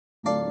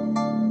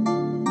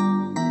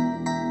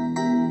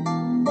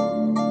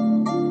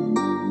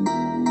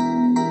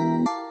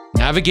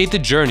Navigate the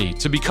journey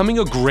to becoming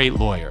a great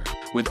lawyer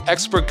with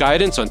expert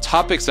guidance on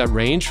topics that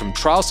range from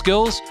trial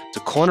skills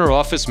to corner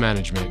office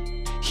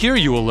management. Here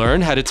you will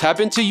learn how to tap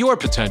into your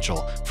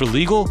potential for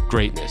legal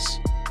greatness.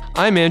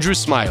 I'm Andrew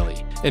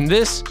Smiley, and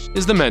this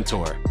is The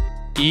Mentor,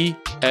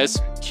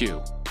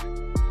 ESQ.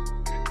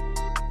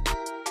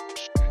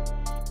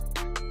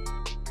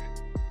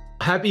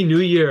 Happy New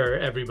Year,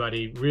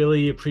 everybody.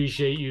 Really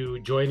appreciate you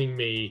joining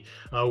me.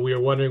 We were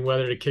wondering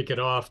whether to kick it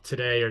off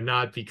today or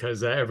not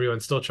because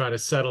everyone's still trying to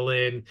settle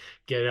in,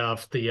 get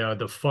off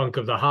the funk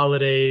of the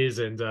holidays,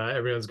 and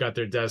everyone's got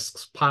their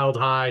desks piled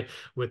high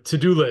with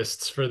to-do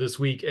lists for this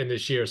week and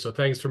this year. So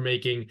thanks for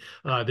making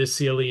this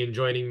CLE and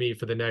joining me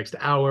for the next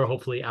hour,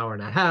 hopefully hour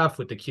and a half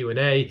with the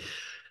Q&A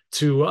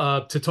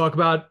to talk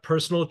about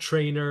personal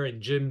trainer and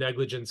gym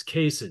negligence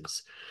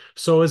cases.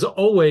 So as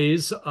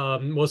always,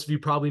 most of you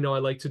probably know I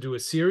like to do a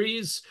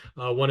series,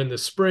 one in the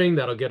spring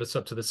that'll get us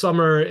up to the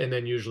summer, and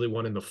then usually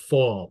one in the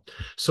fall.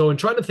 So in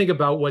trying to think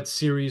about what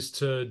series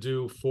to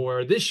do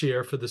for this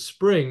year, for the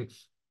spring,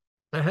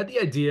 I had the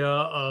idea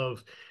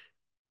of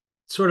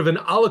sort of an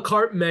a la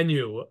carte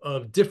menu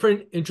of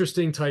different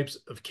interesting types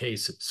of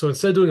cases. So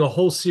instead of doing a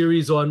whole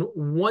series on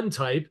one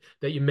type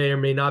that you may or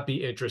may not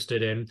be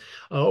interested in,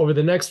 over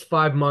the next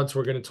 5 months,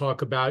 we're going to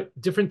talk about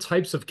different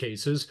types of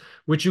cases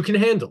which you can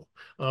handle.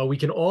 We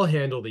can all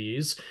handle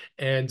these,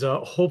 and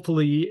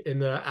hopefully in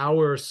the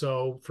hour or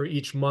so for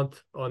each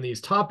month on these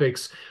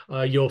topics,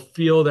 you'll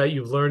feel that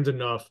you've learned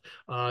enough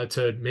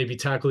to maybe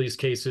tackle these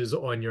cases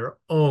on your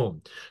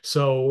own.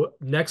 So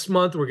next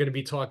month, we're going to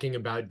be talking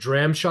about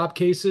dram shop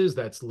cases.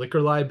 That's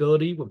liquor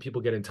liability when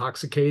people get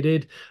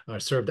intoxicated,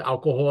 served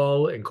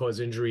alcohol, and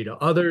cause injury to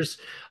others.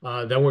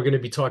 Then we're going to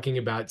be talking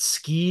about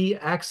ski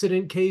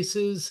accident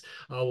cases.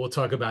 We'll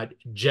talk about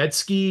jet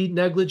ski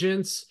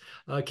negligence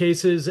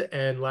cases.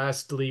 And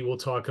lastly, we'll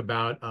talk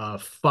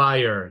about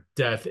fire,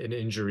 death, and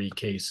injury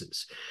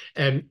cases.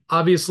 And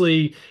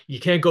obviously, you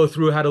can't go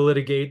through how to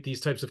litigate these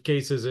types of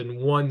cases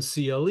in one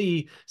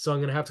CLE. So I'm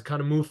going to have to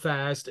kind of move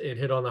fast and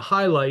hit on the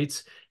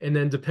highlights. And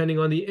then depending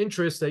on the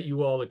interest that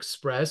you all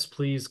express,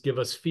 please give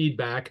us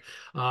feedback.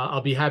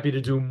 I'll be happy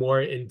to do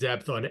more in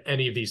depth on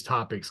any of these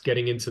topics,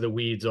 getting into the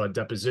weeds on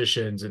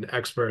depositions and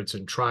experts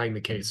and trying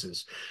the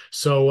cases.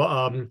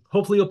 So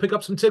hopefully you'll pick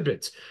up some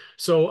tidbits.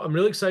 So I'm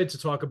really excited to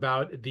talk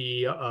about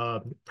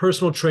the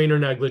personal trainer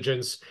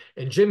negligence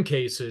and gym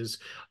cases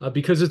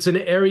because it's an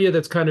area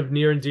that's kind of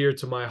near and dear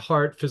to my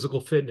heart,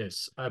 physical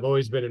fitness. I've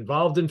always been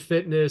involved in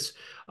fitness.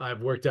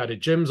 I've worked out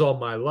at gyms all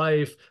my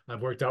life.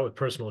 I've worked out with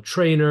personal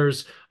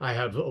trainers. I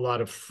have a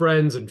lot of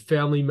friends and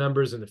family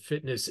members in the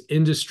fitness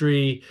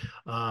industry.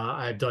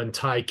 I've done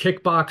Thai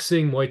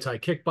kickboxing, Muay Thai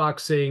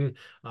kickboxing.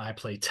 I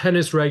play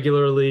tennis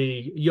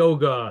regularly,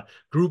 yoga,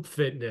 group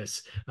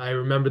fitness. I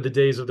remember the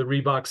days of the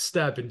Reebok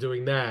step and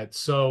doing that.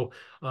 So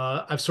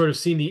I've sort of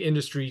seen the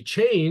industry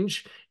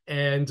change.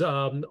 And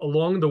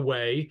along the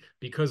way,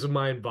 because of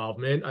my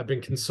involvement, I've been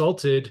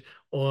consulted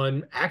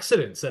on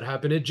accidents that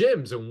happen at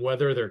gyms and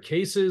whether they're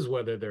cases,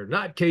 whether they're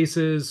not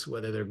cases,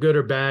 whether they're good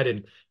or bad,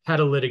 and how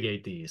to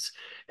litigate these.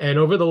 And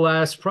over the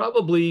last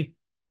probably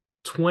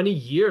 20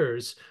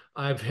 years,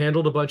 I've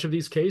handled a bunch of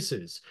these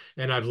cases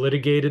and I've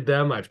litigated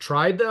them. I've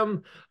tried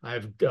them.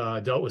 I've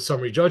dealt with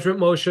summary judgment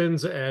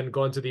motions and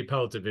gone to the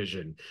appellate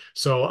division.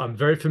 So I'm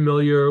very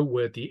familiar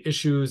with the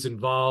issues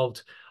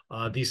involved.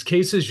 These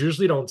cases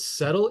usually don't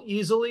settle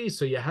easily,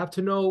 so you have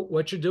to know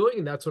what you're doing,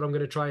 and that's what I'm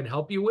going to try and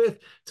help you with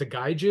to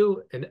guide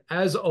you. And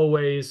as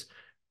always,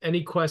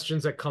 any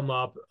questions that come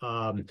up,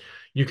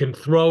 you can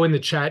throw in the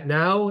chat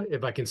now.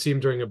 If I can see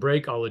them during a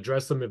break, I'll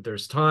address them if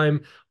there's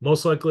time.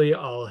 Most likely,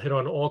 I'll hit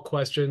on all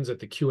questions at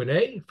the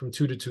Q&A from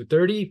 2 to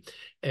 2:30.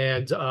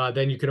 And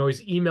then you can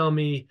always email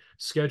me,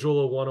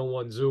 schedule a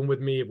one-on-one Zoom with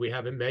me. If we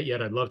haven't met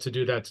yet, I'd love to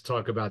do that to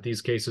talk about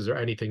these cases or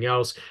anything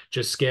else.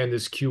 Just scan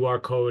this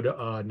QR code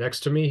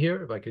next to me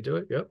here, if I could do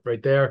it. Yep,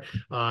 right there.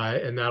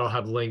 And that'll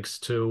have links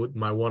to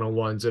my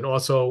one-on-ones and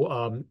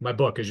also my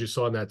book, as you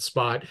saw in that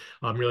spot.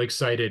 I'm really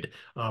excited.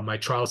 My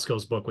trial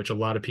skills book, which a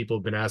lot of people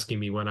have been asking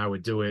me when I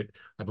would do it.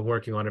 I've been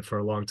working on it for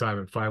a long time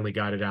and finally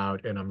got it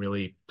out, and I'm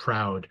really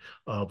proud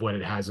of what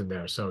it has in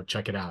there. So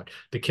check it out.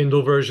 The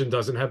Kindle version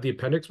doesn't have the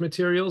appendix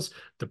materials.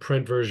 The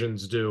print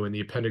versions do, and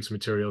the appendix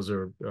materials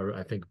are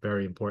I think,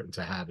 very important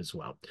to have as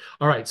well.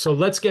 All right, so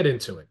let's get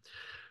into it.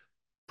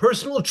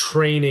 Personal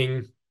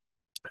training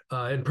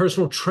and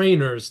personal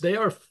trainers, they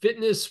are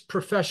fitness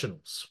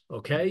professionals,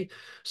 okay?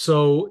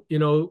 So,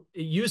 it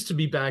used to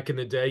be back in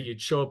the day,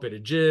 you'd show up at a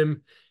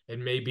gym,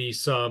 and maybe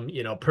some,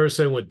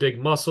 person with big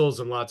muscles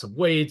and lots of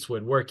weights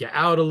would work you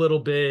out a little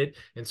bit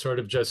and sort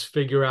of just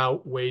figure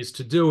out ways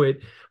to do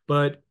it.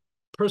 But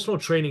personal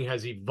training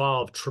has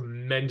evolved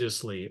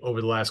tremendously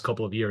over the last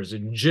couple of years,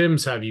 and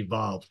gyms have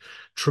evolved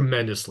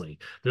tremendously.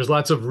 There's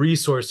lots of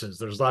resources,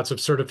 there's lots of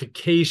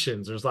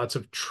certifications, there's lots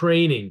of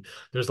training,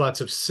 there's lots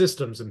of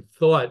systems and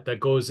thought that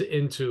goes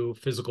into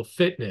physical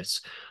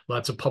fitness,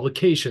 lots of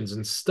publications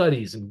and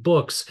studies and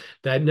books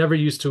that never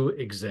used to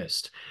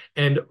exist.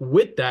 And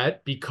with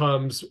that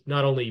becomes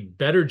not only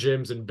better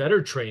gyms and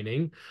better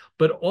training,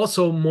 but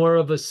also more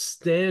of a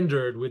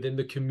standard within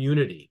the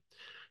community.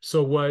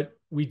 So what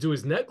we do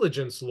as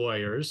negligence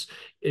lawyers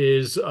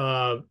is,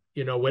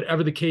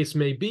 whatever the case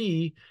may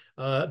be,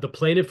 the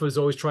plaintiff is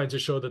always trying to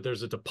show that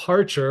there's a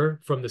departure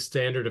from the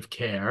standard of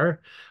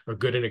care or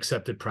good and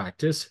accepted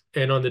practice.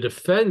 And on the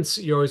defense,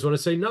 you always want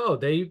to say, no,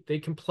 they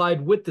complied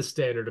with the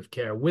standard of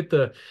care, with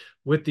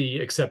the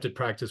accepted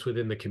practice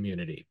within the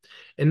community.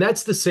 And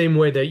that's the same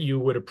way that you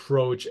would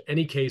approach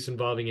any case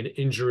involving an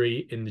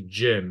injury in the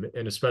gym,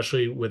 and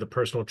especially with a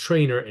personal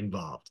trainer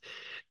involved.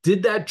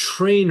 Did that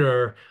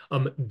trainer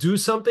do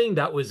something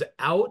that was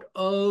out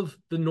of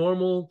the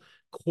normal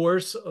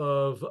course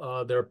of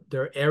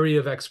their area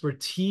of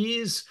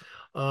expertise,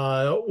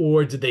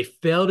 or did they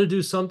fail to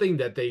do something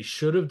that they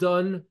should have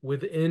done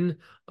within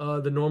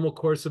the normal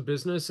course of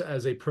business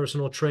as a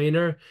personal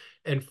trainer?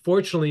 And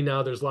fortunately,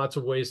 now there's lots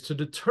of ways to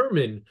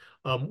determine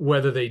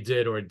whether they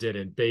did or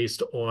didn't,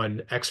 based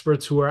on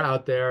experts who are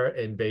out there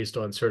and based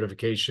on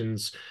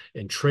certifications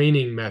and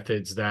training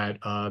methods that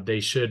they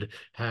should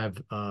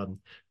have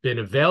been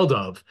availed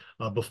of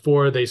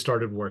before they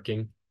started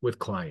working with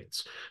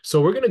clients.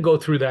 So we're going to go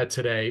through that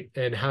today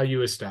and how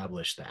you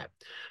establish that.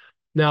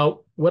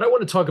 Now, what I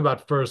want to talk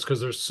about first, because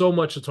there's so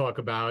much to talk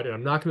about, and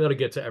I'm not going to be able to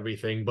get to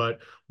everything, but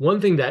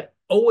one thing that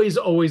always,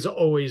 always,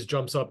 always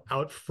jumps up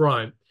out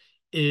front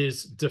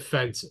is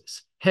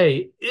defenses.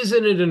 Hey,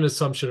 isn't it an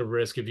assumption of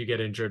risk if you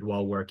get injured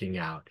while working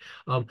out?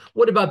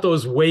 What about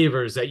those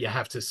waivers that you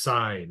have to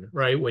sign,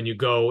 right, when you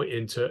go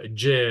into a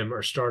gym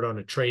or start on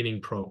a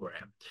training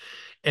program?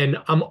 And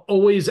I'm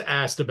always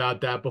asked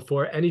about that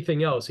before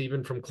anything else,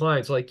 even from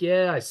clients like,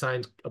 yeah, I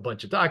signed a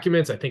bunch of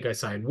documents. I think I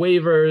signed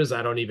waivers.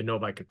 I don't even know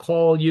if I could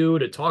call you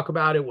to talk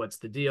about it. What's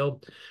the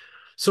deal?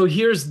 So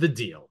here's the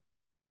deal.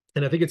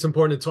 And I think it's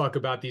important to talk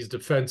about these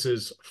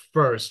defenses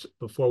first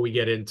before we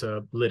get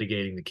into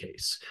litigating the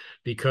case,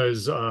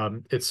 because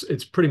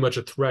it's pretty much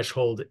a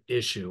threshold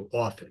issue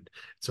often.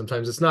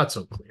 Sometimes it's not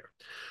so clear.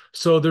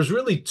 So there's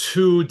really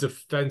two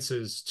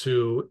defenses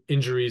to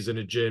injuries in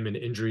a gym and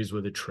injuries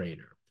with a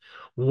trainer.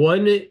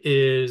 One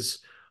is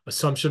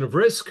assumption of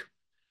risk,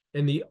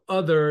 and the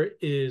other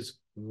is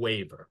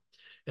waiver.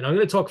 And I'm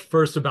going to talk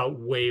first about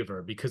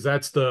waiver, because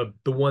that's the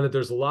one that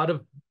there's a lot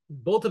of.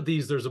 Both of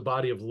these, there's a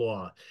body of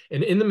law.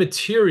 And in the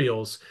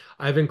materials,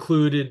 I've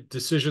included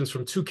decisions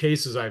from two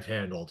cases I've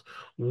handled.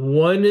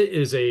 One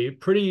is a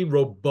pretty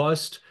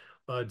robust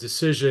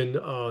decision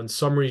on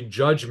summary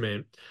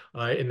judgment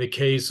in the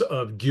case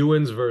of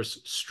Gewins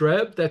versus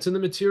Streb. That's in the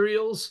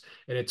materials,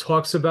 and it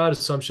talks about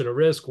assumption of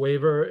risk,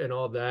 waiver, and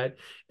all that.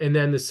 And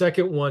then the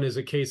second one is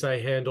a case I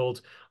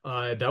handled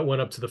that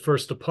went up to the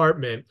first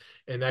department,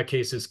 and that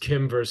case is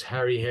Kim versus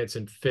Harry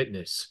Hansen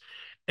Fitness.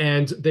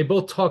 And they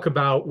both talk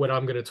about what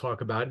I'm going to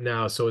talk about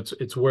now. So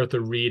it's worth a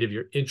read if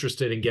you're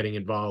interested in getting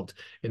involved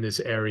in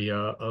this area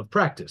of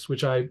practice,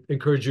 which I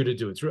encourage you to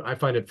do. I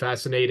find it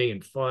fascinating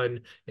and fun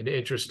and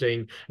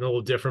interesting and a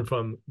little different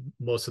from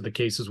most of the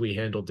cases we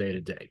handle day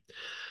to day.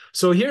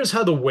 So here's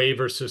how the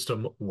waiver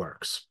system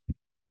works.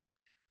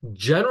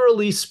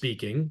 Generally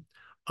speaking,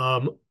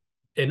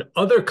 in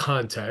other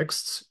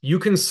contexts, you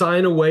can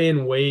sign away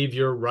and waive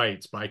your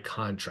rights by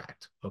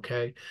contract,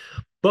 okay?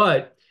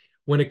 But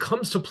when it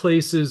comes to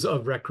places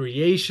of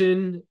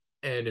recreation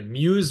and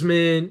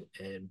amusement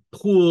and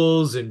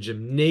pools and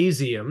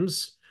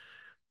gymnasiums,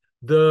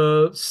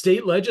 the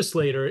state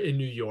legislator in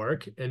New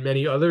York and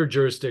many other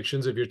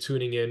jurisdictions, if you're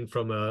tuning in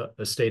from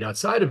a state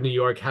outside of New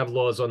York, have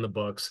laws on the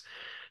books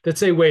that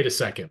say, wait a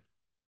second,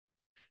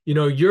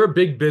 you're a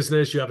big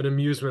business, you have an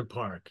amusement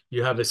park,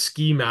 you have a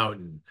ski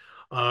mountain,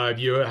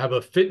 you have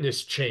a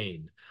fitness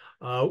chain.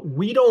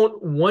 We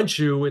don't want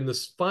you in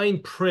this fine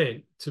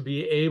print to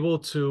be able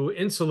to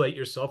insulate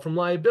yourself from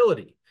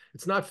liability.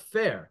 It's not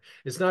fair.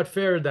 It's not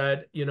fair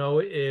that,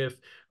 if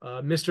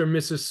Mr. and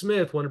Mrs.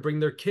 Smith want to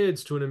bring their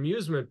kids to an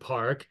amusement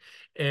park,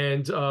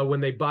 and when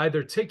they buy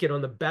their ticket,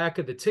 on the back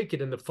of the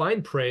ticket in the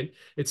fine print,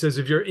 it says,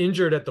 if you're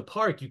injured at the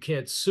park, you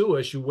can't sue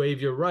us, you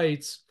waive your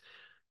rights.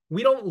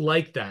 We don't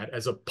like that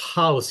as a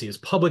policy, as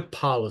public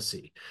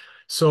policy.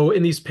 So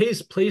in these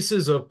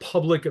places of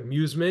public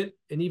amusement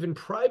and even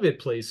private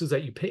places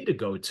that you pay to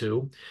go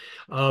to,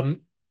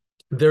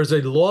 there's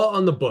a law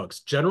on the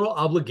books, General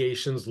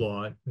Obligations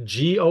Law,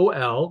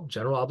 GOL,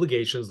 General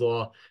Obligations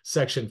Law,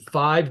 Section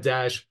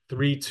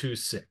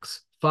 5-326.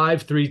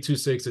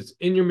 5326, it's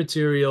in your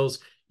materials.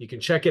 You can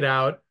check it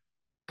out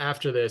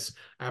after this,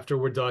 after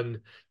we're done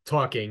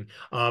talking,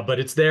 but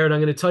it's there, and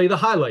I'm going to tell you the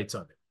highlights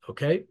of it,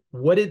 okay?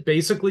 What it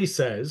basically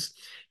says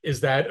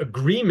is that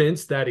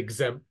agreements that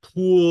exempt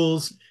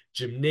pools,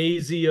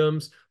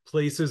 gymnasiums,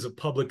 places of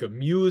public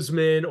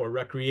amusement or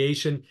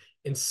recreation,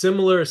 and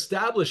similar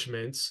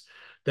establishments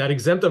that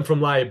exempt them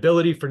from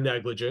liability for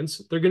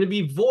negligence. They're going to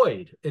be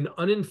void and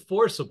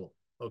unenforceable.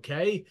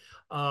 Okay.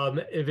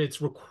 If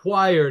it's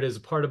required as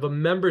part of a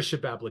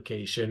membership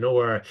application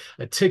or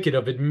a ticket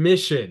of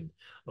admission,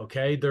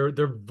 okay,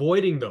 they're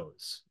voiding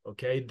those.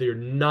 Okay. They're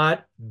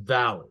not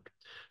valid.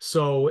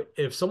 So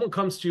if someone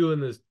comes to you in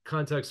the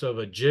context of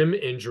a gym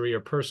injury or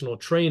personal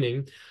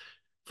training,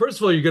 first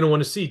of all, you're going to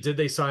want to see, did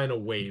they sign a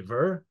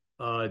waiver?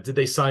 Did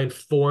they sign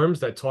forms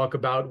that talk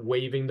about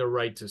waiving the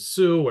right to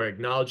sue or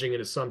acknowledging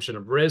an assumption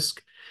of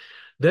risk?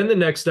 Then the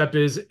next step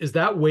is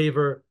that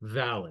waiver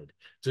valid?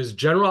 Does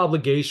General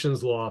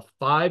Obligations Law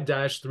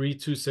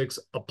 5-326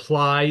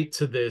 apply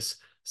to this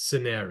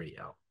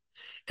scenario?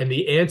 And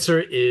the answer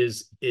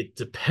is it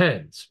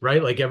depends,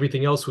 right? Like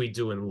everything else we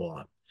do in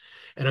law.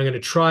 And I'm going to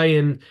try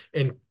and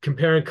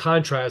compare and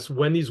contrast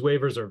when these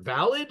waivers are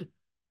valid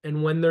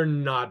and when they're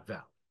not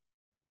valid.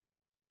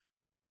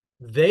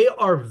 They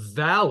are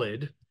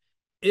valid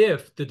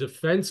if the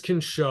defense can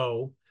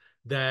show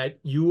that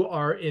you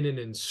are in an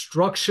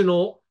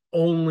instructional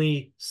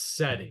only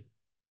setting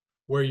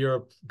where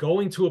you're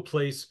going to a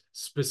place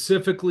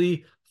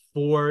specifically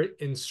for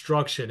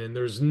instruction and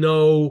there's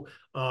no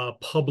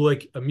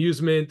public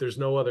amusement, there's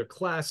no other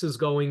classes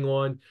going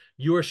on,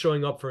 you are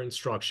showing up for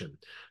instruction.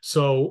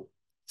 So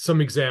some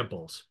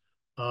examples,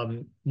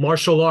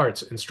 martial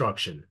arts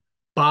instruction,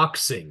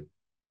 boxing,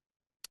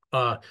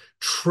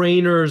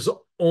 trainers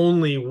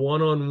only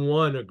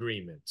one-on-one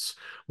agreements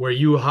where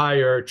you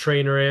hire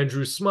trainer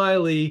Andrew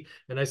Smiley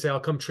and I say, I'll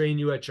come train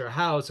you at your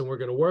house and we're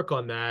going to work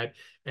on that.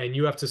 And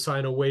you have to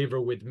sign a waiver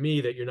with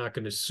me that you're not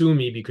going to sue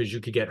me because you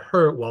could get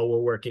hurt while we're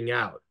working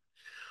out.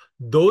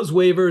 Those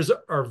waivers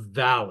are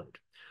valid.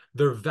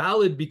 They're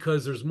valid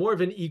because there's more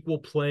of an equal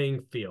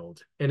playing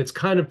field. And it's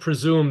kind of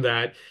presumed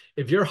that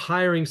if you're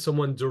hiring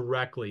someone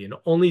directly and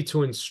only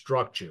to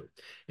instruct you,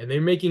 and they're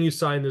making you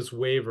sign this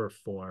waiver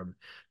form,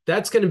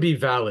 that's going to be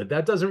valid.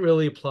 That doesn't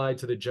really apply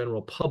to the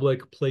general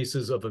public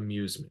places of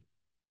amusement.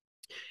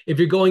 If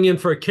you're going in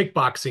for a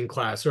kickboxing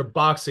class or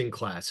boxing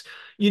class,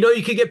 you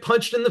can get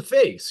punched in the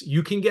face.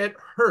 You can get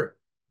hurt,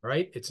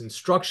 right? It's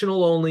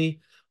instructional only.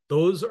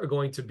 Those are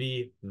going to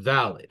be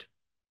valid.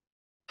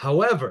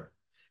 However,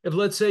 if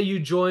let's say you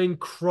join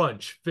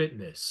Crunch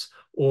Fitness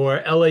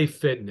or LA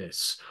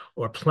Fitness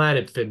or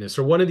Planet Fitness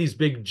or one of these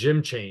big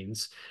gym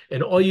chains,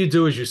 and all you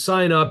do is you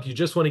sign up, you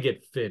just want to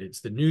get fit.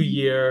 It's the new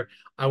year.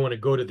 I want to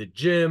go to the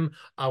gym.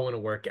 I want to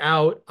work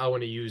out. I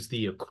want to use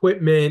the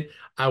equipment.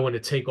 I want to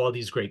take all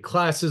these great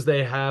classes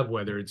they have,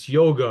 whether it's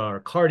yoga or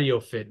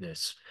cardio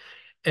fitness.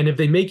 And if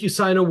they make you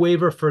sign a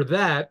waiver for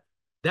that,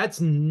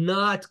 that's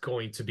not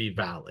going to be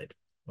valid.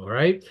 All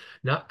right.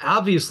 Now,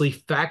 obviously,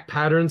 fact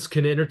patterns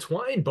can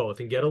intertwine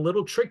both and get a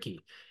little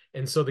tricky.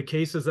 And so the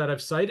cases that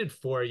I've cited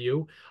for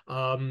you,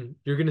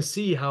 you're going to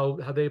see how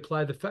they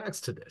apply the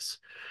facts to this.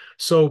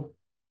 So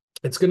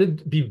it's going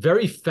to be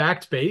very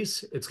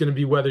fact-based. It's going to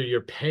be whether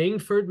you're paying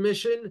for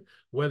admission,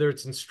 whether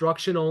it's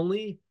instruction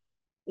only,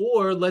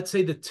 or let's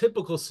say the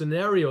typical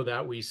scenario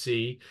that we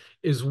see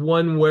is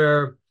one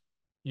where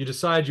you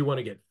decide you want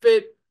to get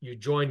fit, you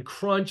join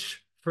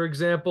Crunch, for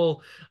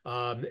example,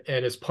 and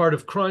as part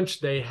of Crunch,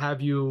 they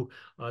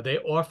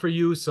offer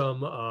you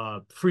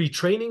some free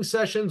training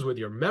sessions with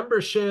your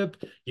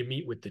membership. You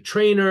meet with the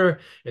trainer,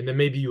 and then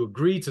maybe you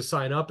agree to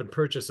sign up and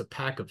purchase a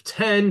pack of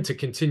 10 to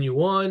continue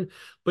on.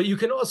 But you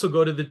can also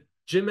go to the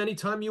gym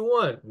anytime you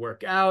want,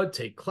 work out,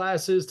 take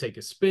classes, take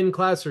a spin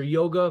class or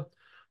yoga.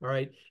 All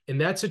right. In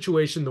that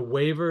situation, the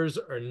waivers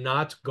are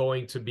not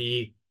going to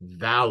be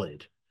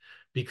valid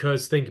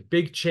because think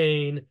big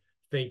chain,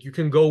 think you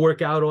can go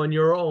work out on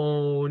your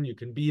own, you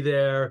can be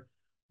there.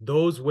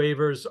 Those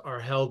waivers are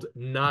held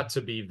not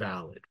to be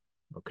valid,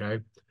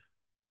 okay?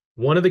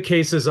 One of the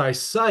cases I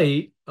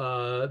cite,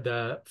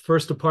 the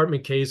First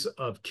Department case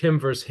of Kim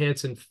versus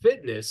Hanson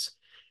Fitness,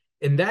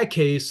 in that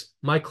case,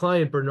 my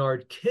client,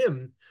 Bernard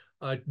Kim,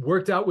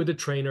 worked out with a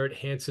trainer at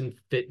Hanson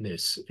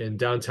Fitness in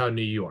downtown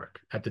New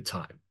York at the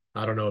time.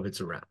 I don't know if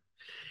it's around.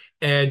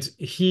 And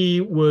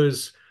he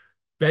was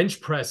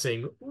bench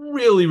pressing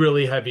really,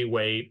 really heavy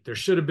weight. There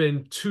should have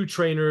been two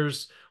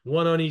trainers,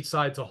 one on each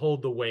side to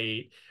hold the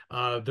weight.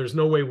 There's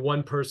no way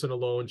one person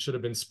alone should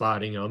have been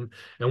spotting him.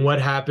 And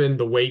what happened?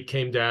 The weight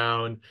came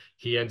down.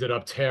 He ended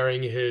up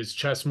tearing his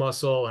chest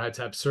muscle, had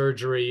to have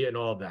surgery and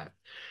all that.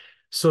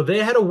 So they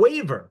had a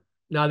waiver.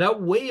 Now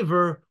that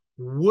waiver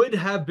would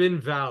have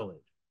been valid,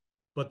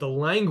 but the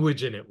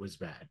language in it was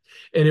bad.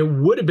 And it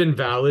would have been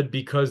valid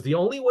because the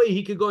only way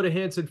he could go to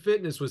Hanson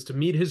Fitness was to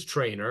meet his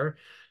trainer,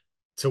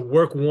 to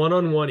work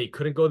one-on-one. He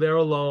couldn't go there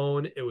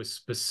alone. It was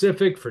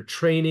specific for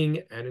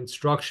training and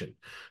instruction.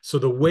 So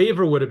the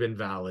waiver would have been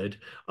valid,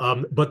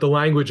 but the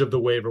language of the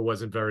waiver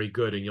wasn't very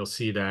good. And you'll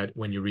see that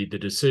when you read the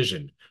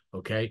decision,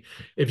 okay?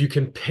 If you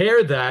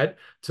compare that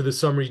to the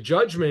summary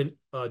judgment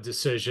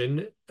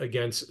decision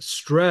against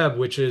Streb,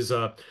 which is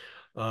a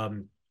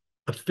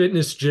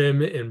fitness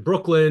gym in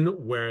Brooklyn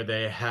where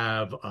they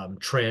have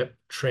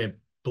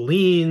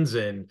trampolines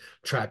and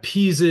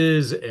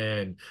trapezes,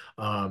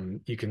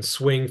 and you can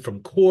swing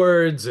from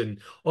cords and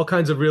all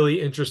kinds of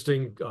really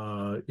interesting,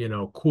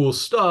 cool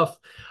stuff.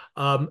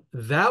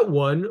 That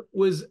one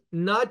was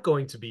not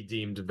going to be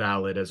deemed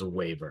valid as a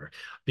waiver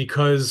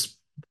because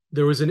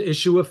there was an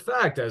issue of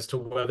fact as to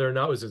whether or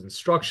not it was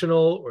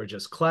instructional or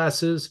just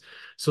classes.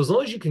 So as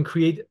long as you can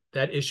create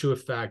that issue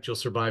of fact, you'll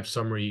survive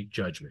summary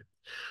judgment.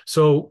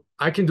 So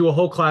I can do a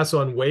whole class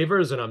on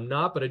waivers, and I'm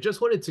not, but I just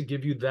wanted to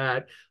give you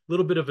that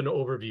little bit of an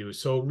overview.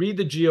 So read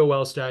the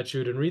GOL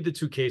statute and read the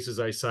two cases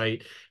I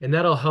cite, and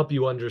that'll help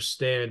you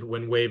understand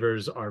when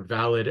waivers are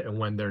valid and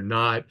when they're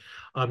not.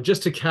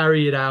 Just to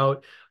carry it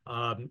out,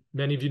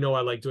 many of you know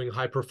I like doing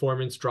high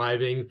performance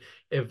driving.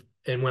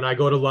 And when I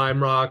go to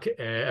Lime Rock,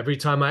 every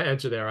time I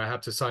enter there, I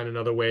have to sign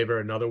another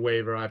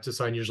waiver. I have to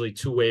sign usually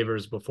 2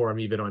 waivers before I'm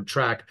even on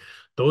track.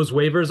 Those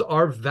waivers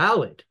are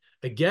valid.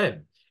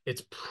 Again,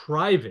 it's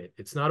private.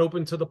 It's not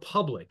open to the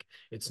public.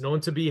 It's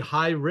known to be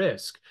high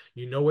risk.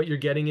 You know what you're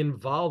getting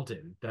involved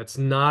in. That's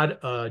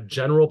not a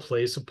general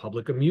place of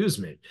public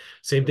amusement.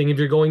 Same thing if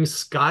you're going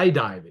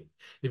skydiving.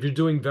 If you're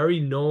doing very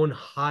known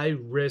high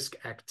risk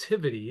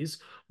activities,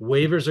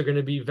 waivers are going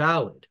to be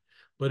valid.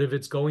 But if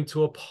it's going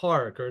to a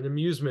park or an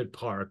amusement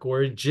park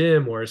or a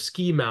gym or a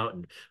ski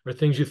mountain or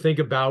things you think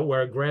about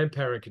where a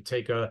grandparent could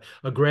take a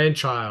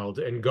grandchild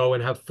and go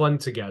and have fun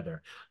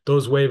together,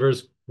 those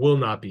waivers will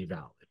not be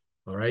valid.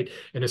 All right.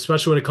 And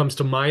especially when it comes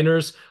to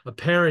minors, a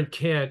parent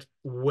can't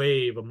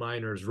waive a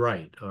minor's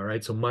right. All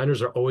right. So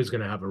minors are always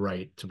going to have a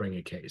right to bring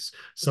a case,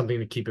 something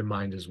to keep in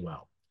mind as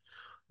well.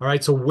 All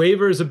right. So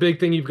waiver is a big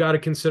thing you've got to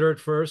consider at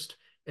first,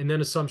 and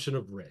then assumption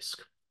of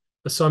risk.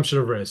 Assumption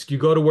of risk. You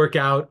go to work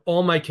out,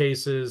 all my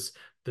cases,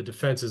 the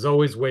defense is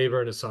always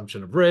waiver and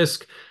assumption of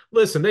risk.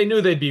 Listen, they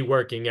knew they'd be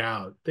working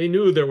out. They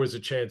knew there was a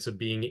chance of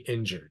being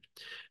injured.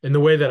 And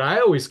the way that I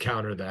always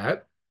counter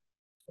that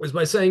was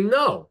by saying,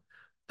 no,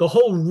 the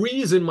whole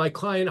reason my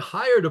client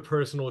hired a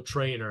personal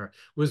trainer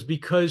was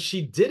because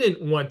she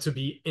didn't want to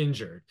be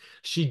injured.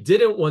 She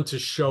didn't want to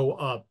show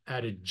up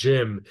at a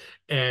gym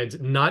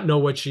and not know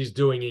what she's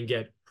doing and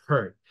get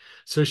hurt.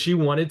 So she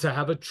wanted to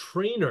have a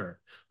trainer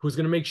who's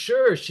going to make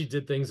sure she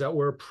did things that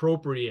were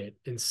appropriate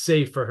and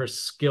safe for her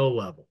skill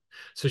level.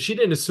 So she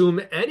didn't assume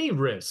any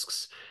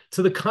risks.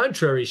 To the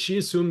contrary, she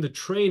assumed the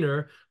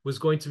trainer was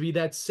going to be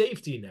that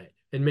safety net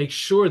and make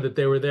sure that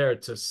they were there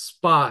to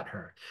spot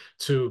her,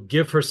 to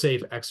give her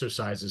safe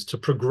exercises, to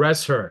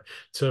progress her,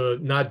 to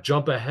not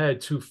jump ahead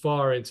too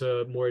far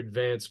into more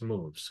advanced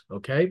moves,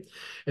 okay?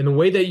 And the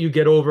way that you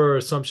get over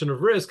assumption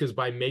of risk is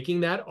by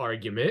making that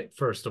argument,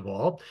 first of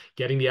all,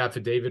 getting the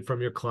affidavit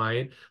from your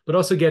client, but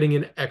also getting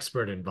an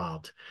expert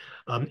involved.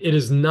 It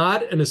is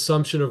not an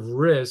assumption of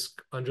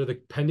risk under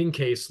the pending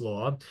case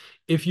law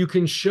if you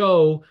can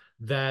show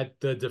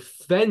that the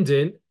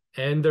defendant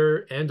and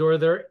or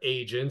their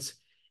agents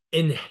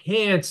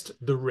enhanced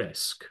the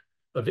risk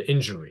of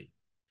injury.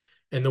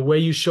 And the way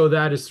you show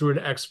that is through an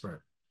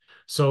expert.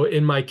 So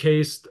in my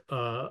case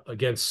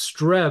against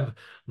Streb,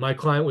 my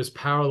client was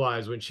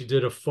paralyzed when she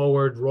did a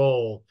forward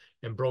roll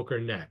and broke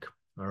her neck.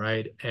 All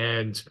right.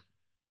 And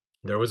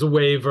there was a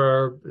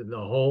waiver, the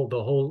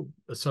whole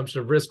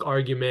assumption of risk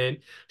argument.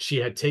 She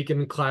had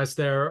taken class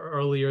there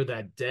earlier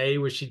that day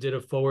where she did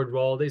a forward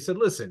roll. They said,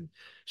 listen,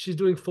 she's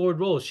doing forward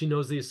rolls. She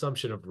knows the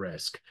assumption of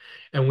risk.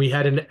 And we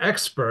had an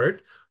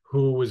expert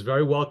who was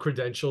very well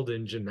credentialed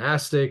in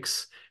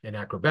gymnastics and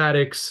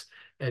acrobatics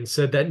and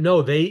said that,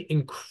 no, they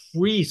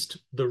increased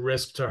the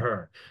risk to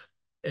her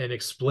and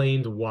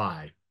explained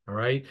why. All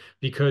right,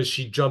 because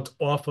she jumped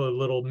off a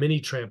little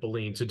mini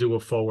trampoline to do a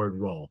forward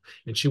roll,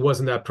 and she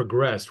wasn't that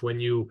progressed. When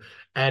you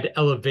add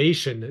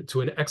elevation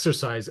to an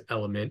exercise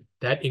element,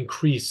 that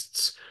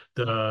increased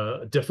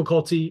the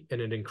difficulty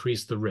and it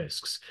increased the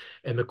risks.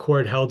 And the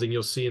court held, and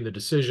you'll see in the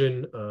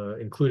decision,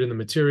 included in the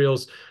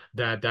materials,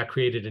 that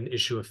created an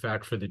issue of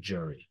fact for the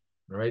jury.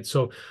 All right,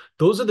 so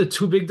those are the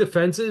two big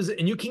defenses,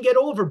 and you can get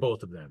over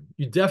both of them.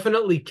 You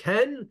definitely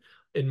can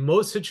in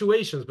most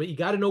situations, but you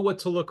got to know what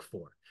to look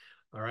for.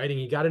 All right.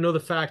 And you got to know the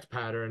fact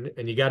pattern,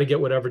 and you got to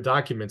get whatever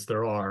documents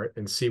there are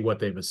and see what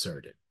they've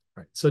asserted.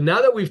 All right. So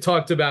now that we've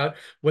talked about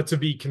what to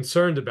be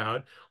concerned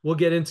about, we'll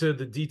get into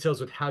the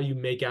details with how you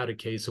make out a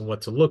case and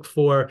what to look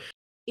for.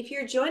 If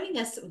you're joining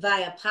us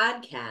via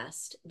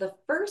podcast, the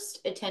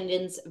first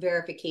attendance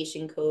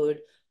verification code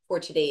for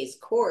today's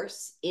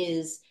course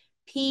is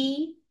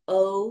POD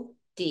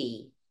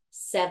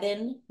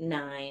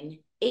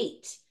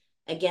 798.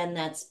 Again,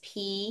 that's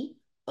POD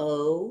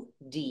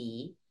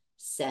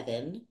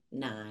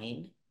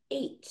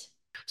 798.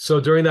 So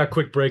during that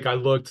quick break, I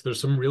looked, there's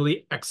some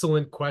really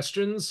excellent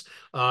questions,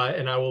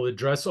 and I will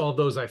address all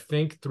those, I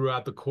think,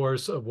 throughout the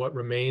course of what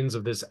remains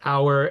of this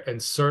hour.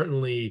 And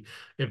certainly,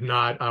 if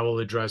not, I will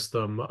address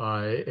them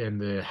in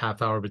the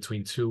half hour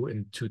between 2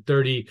 and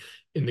 2:30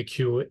 in the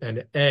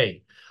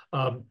Q&A.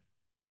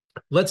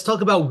 Let's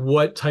talk about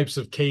what types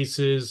of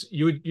cases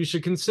you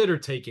should consider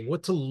taking,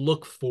 what to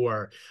look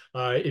for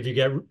if you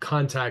get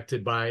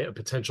contacted by a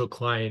potential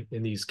client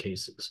in these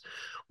cases.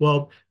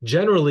 Well,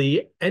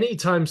 generally,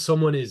 anytime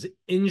someone is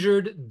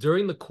injured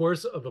during the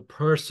course of a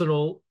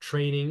personal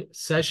training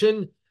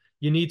session,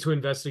 you need to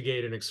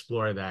investigate and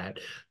explore that.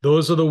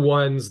 Those are the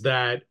ones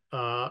that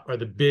are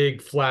the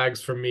big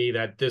flags for me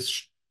that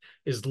this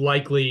is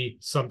likely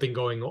something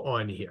going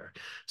on here.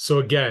 So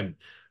again,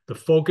 the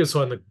focus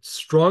on the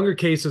stronger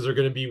cases are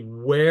going to be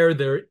where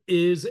there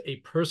is a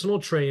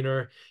personal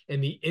trainer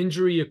and the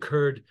injury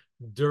occurred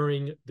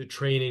during the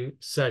training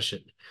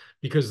session,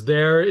 because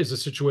there is a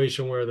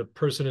situation where the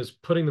person is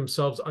putting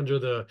themselves under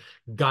the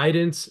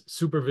guidance,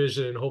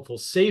 supervision, and hopeful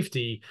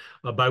safety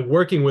by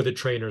working with a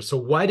trainer. So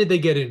why did they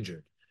get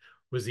injured?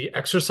 Was the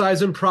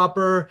exercise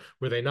improper?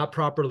 Were they not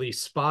properly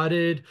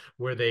spotted?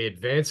 Were they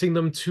advancing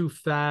them too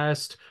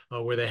fast?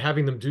 Were they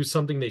having them do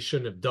something they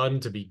shouldn't have done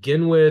to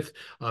begin with?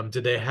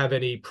 Did they have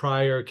any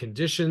prior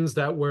conditions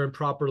that weren't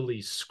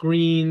properly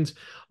screened?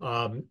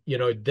 Then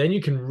you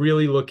can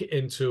really look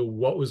into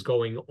what was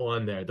going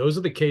on there. Those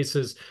are the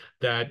cases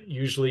that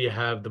usually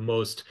have the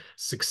most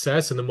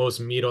success and the most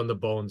meat on the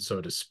bone, so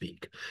to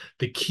speak.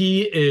 The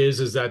key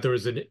is that there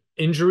was an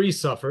injury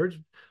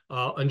suffered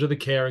under the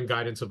care and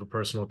guidance of a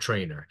personal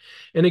trainer.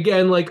 And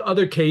again, like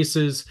other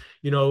cases,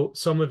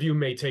 some of you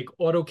may take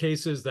auto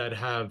cases that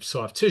have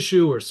soft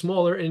tissue or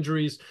smaller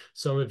injuries.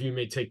 Some of you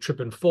may take trip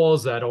and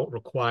falls that don't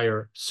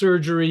require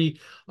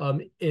surgery.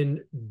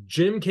 In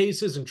gym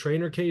cases and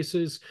trainer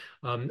cases,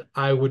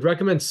 I would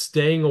recommend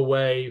staying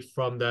away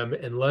from them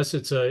unless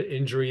it's an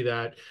injury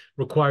that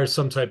requires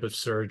some type of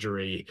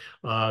surgery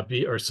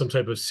or some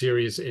type of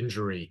serious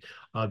injury,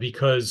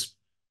 because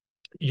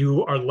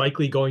you are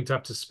likely going to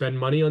have to spend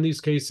money on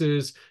these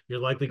cases. You're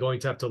likely going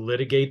to have to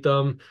litigate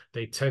them.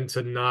 They tend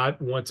to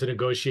not want to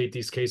negotiate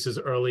these cases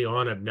early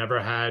on. I've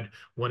never had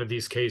one of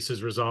these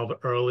cases resolve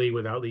early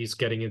without at least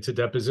getting into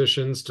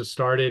depositions to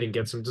start it and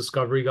get some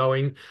discovery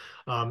going.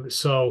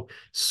 So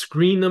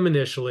screen them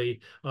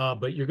initially,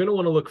 but you're going to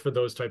want to look for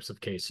those types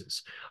of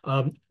cases.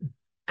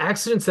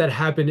 Accidents that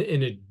happen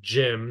in a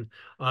gym,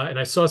 and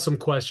I saw some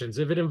questions.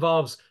 If it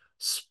involves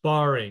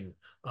sparring,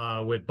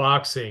 with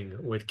boxing,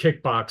 with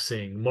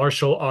kickboxing,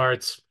 martial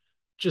arts,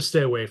 just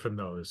stay away from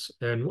those.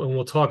 And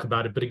we'll talk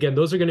about it. But again,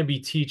 those are going to be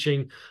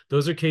teaching.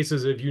 Those are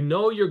cases if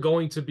you're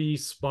going to be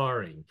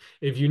sparring,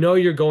 if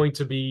you're going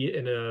to be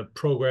in a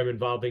program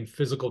involving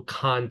physical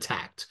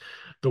contact,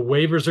 the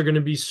waivers are going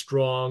to be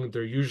strong.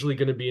 They're usually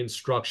going to be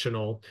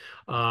instructional.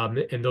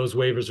 And those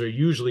waivers are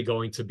usually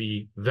going to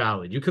be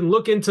valid. You can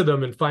look into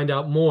them and find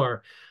out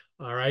more.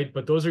 All right.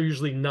 But those are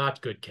usually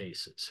not good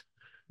cases.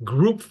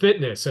 Group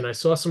fitness, and I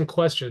saw some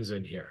questions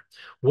in here.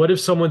 What if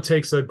someone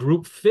takes a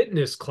group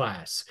fitness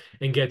class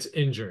and gets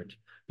injured?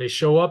 They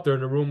show up, they're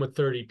in a room with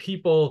 30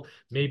 people.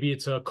 Maybe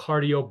it's a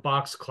cardio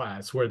box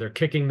class where they're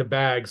kicking the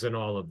bags and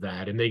all of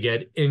that, and they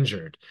get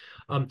injured.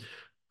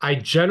 I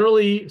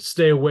generally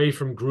stay away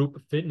from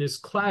group fitness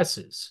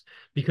classes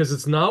because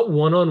it's not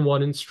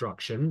one-on-one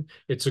instruction.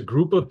 It's a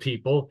group of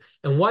people.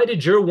 And why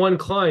did your one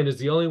client is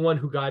the only one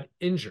who got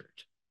injured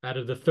out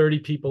of the 30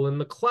 people in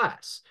the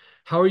class?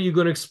 How are you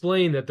going to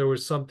explain that there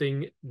was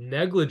something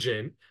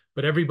negligent,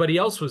 but everybody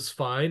else was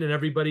fine and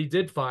everybody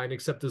did fine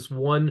except this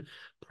one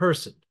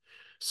person?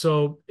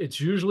 So it's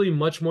usually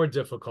much more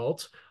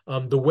difficult.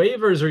 The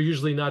waivers are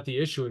usually not the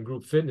issue in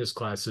group fitness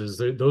classes.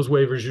 Those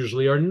waivers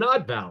usually are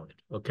not valid,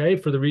 okay?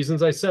 For the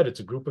reasons I said,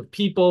 it's a group of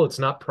people. It's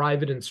not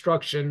private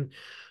instruction.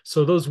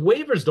 So those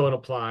waivers don't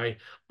apply,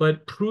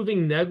 but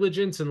proving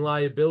negligence and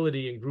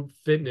liability in group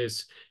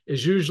fitness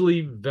is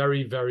usually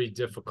very, very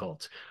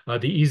difficult.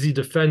 The easy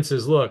defense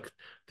is, look,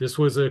 this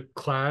was a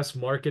class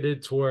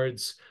marketed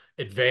towards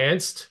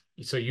advanced,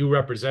 so you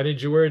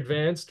represented you were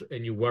advanced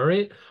and you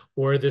weren't,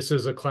 or this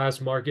is a class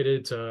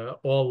marketed to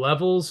all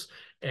levels,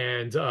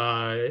 and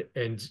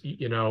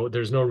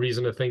there's no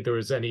reason to think there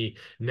was any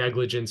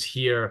negligence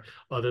here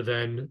other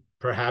than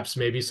perhaps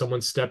maybe someone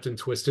stepped and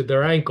twisted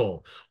their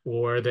ankle,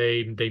 or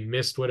they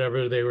missed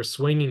whatever they were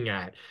swinging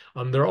at.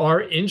 There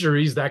are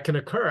injuries that can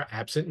occur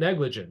absent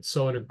negligence.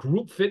 So in a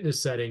group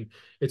fitness setting,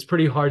 it's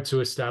pretty hard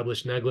to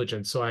establish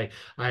negligence. So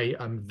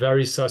I'm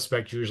very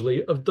suspect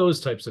usually of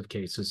those types of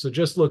cases. So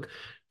just look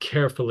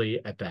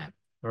carefully at that.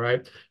 All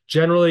right.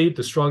 Generally,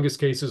 the strongest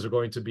cases are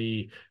going to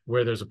be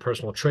where there's a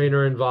personal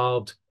trainer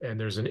involved and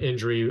there's an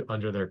injury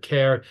under their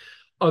care.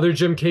 Other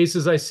gym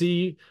cases I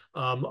see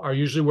are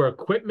usually where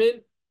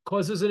equipment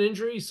causes an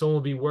injury. Someone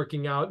will be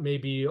working out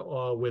maybe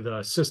with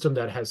a system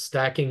that has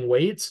stacking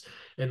weights,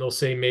 and they'll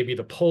say maybe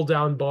the pull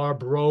down bar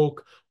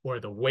broke, or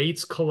the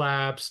weights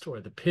collapsed, or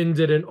the pin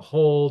didn't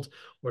hold,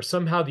 or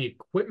somehow the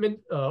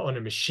equipment on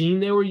a machine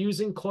they were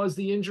using caused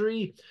the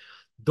injury.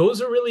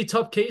 Those are really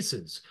tough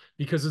cases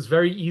because it's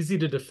very easy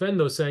to defend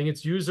those, saying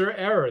it's user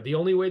error. The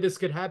only way this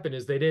could happen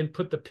is they didn't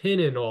put the pin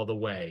in all the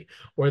way,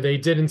 or they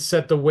didn't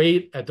set the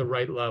weight at the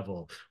right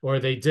level, or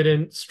they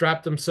didn't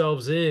strap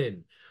themselves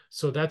in.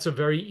 So that's a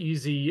very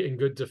easy and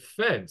good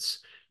defense.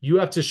 You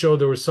have to show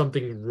there was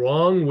something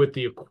wrong with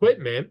the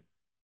equipment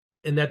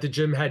and that the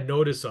gym had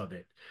notice of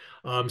it.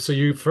 So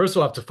you first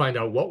of all have to find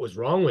out what was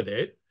wrong with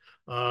it.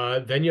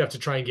 Then you have to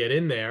try and get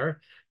in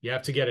there. You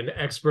have to get an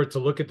expert to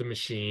look at the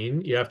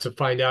machine. You have to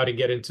find out and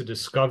get into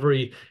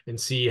discovery and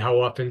see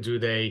how often do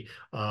they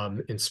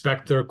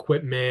inspect their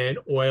equipment,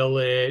 oil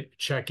it,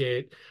 check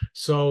it.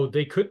 So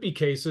they could be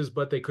cases,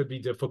 but they could be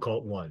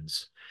difficult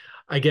ones.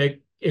 I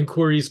get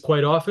inquiries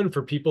quite often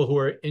for people who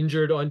are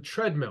injured on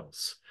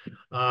treadmills.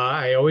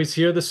 I always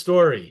hear the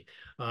story.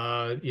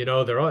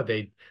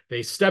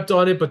 They stepped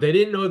on it, but they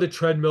didn't know the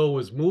treadmill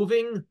was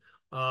moving.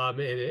 And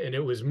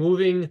it was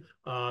moving.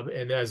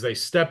 And as they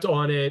stepped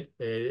on it,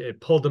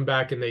 it pulled them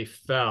back and they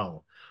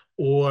fell.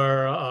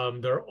 Or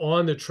they're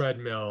on the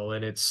treadmill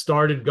and it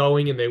started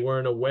going and they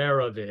weren't aware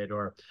of it.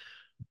 Or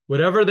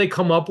whatever they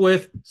come up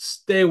with,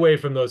 stay away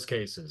from those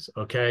cases,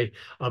 okay?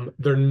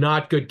 They're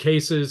not good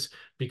cases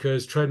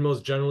because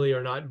treadmills generally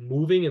are not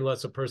moving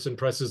unless a person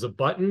presses a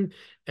button,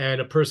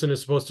 and a person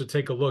is supposed to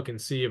take a look and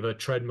see if a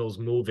treadmill's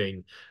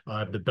moving,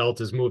 if the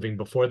belt is moving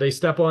before they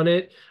step on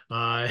it.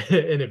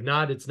 And if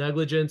not, it's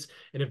negligence.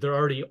 And if they're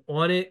already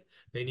on it,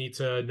 they need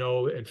to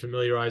know and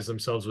familiarize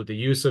themselves with the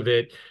use of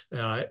it.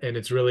 And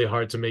it's really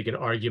hard to make an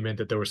argument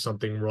that there was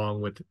something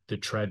wrong with the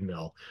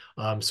treadmill.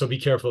 So be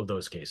careful of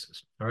those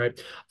cases. All right.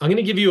 I'm going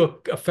to give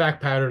you a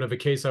fact pattern of a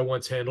case I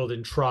once handled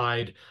and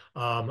tried.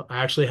 I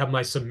actually have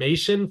my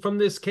summation from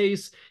this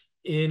case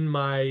in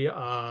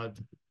my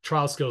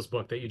trial skills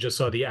book that you just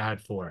saw the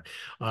ad for.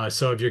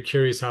 So if you're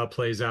curious how it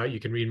plays out, you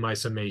can read my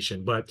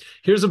summation. But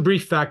here's a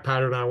brief fact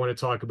pattern I want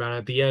to talk about.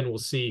 At the end, we'll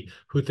see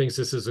who thinks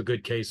this is a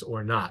good case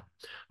or not.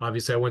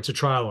 Obviously, I went to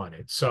trial on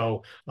it,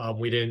 so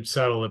we didn't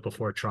settle it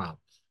before trial.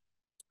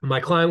 My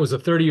client was a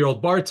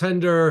 30-year-old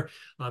bartender.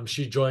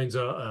 She joins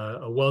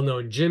a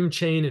well-known gym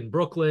chain in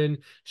Brooklyn.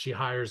 She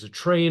hires a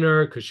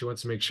trainer because she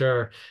wants to make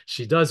sure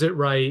she does it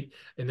right.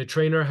 And the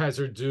trainer has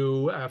her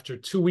do, after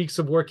 2 weeks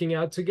of working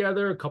out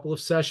together, a couple of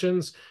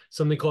sessions,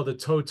 something called a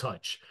toe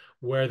touch,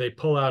 where they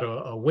pull out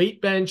a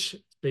weight bench,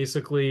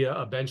 basically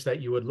a bench that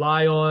you would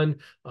lie on,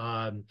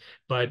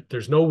 but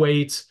there's no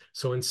weights.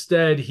 So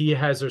instead, he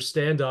has her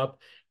stand up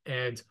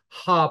and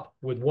hop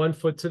with one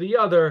foot to the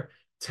other,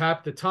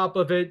 tap the top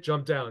of it,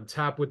 jump down,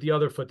 tap with the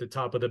other foot, the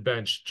top of the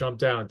bench, jump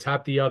down,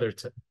 tap the other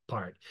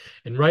part.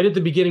 And right at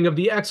the beginning of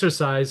the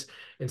exercise,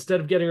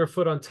 instead of getting her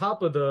foot on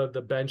top of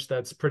the bench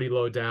that's pretty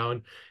low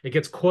down, it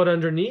gets caught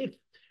underneath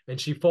and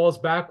she falls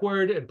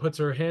backward and puts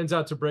her hands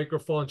out to break her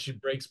fall, and she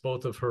breaks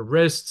both of her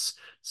wrists.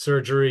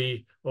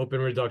 Surgery, open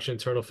reduction,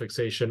 internal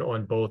fixation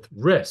on both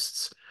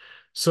wrists.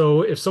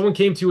 So if someone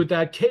came to you with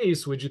that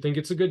case, would you think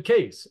it's a good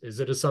case? Is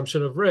it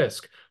assumption of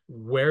risk?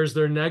 Where's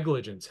their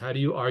negligence? How do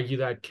you argue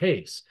that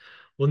case?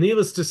 Well,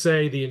 needless to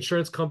say, the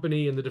insurance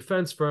company and the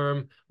defense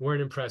firm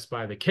weren't impressed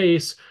by the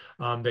case.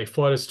 They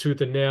fought us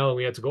tooth and nail, and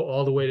we had to go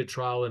all the way to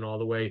trial and all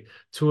the way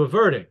to a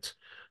verdict.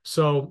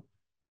 So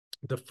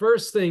the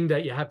first thing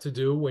that you have to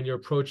do when you're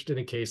approached in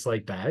a case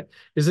like that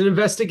is an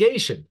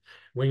investigation.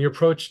 When you're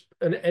approached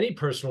in any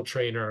personal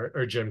trainer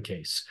or gym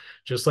case,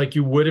 just like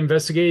you would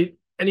investigate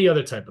any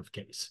other type of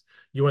case.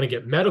 You want to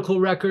get medical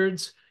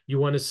records. You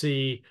want to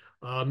see,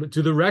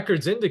 do the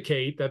records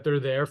indicate that they're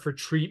there for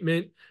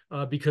treatment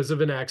because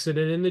of an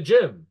accident in the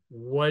gym?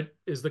 What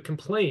is the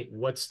complaint?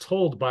 What's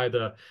told by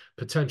the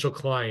potential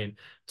client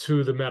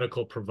to the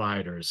medical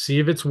providers? See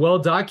if it's well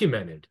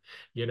documented.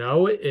 You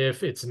know,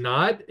 if it's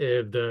not,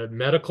 if the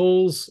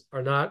medicals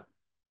are not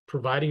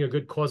providing a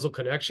good causal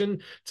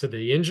connection to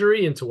the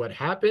injury and to what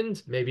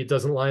happened, maybe it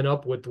doesn't line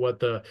up with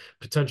what the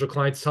potential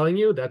client's telling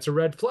you, that's a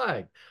red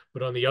flag.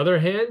 But on the other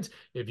hand,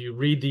 if you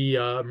read the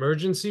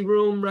emergency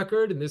room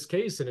record in this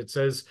case, and it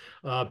says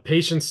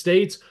patient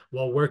states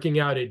while working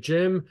out at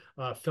gym,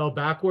 fell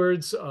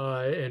backwards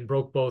and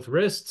broke both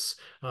wrists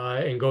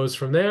and goes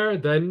from there,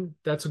 then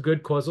that's a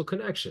good causal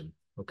connection.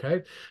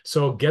 Okay,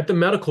 so get the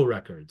medical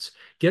records,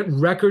 get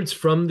records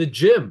from the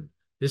gym.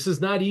 This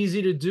is not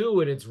easy to do,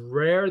 and it's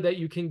rare that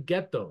you can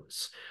get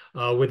those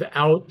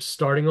without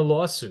starting a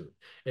lawsuit.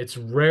 It's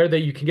rare that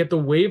you can get the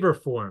waiver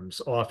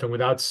forms often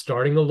without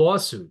starting a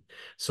lawsuit.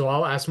 So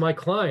I'll ask my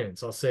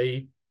clients, I'll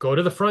say, go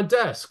to the front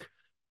desk.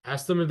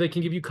 Ask them if they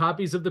can give you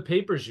copies of the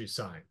papers you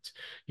signed.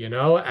 You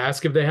know,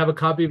 ask if they have a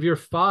copy of your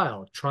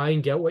file. Try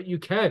and get what you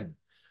can.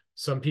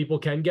 Some people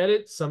can get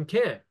it, some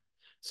can't.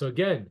 So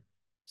again,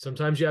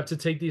 sometimes you have to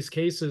take these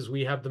cases.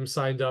 We have them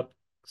signed up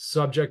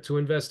subject to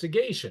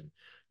investigation.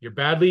 You're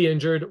badly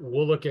injured.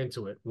 We'll look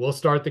into it. We'll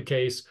start the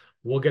case.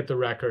 We'll get the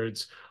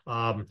records.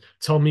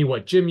 Tell me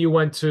what gym you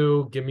went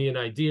to. Give me an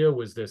idea.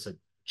 Was this a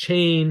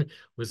chain?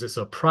 Was this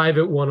a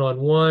private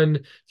one-on-one?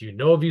 Do you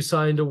know if you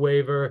signed a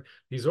waiver?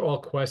 These are all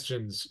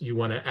questions you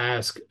want to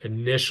ask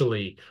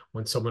initially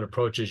when someone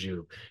approaches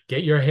you.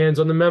 Get your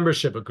hands on the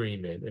membership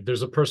agreement. If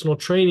there's a personal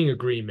training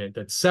agreement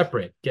that's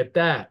separate, get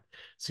that.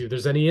 See if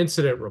there's any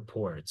incident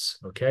reports.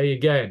 Okay,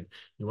 again,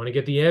 you want to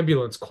get the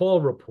ambulance call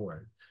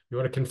report. You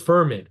want to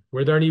confirm it.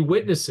 Were there any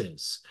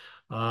witnesses?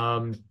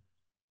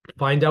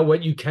 Find out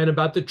what you can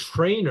about the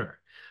trainer.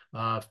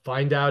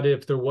 Find out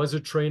if there was a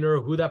trainer,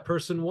 who that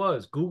person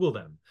was. Google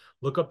them.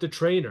 Look up the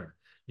trainer.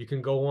 You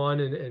can go on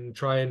and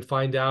try and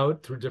find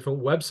out through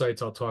different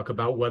websites. I'll talk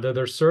about whether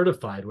they're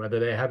certified, whether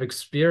they have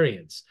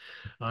experience.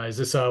 Is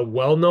this a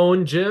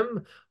well-known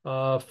gym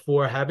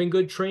for having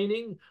good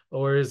training,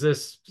 or is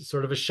this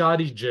sort of a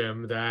shoddy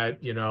gym that,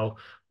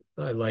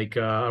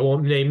 I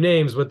won't name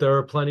names, but there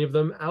are plenty of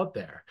them out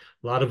there.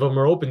 A lot of them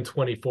are open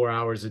 24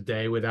 hours a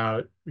day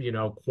without,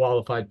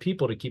 qualified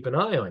people to keep an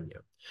eye on you.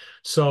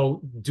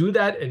 So do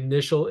that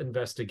initial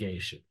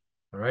investigation.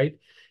 All right.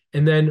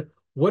 And then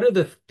what are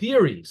the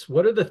theories?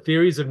 What are the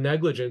theories of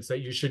negligence that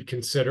you should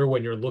consider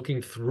when you're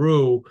looking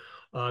through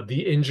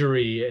the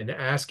injury and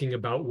asking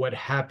about what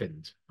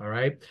happened? All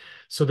right.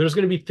 So there's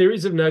going to be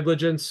theories of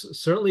negligence,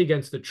 certainly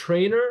against the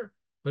trainer,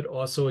 but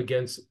also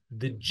against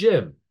the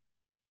gym.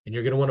 And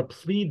you're going to want to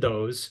plead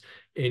those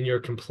in your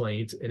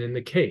complaint and in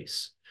the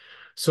case.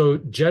 So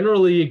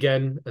generally,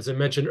 again, as I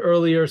mentioned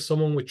earlier,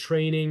 someone with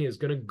training is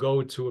going to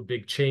go to a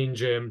big chain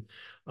gym.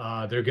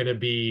 They're going to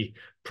be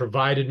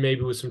provided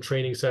maybe with some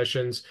training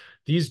sessions.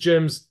 These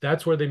gyms,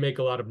 that's where they make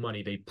a lot of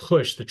money. They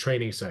push the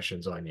training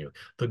sessions on you.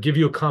 They'll give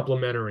you a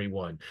complimentary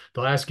one.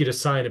 They'll ask you to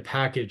sign a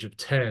package of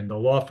 10.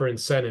 They'll offer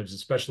incentives,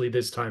 especially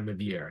this time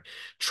of year.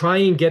 Try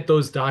and get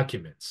those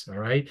documents, all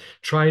right?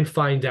 Try and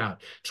find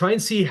out. Try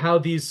and see how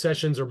these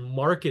sessions are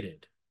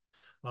marketed.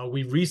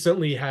 We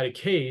recently had a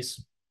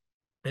case,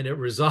 and it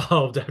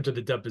resolved after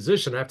the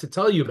deposition. I have to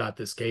tell you about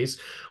this case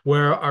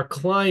where our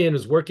client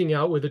is working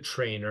out with a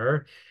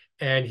trainer,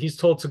 and he's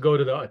told to go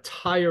to a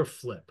tire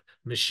flip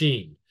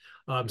machine.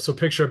 So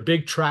picture a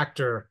big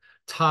tractor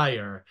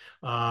tire.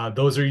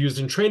 Those are used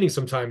in training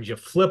sometimes. You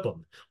flip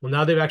them. Well,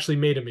 now they've actually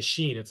made a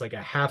machine. It's like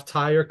a half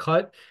tire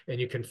cut, and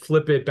you can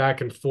flip it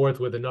back and forth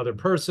with another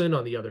person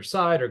on the other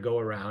side or go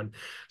around.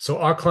 So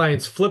our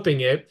client's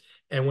flipping it,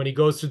 and when he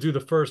goes to do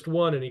the first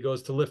one and he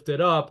goes to lift it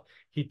up,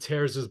 he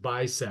tears his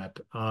bicep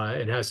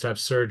and has to have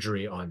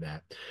surgery on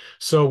that.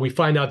 So we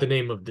find out the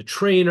name of the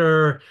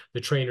trainer.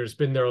 The trainer's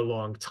been there a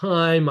long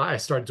time. I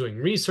start doing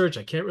research.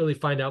 I can't really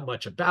find out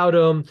much about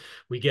him.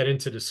 We get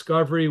into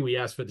discovery. We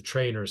ask for the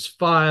trainer's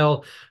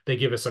file. They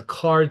give us a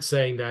card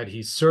saying that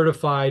he's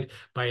certified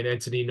by an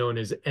entity known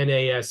as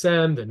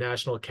NASM, the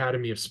National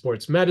Academy of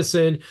Sports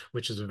Medicine,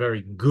 which is a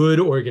very good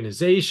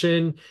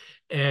organization.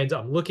 And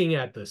I'm looking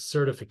at the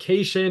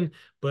certification,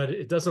 but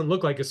it doesn't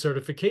look like a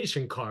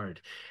certification card.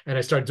 And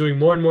I start doing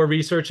more and more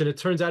research, and it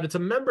turns out it's a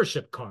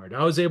membership card.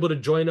 I was able to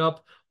join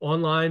up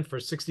online for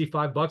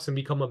 $65 and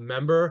become a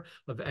member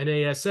of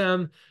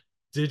NASM.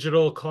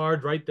 Digital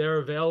card right there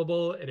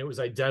available, and it was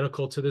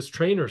identical to this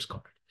trainer's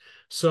card.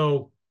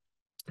 So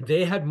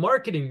they had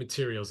marketing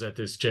materials at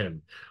this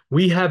gym.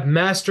 We have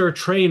master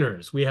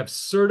trainers. We have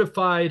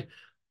certified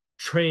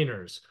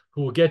trainers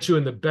who will get you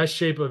in the best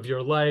shape of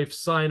your life.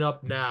 Sign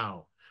up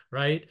now,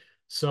 right?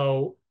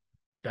 So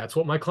that's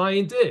what my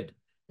client did.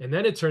 And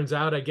then it turns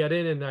out I get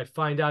in and I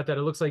find out that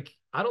it looks like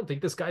I don't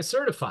think this guy's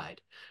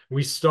certified.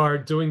 We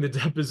start doing the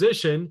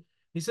deposition.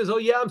 He says, "Oh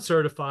yeah, I'm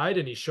certified."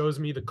 And he shows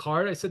me the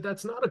card. I said,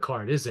 "That's not a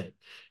card, is it?"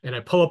 And I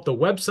pull up the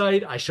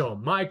website. I show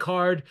him my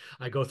card.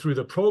 I go through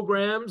the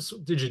programs.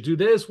 "Did you do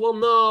this?" "Well,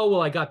 no."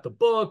 "Well, I got the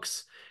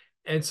books."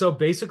 And so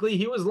basically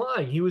he was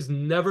lying. He was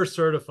never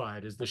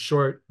certified is the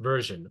short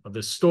version of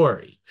the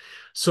story.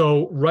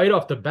 So right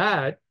off the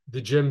bat,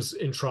 the gym's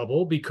in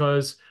trouble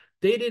because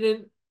they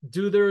didn't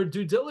do their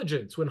due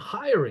diligence when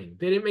hiring.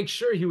 They didn't make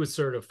sure he was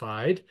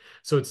certified.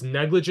 So it's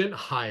negligent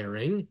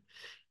hiring.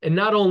 And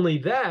not only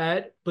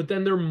that, but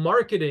then they're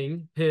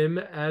marketing him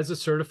as a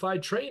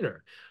certified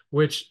trainer,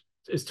 which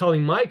is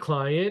telling my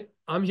client,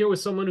 I'm here with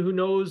someone who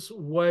knows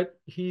what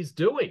he's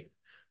doing,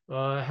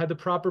 had the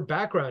proper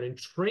background and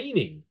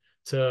training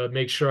to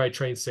make sure I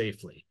train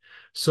safely.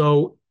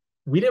 So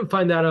we didn't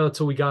find that out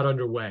until we got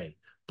underway,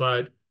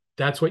 but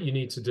that's what you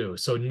need to do.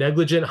 So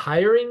negligent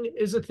hiring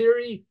is a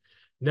theory,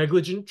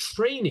 negligent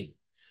training.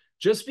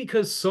 Just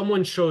because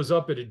someone shows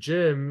up at a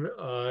gym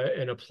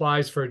and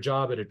applies for a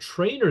job at a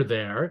trainer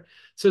there,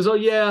 says, "Oh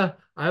yeah,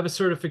 I have a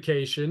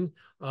certification.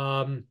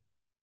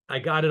 I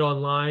got it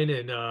online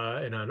in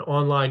an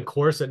online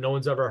course that no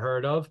one's ever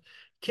heard of."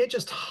 Can't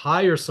just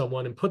hire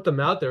someone and put them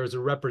out there as a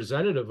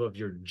representative of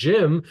your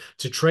gym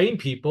to train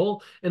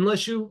people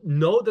unless you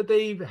know that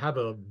they have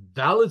a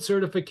valid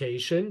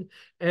certification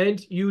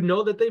and you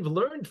know that they've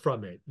learned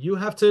from it. You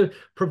have to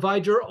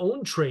provide your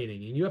own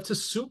training and you have to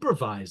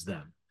supervise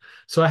them.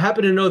 So I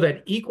happen to know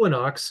that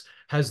Equinox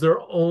has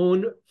their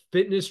own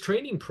fitness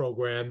training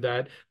program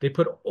that they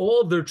put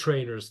all their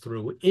trainers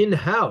through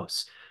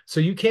in-house. So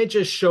you can't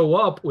just show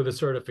up with a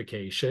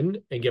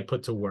certification and get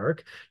put to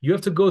work. You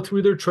have to go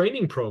through their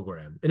training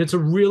program, and it's a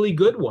really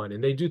good one,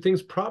 and they do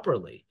things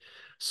properly.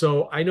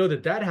 So I know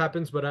that that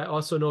happens, but I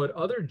also know at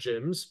other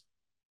gyms,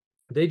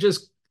 they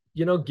just,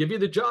 give you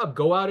the job,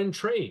 go out and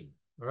train.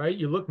 All right.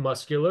 You look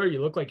muscular.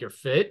 You look like you're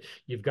fit.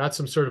 You've got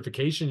some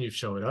certification you've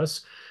shown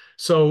us.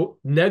 So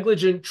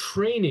negligent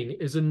training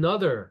is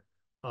another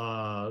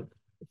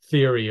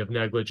theory of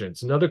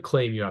negligence, another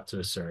claim you have to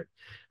assert.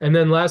 And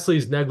then lastly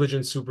is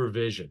negligent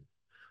supervision.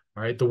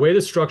 All right. The way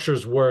the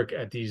structures work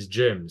at these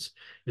gyms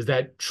is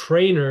that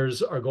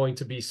trainers are going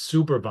to be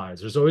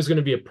supervised. There's always going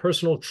to be a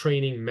personal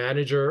training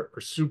manager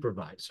or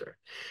supervisor,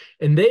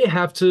 and they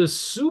have to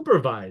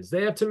supervise.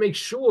 They have to make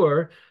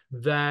sure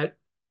that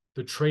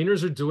the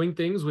trainers are doing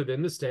things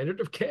within the standard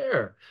of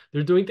care.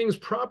 They're doing things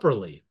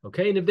properly.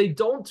 Okay. And if they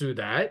don't do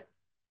that,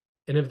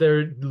 and if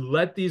they're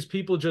let these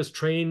people just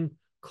train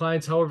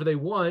clients however they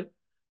want,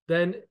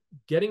 then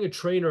getting a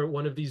trainer at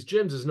one of these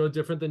gyms is no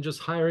different than just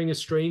hiring a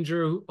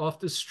stranger off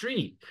the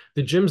street.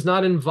 The gym's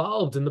not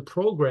involved in the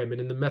program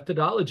and in the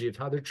methodology of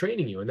how they're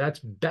training you. And that's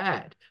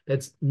bad.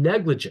 That's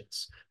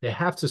negligence. They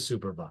have to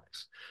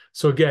supervise.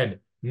 So again,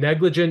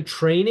 negligent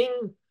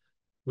training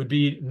would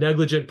be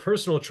negligent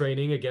personal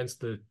training against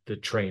the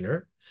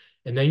trainer.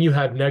 And then you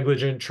have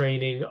negligent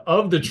training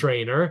of the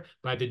trainer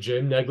by the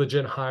gym,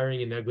 negligent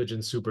hiring, and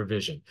negligent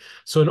supervision.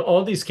 So in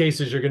all these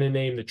cases, you're going to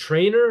name the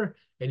trainer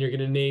and you're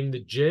going to name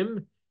the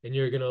gym and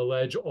you're going to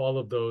allege all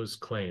of those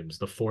claims,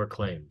 the 4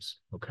 claims.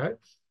 Okay.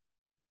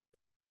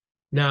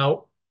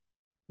 Now,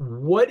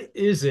 what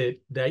is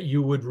it that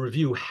you would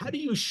review? How do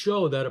you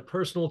show that a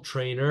personal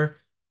trainer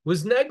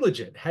was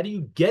negligent? How do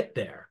you get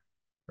there?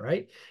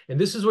 Right? And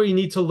this is where you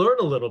need to learn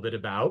a little bit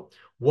about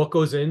what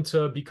goes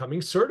into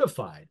becoming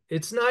certified.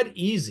 It's not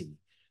easy.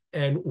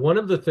 And one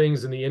of the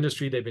things in the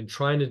industry they've been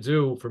trying to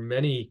do for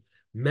many,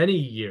 many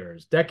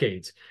years,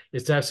 decades,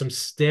 is to have some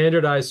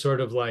standardized sort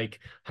of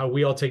like how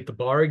we all take the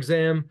bar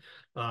exam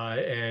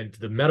and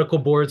the medical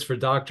boards for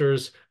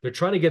doctors. They're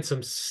trying to get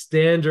some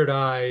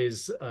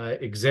standardized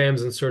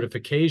exams and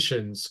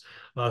certifications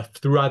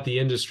throughout the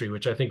industry,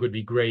 which I think would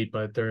be great,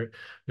 but they're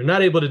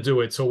not able to do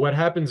it. So what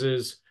happens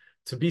is,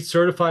 to be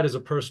certified as a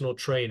personal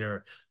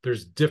trainer,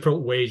 there's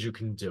different ways you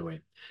can do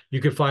it. You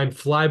can find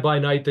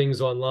fly-by-night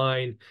things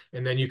online,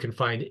 and then you can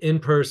find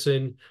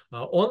in-person.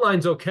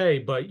 Online's okay,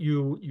 but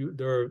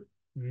there are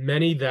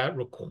many that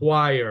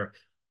require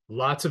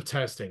lots of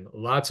testing,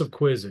 lots of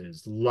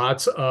quizzes,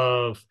 lots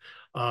of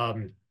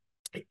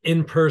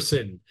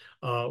in-person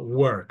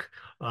work.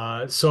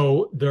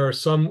 So there are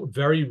some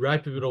very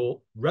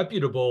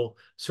reputable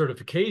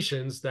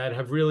certifications that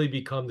have really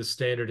become the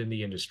standard in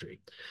the industry.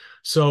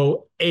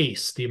 So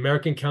ACE, the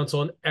American Council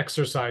on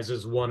Exercise,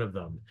 is one of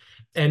them.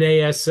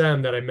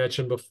 NASM that I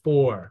mentioned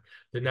before,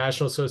 the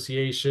National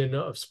Association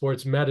of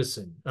Sports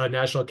Medicine,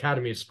 National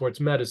Academy of Sports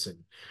Medicine.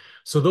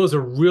 So those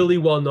are really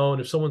well known.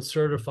 If someone's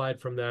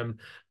certified from them,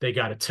 they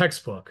got a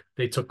textbook,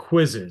 they took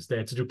quizzes, they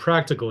had to do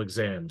practical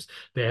exams,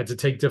 they had to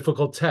take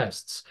difficult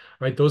tests,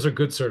 right? Those are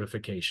good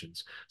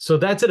certifications. So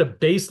that's at a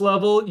base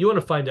level. You want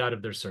to find out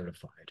if they're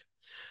certified.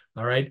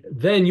 All right.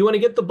 Then you want to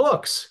get the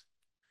books.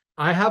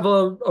 I have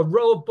a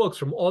row of books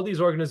from all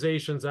these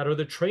organizations that are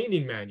the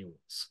training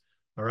manuals.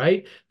 All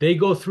right. They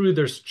go through,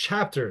 there's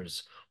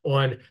chapters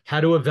on how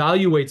to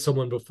evaluate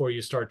someone before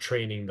you start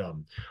training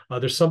them.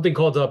 There's something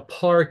called a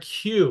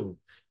PARQ,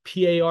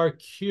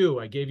 P-A-R-Q.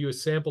 I gave you a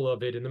sample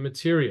of it in the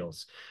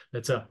materials.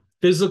 That's a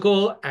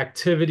physical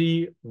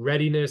activity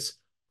readiness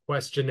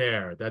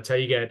questionnaire. That's how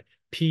you get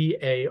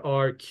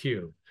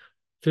PARQ,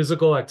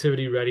 physical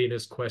activity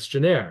readiness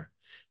questionnaire.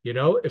 You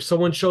know, if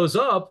someone shows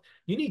up,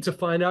 you need to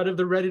find out if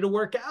they're ready to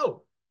work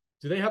out.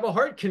 Do they have a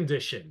heart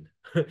condition?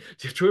 Do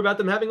you worry about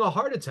them having a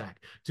heart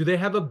attack? Do they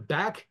have a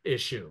back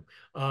issue?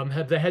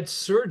 Have they had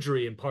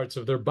surgery in parts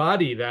of their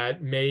body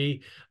that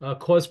may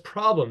cause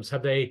problems?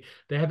 Have they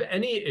have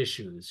any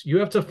issues? You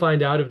have to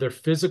find out if they're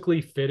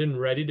physically fit and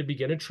ready to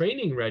begin a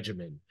training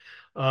regimen.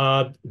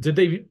 Did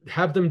they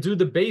have them do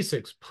the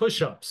basics,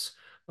 push-ups,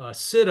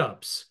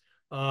 sit-ups,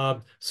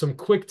 some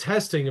quick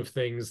testing of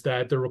things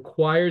that they're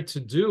required to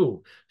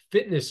do,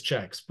 fitness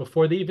checks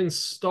before they even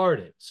start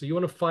it. So you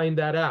want to find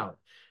that out.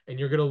 And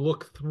you're going to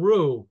look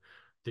through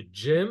the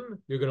gym,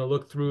 you're going to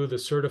look through the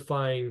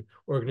certifying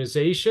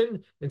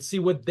organization and see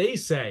what they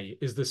say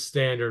is the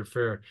standard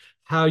for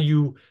how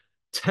you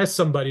test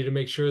somebody to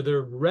make sure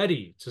they're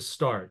ready to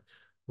start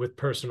with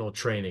personal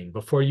training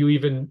before you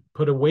even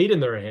put a weight in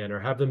their hand or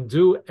have them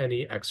do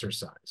any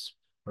exercise.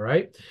 All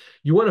right.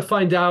 You want to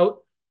find out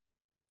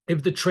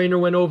if the trainer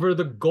went over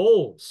the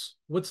goals.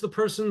 What's the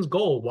person's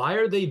goal? Why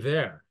are they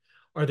there?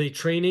 Are they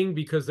training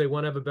because they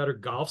want to have a better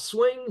golf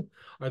swing?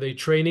 Are they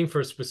training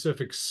for a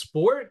specific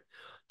sport?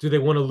 Do they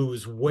want to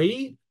lose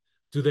weight?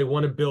 Do they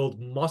want to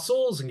build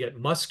muscles and get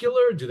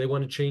muscular? Do they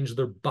want to change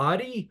their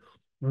body?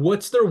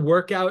 What's their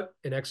workout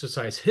and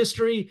exercise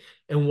history?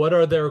 And what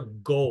are their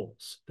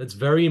goals? That's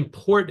very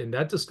important.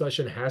 That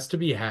discussion has to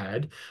be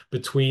had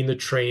between the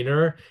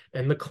trainer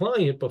and the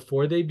client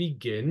before they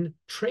begin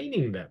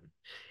training them.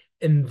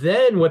 And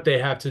then what they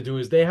have to do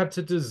is they have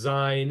to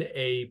design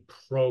a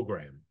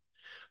program.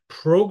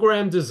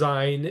 Program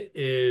design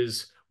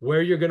is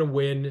where you're going to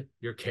win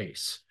your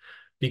case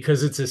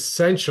because it's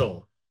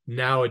essential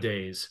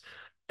nowadays.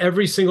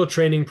 Every single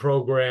training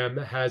program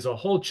has a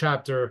whole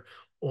chapter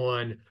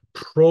on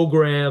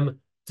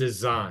program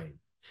design.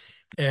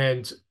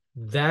 And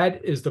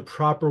that is the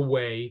proper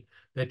way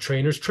that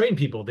trainers train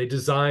people. They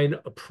design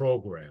a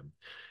program.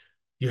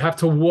 You have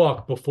to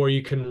walk before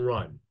you can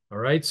run. All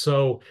right.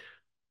 So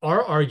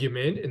our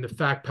argument in the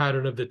fact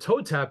pattern of the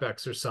toe tap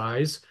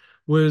exercise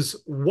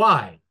was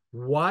why?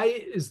 Why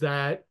is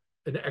that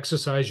an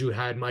exercise you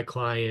had my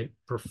client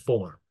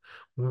perform?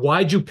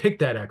 Why'd you pick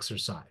that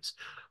exercise?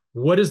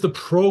 What is the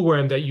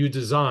program that you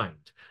designed?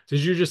 Did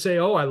you just say,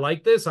 oh, I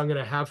like this, I'm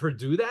going to have her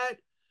do that?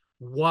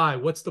 Why?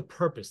 What's the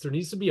purpose? There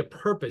needs to be a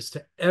purpose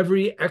to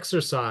every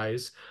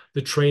exercise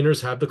the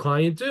trainers have the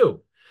client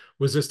do.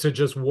 Was this to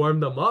just warm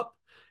them up?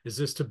 Is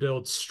this to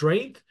build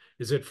strength?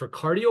 Is it for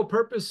cardio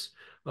purpose?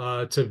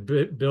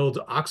 To build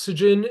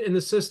oxygen in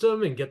the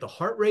system and get the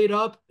heart rate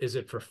up? Is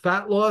it for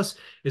fat loss?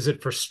 Is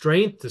it for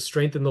strength, to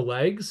strengthen the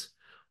legs?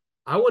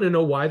 I want to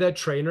know why that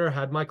trainer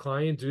had my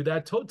client do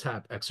that toe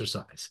tap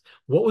exercise.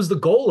 What was the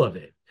goal of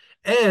it?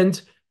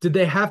 And did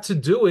they have to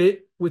do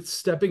it with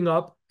stepping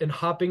up and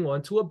hopping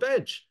onto a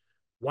bench?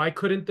 Why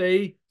couldn't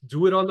they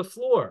do it on the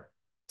floor?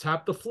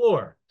 Tap the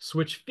floor,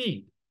 switch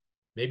feet,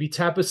 maybe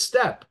tap a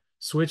step,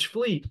 switch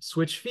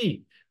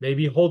feet,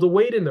 maybe hold a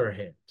weight in their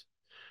hand.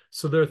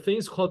 So there are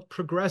things called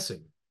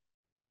progressing.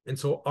 And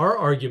so our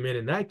argument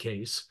in that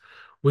case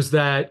was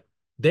that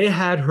they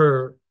had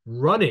her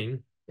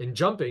running and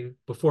jumping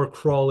before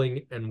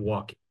crawling and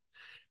walking.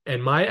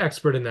 And my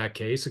expert in that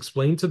case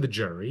explained to the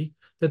jury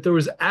that there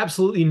was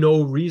absolutely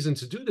no reason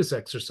to do this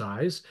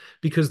exercise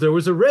because there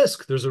was a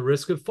risk. There's a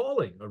risk of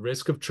falling, a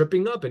risk of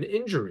tripping up and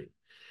injury.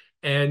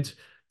 And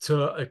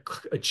to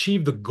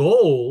achieve the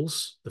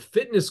goals, the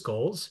fitness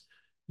goals,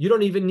 you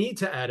don't even need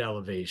to add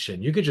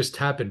elevation. You could just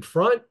tap in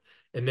front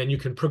and then you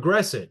can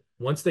progress it.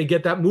 Once they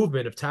get that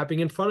movement of tapping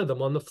in front of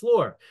them on the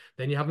floor,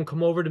 then you have them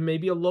come over to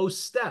maybe a low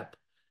step.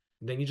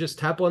 And then you just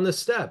tap on the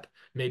step.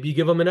 Maybe you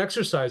give them an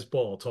exercise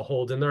ball to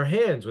hold in their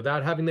hands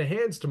without having the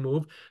hands to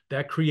move.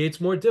 That creates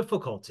more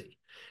difficulty.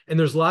 And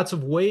there's lots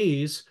of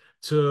ways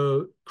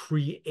to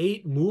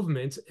create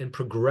movements and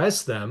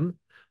progress them,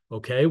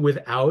 okay,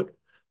 without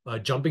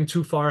jumping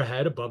too far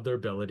ahead above their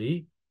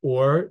ability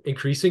or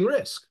increasing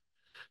risk.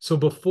 So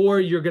before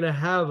you're going to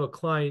have a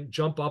client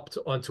jump up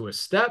onto a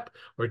step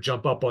or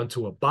jump up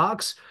onto a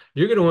box,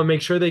 you're going to want to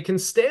make sure they can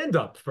stand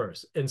up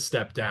first and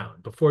step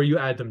down before you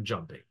add them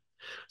jumping.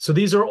 So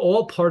these are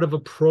all part of a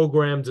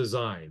program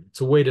design.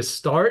 It's a way to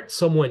start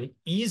someone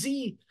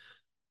easy,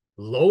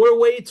 lower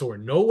weights or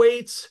no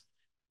weights,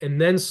 and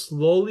then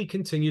slowly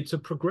continue to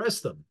progress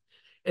them.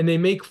 And they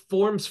make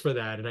forms for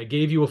that. And I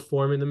gave you a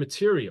form in the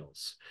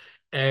materials.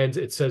 And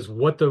it says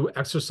what the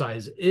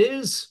exercise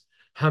is,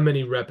 how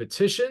many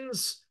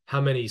repetitions,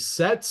 how many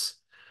sets.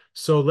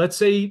 So let's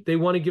say they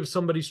want to give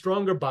somebody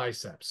stronger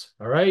biceps.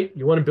 All right.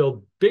 You want to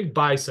build big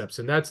biceps,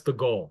 and that's the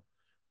goal.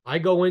 I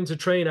go in to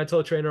train, I tell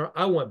a trainer,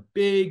 I want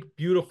big,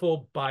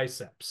 beautiful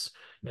biceps.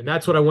 And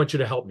that's what I want you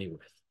to help me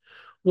with.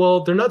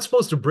 Well, they're not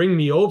supposed to bring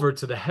me over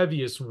to the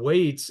heaviest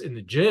weights in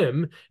the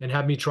gym and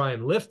have me try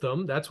and lift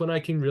them. That's when I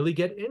can really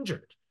get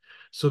injured.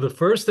 So the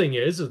first thing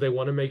is they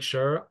want to make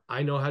sure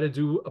I know how to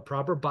do a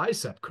proper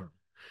bicep curl.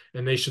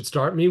 And they should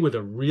start me with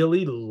a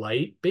really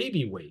light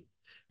baby weight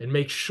and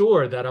make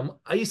sure that I'm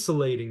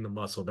isolating the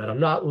muscle, that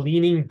I'm not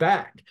leaning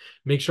back,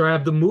 make sure I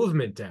have the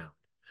movement down.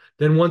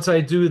 Then once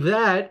I do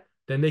that,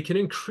 then they can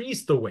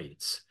increase the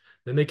weights.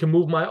 Then they can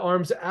move my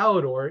arms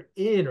out or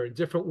in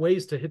different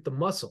ways to hit the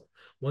muscle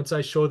once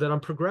I show that I'm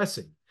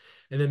progressing.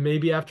 And then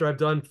maybe after I've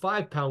done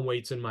 5-pound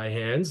weights in my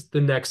hands, the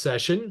next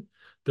session,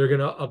 they're going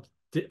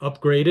to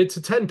upgrade it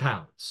to 10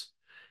 pounds.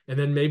 And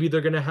then maybe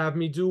they're going to have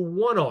me do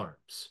one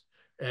arms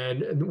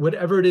and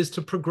whatever it is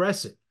to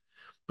progress it.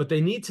 But they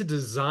need to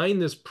design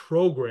this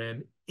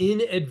program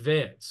in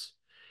advance.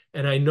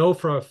 And I know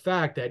for a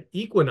fact that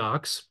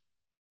Equinox,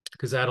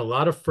 because I had a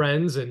lot of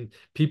friends and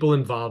people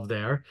involved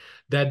there,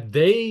 that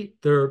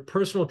their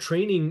personal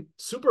training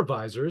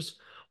supervisors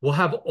will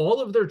have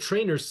all of their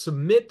trainers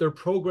submit their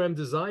program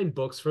design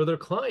books for their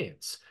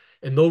clients.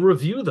 And they'll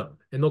review them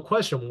and they'll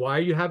question, why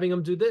are you having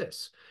them do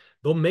this?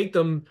 They'll make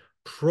them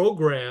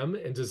program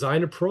and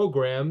design a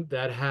program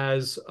that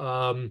has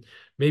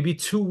maybe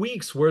 2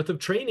 weeks worth of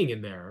training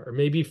in there, or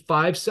maybe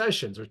 5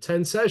 sessions or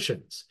 10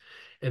 sessions.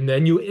 And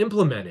then you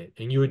implement it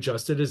and you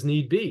adjust it as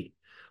need be.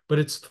 But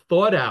it's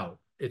thought out.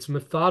 It's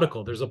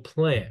methodical. There's a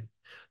plan.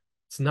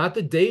 It's not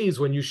the days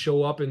when you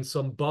show up and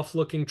some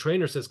buff-looking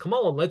trainer says, come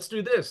on, let's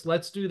do this,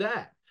 let's do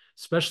that,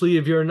 especially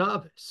if you're a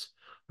novice.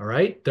 All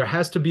right? There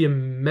has to be a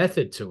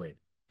method to it.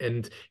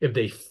 And if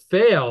they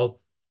fail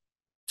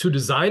to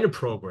design a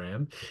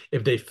program,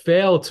 if they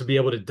fail to be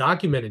able to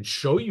document and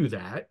show you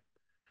that,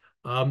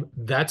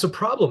 that's a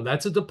problem.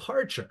 That's a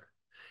departure.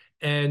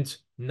 And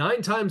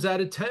 9 times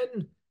out of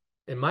 10,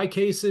 in my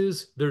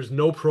cases, there's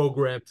no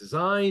program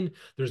design,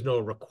 there's no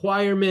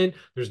requirement,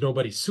 there's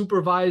nobody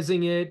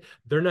supervising it.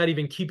 They're not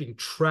even keeping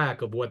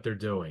track of what they're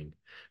doing.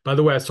 By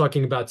the way, I was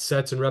talking about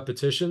sets and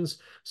repetitions.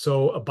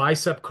 So a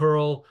bicep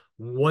curl,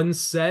 1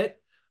 set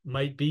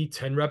might be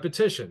 10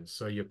 repetitions.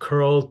 So you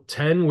curl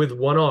 10 with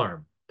 1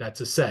 arm. That's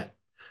a set.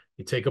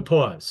 You take a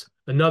pause,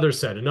 another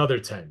set, another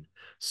 10.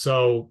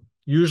 So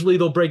usually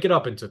they'll break it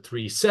up into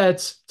 3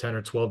 sets, 10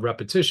 or 12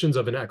 repetitions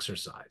of an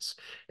exercise,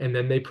 and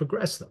then they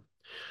progress them.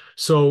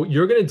 So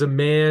you're going to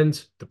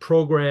demand the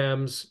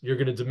programs, you're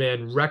going to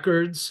demand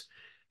records,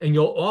 And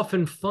you'll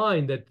often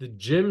find that the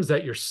gyms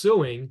that you're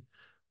suing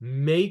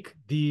make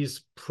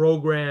these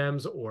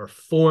programs or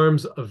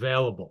forms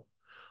available.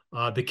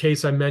 The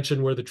case I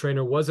mentioned where the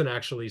trainer wasn't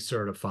actually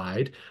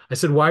certified, I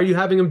said, why are you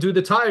having him do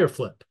the tire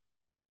flip?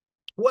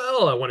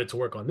 Well, I wanted to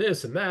work on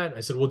this and that.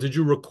 I said, well, did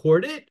you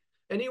record it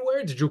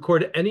anywhere? Did you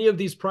record any of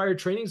these prior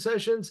training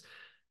sessions?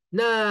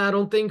 Nah, I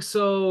don't think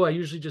so. I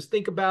usually just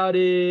think about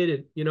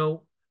it. And,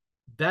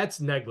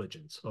 that's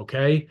negligence,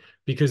 okay?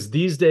 Because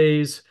these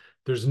days,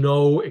 there's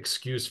no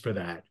excuse for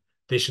that.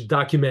 They should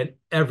document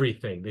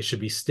everything. They should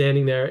be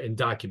standing there and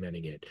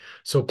documenting it.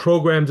 So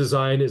program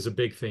design is a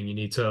big thing you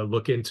need to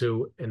look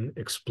into and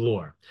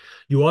explore.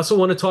 You also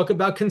want to talk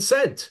about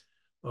consent,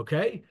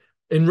 okay?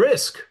 And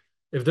risk.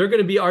 If they're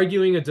going to be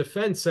arguing a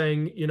defense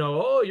saying,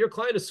 oh, your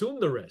client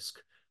assumed the risk.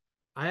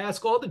 I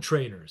ask all the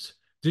trainers,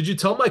 did you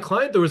tell my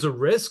client there was a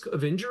risk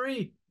of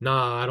injury?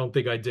 Nah, I don't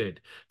think I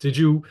did. Did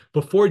you,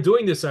 before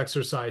doing this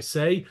exercise,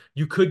 say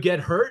you could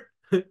get hurt?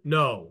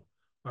 No.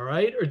 All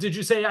right. Or did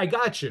you say, I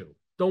got you?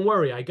 Don't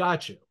worry, I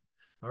got you.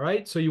 All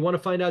right. So you want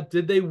to find out,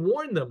 did they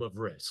warn them of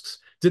risks?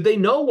 Did they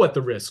know what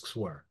the risks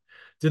were?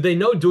 Did they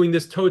know doing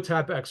this toe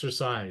tap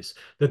exercise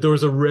that there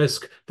was a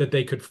risk that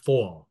they could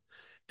fall?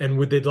 And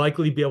would they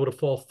likely be able to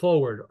fall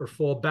forward or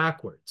fall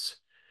backwards?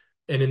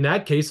 And in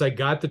that case, I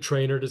got the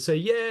trainer to say,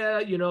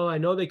 yeah, I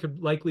know they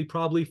could likely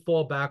probably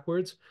fall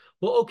backwards.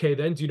 Well, okay,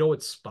 then do you know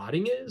what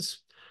spotting is?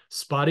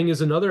 Spotting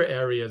is another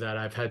area that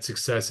I've had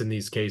success in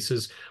these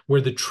cases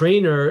where the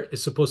trainer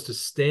is supposed to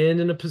stand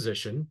in a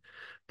position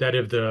that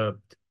if the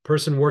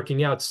person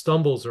working out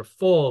stumbles or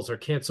falls or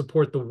can't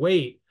support the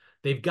weight,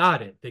 they've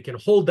got it. They can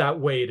hold that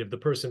weight if the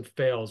person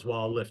fails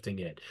while lifting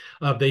it.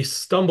 If they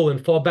stumble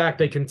and fall back,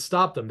 they can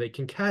stop them. They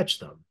can catch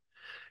them.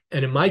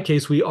 And in my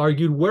case, we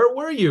argued, where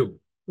were you?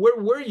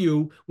 Where were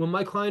you when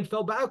my client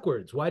fell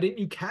backwards? Why didn't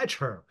you catch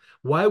her?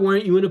 Why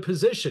weren't you in a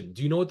position?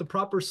 Do you know what the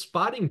proper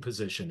spotting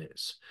position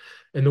is?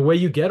 And the way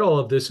you get all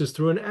of this is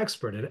through an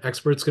expert. An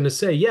expert's going to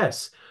say,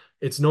 yes,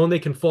 it's known they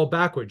can fall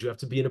backwards. You have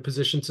to be in a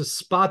position to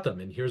spot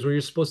them. And here's where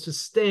you're supposed to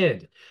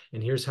stand.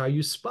 And here's how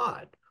you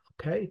spot.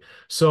 Okay.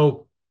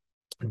 So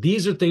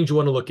these are things you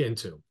want to look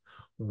into.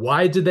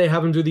 Why did they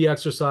have them do the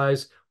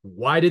exercise?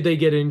 Why did they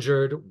get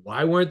injured?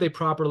 Why weren't they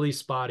properly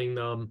spotting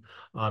them?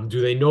 Do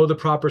they know the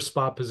proper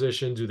spot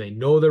position? Do they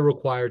know they're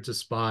required to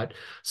spot?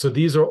 So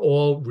these are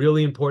all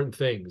really important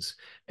things.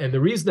 And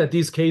the reason that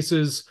these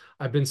cases,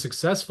 I've been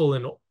successful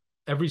in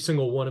every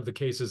single one of the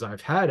cases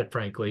I've had,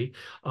 frankly,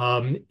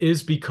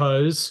 is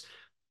because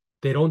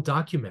they don't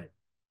document.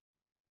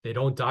 They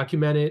don't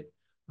document it.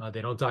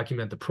 They don't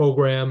document the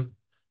program.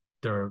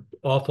 They're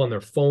off on their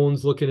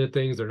phones looking at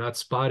things. They're not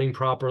spotting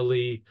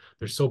properly.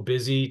 They're so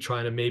busy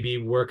trying to maybe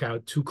work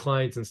out 2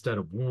 clients instead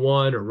of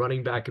 1 or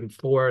running back and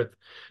forth.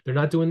 They're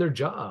not doing their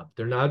job.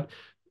 They're not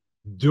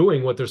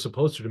doing what they're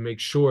supposed to make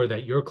sure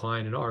that your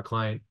client and our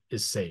client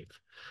is safe.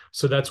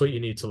 So that's what you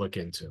need to look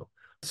into.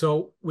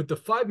 So with the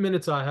 5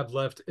 minutes I have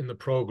left in the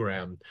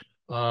program,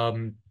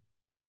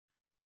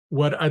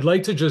 what I'd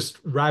like to just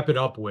wrap it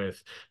up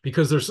with,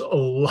 because there's a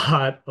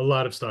lot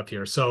of stuff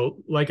here. So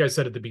like I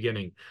said at the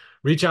beginning,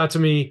 reach out to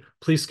me.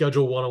 Please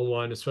schedule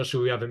one-on-one,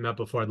 especially if we haven't met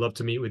before. I'd love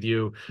to meet with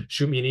you.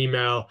 Shoot me an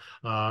email.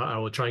 I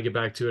will try and get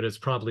back to it as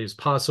promptly as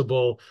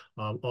possible.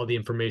 All the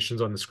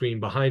information's on the screen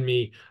behind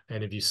me.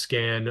 And if you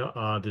scan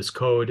this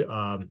code,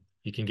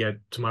 you can get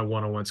to my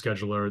one-on-one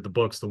scheduler, the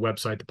books, the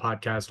website, the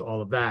podcast,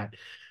 all of that.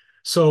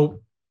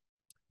 So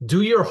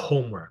do your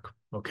homework,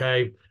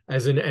 okay?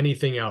 As in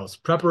anything else.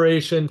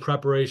 Preparation,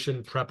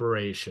 preparation,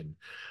 preparation.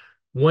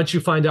 Once you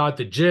find out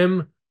the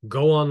gym,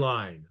 go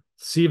online.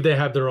 See if they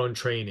have their own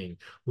training.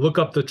 Look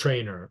up the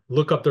trainer.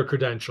 Look up their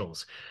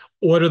credentials.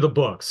 Order the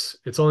books.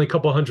 It's only a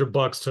couple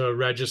 $100 to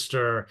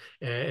register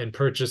and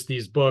purchase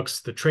these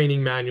books, the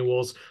training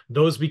manuals.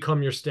 Those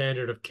become your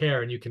standard of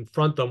care, and you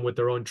confront them with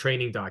their own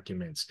training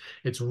documents.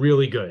 It's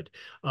really good.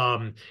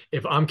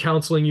 If I'm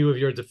counseling you, if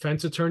you're a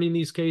defense attorney in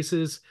these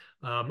cases,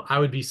 I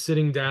would be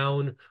sitting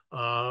down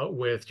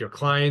with your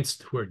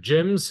clients who are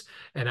gyms,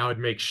 and I would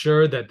make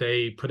sure that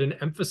they put an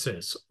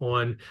emphasis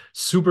on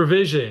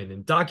supervision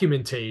and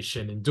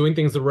documentation and doing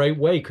things the right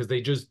way, because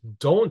they just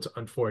don't,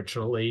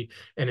 unfortunately,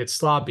 and it's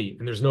sloppy,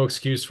 and there's no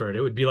excuse for it.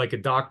 It would be like a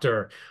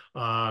doctor,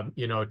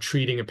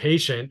 treating a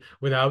patient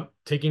without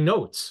taking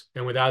notes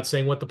and without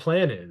saying what the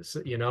plan is.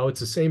 It's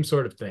the same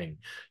sort of thing,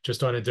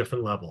 just on a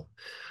different level.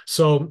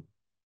 So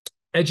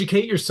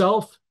educate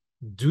yourself,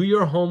 do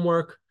your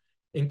homework,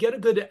 and get a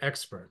good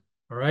expert.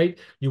 All right.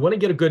 You want to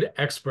get a good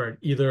expert,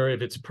 either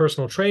if it's a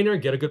personal trainer,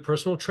 get a good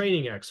personal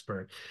training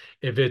expert.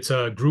 If it's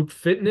a group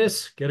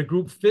fitness, get a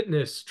group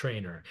fitness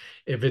trainer.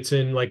 If it's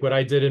in like what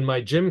I did in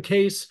my gym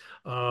case,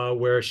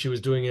 where she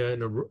was doing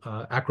an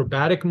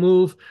acrobatic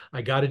move,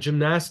 I got a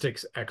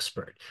gymnastics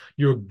expert.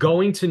 You're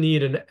going to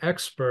need an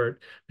expert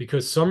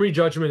because summary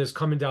judgment is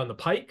coming down the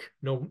pike.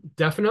 No,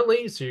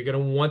 definitely. So you're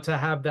going to want to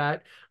have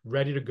that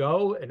ready to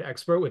go, an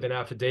expert with an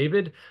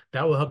affidavit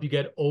that will help you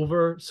get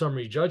over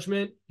summary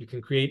judgment. You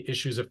can create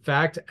issues of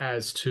fact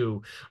as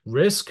to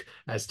risk,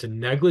 as to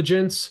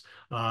negligence,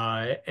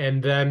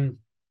 and then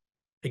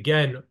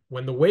again,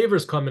 when the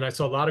waivers come in, I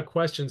saw a lot of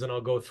questions, and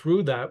I'll go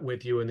through that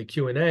with you in the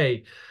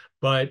Q&A,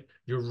 but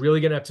you're really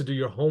going to have to do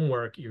your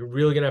homework. You're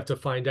really going to have to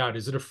find out,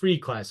 is it a free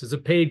class? Is it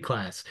a paid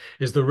class?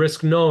 Is the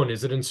risk known?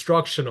 Is it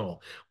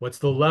instructional? What's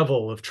the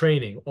level of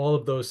training? All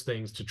of those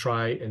things to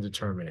try and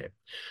determine it.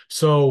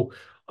 So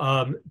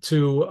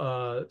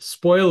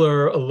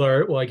spoiler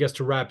alert, well, I guess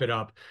to wrap it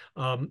up,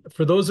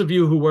 for those of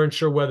you who weren't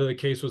sure whether the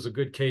case was a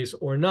good case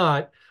or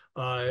not,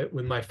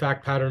 with my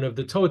fact pattern of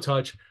the toe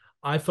touch,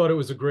 I thought it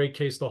was a great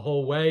case the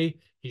whole way.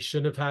 He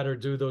shouldn't have had her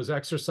do those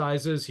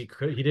exercises. He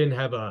didn't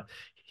have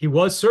he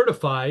was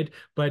certified,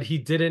 but he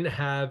didn't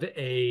have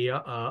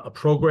a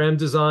program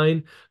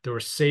design. There were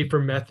safer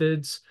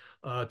methods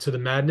to the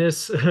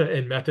madness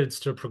and methods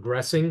to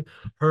progressing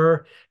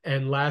her.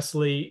 And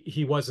lastly,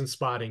 he wasn't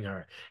spotting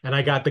her. And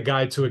I got the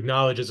guy to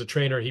acknowledge, as a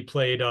trainer, he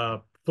played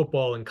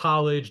football in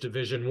college,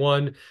 Division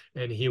I,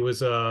 and he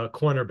was a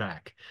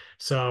cornerback.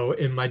 So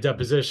in my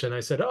deposition, I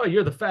said, "Oh,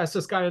 you're the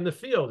fastest guy in the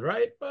field,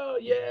 right?" "Well,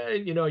 yeah,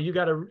 you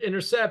got to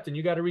intercept and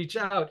you got to reach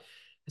out."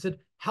 I said,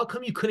 "How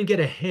come you couldn't get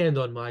a hand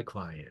on my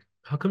client?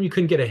 How come you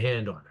couldn't get a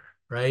hand on her?"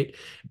 Right?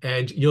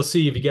 And you'll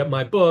see, if you get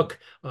my book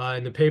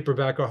in the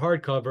paperback or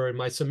hardcover, in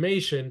my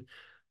summation,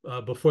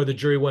 before the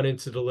jury went in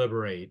to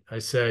deliberate, I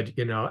said,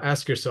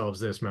 ask yourselves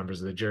this,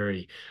 members of the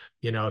jury,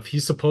 if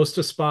he's supposed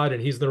to spot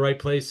and he's in the right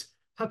place,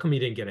 how come he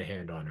didn't get a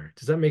hand on her?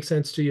 Does that make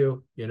sense to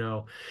you?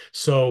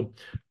 So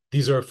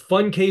these are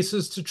fun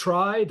cases to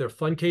try. They're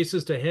fun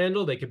cases to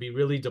handle. They can be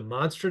really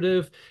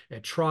demonstrative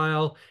at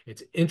trial.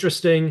 It's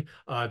interesting.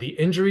 The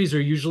injuries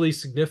are usually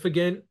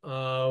significant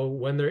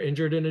when they're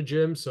injured in a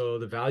gym, so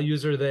the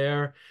values are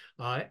there.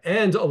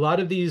 And a lot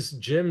of these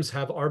gyms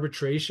have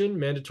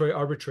mandatory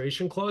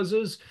arbitration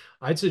clauses.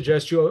 I'd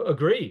suggest you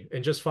agree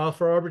and just file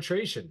for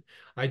arbitration.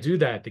 I do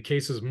that. The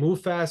cases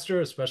move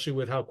faster, especially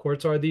with how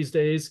courts are these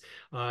days,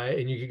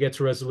 and you can get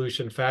to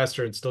resolution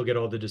faster and still get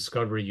all the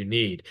discovery you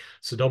need.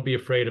 So don't be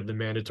afraid of the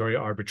mandatory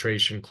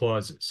arbitration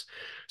clauses.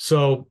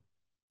 So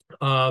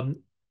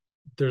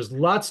there's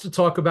lots to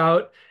talk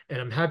about, and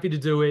I'm happy to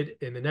do it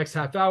in the next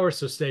half hour,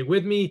 so stay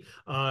with me.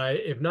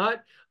 If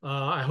not,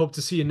 I hope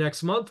to see you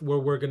next month, where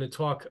we're going to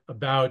talk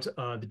about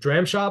the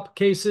dram shop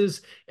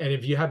cases. And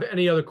if you have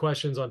any other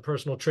questions on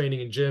personal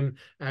training and gym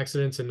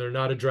accidents and they're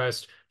not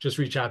addressed, just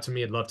reach out to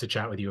me. I'd love to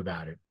chat with you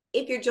about it.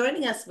 If you're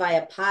joining us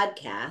via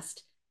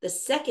podcast, the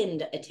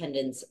second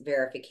attendance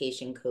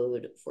verification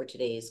code for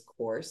today's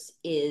course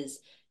is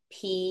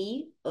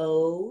POD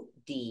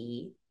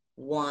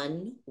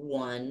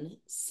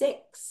 116.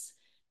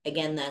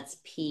 Again, that's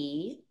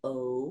POD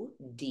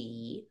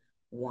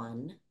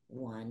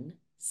 116.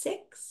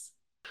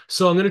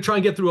 So I'm going to try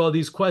and get through all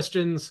these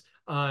questions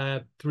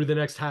through the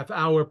next half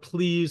hour.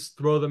 Please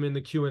throw them in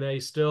the Q&A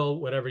still,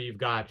 whatever you've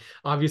got.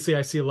 Obviously,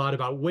 I see a lot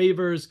about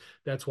waivers.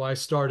 That's why I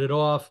started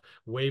off.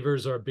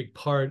 Waivers are a big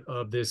part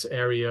of this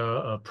area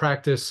of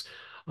practice.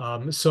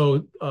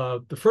 So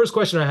the first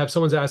question I have,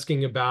 someone's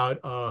asking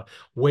about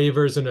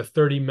waivers in a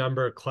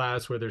 30-member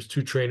class where there's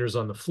 2 trainers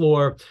on the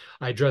floor.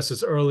 I addressed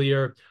this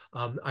earlier.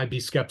 I'd be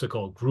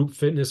skeptical. Group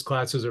fitness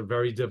classes are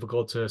very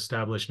difficult to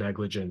establish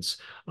negligence.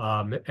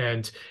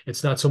 And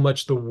it's not so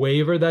much the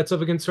waiver that's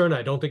of a concern.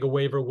 I don't think a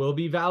waiver will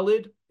be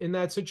valid in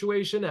that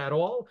situation at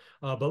all,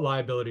 but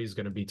liability is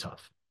going to be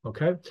tough.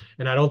 Okay.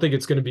 And I don't think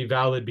it's going to be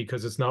valid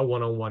because it's not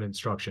one-on-one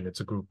instruction.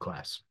 It's a group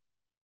class.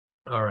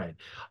 All right.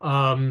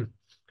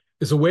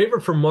 Is a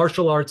waiver for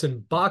martial arts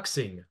and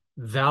boxing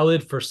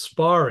valid for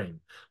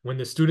sparring when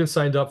the student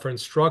signed up for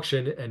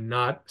instruction and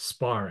not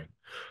sparring?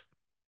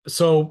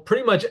 So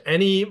pretty much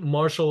any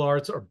martial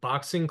arts or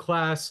boxing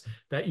class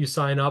that you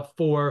sign up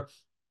for,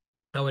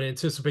 I would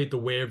anticipate the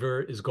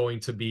waiver is going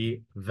to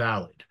be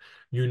valid.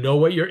 You know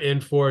what you're in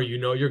for. You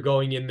know you're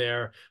going in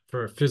there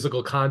for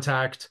physical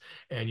contact,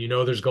 and you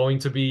know there's going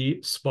to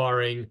be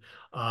sparring.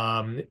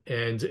 And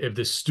if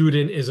the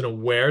student isn't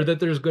aware that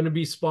there's going to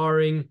be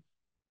sparring,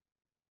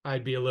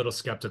 I'd be a little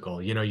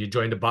skeptical. You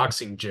joined a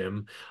boxing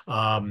gym.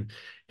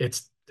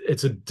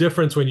 It's a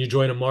difference when you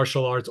join a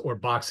martial arts or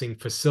boxing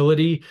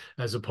facility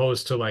as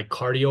opposed to like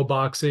cardio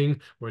boxing,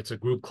 where it's a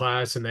group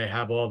class and they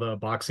have all the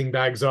boxing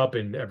bags up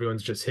and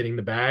everyone's just hitting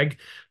the bag.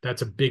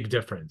 That's a big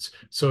difference.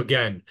 So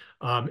again,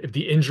 if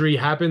the injury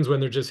happens when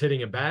they're just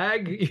hitting a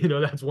bag,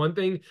 that's one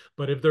thing.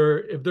 But if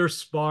they're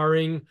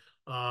sparring,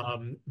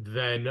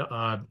 then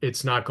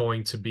it's not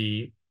going to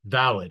be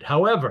valid.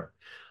 However,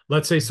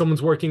 let's say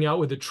someone's working out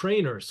with a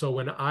trainer. So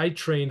when I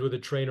trained with a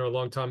trainer a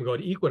long time ago at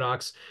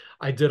Equinox,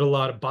 I did a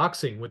lot of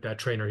boxing with that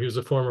trainer. He was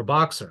a former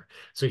boxer.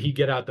 So he'd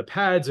get out the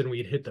pads and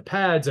we'd hit the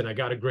pads and I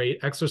got a great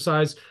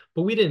exercise,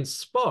 but we didn't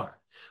spar.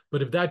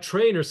 But if that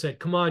trainer said,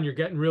 "Come on, you're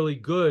getting really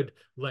good,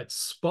 let's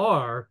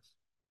spar,"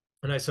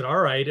 and I said,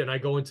 "All right," and I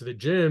go into the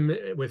gym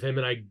with him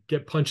and I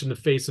get punched in the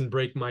face and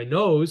break my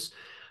nose,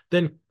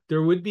 then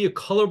there would be a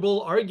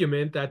colorable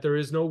argument that there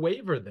is no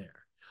waiver there.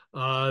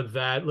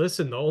 That,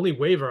 listen, the only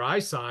waiver I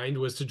signed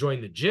was to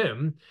join the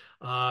gym.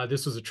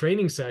 This was a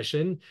training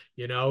session.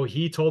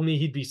 He told me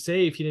he'd be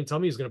safe. He didn't tell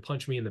me he was going to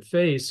punch me in the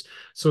face.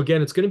 So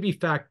again, it's going to be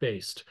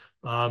fact-based.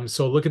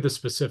 So look at the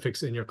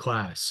specifics in your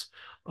class.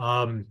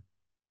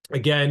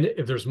 Again,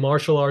 if there's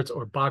martial arts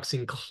or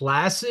boxing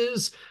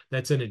classes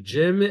that's in a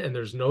gym and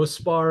there's no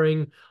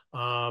sparring,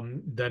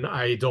 then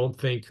I don't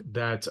think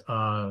that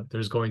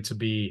there's going to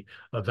be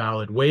a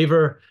valid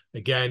waiver.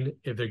 Again,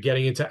 if they're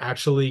getting into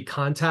actually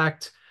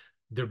contact,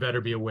 there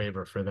better be a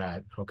waiver for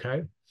that,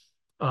 okay?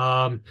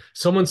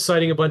 Someone's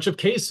citing a bunch of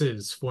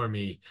cases for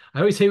me. I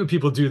always hate when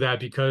people do that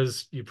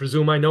because you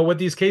presume I know what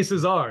these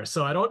cases are.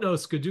 So I don't know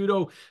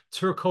Scuduto,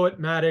 Turcotte,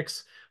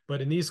 Maddox, but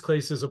in these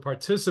cases, a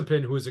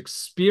participant who is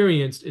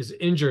experienced is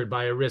injured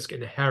by a risk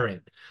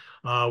inherent.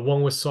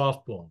 One was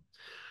softball.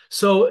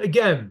 So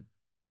again,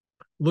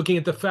 looking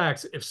at the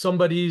facts, if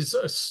somebody's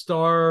a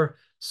star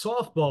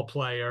softball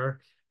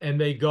player and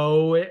they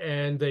go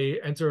and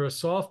they enter a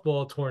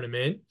softball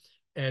tournament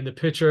and the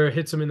pitcher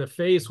hits them in the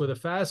face with a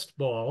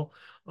fastball,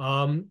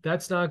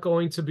 that's not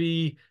going to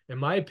be, in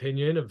my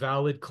opinion, a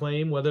valid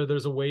claim, whether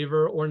there's a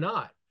waiver or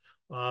not.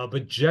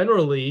 But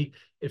generally,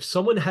 if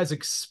someone has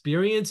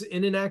experience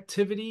in an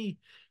activity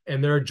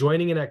and they're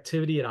joining an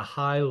activity at a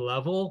high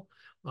level,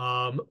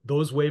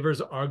 those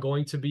waivers are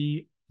going to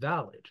be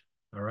valid.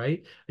 All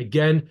right.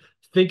 Again,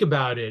 think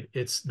about it.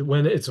 It's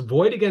when it's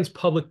void against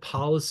public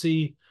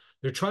policy,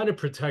 they're trying to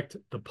protect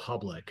the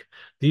public.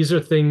 These are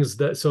things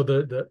that, so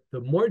the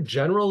more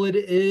general it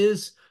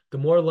is, the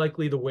more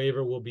likely the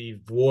waiver will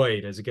be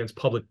void as against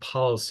public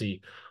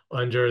policy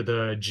under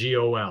the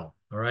GOL.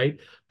 All right.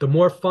 The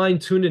more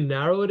fine-tuned and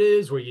narrow it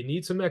is, where you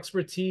need some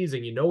expertise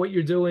and you know what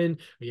you're doing,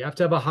 or you have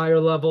to have a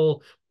higher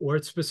level or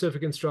it's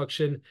specific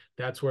instruction,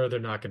 that's where they're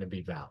not going to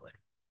be valid.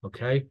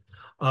 Okay.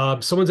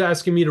 Someone's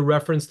asking me to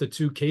reference the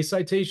 2 case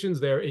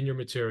citations. They're in your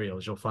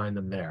materials. You'll find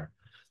them there.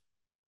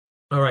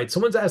 All right,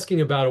 someone's asking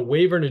about a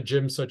waiver in a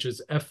gym such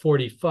as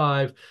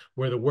F45,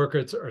 where the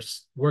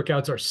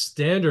workouts are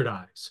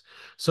standardized.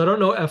 So I don't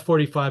know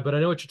F45, but I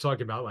know what you're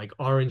talking about, like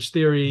Orange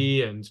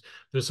Theory, and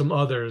there's some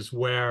others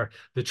where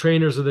the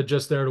trainers are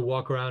just there to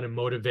walk around and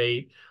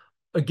motivate.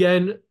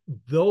 Again,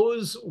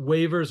 those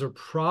waivers are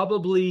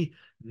probably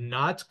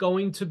not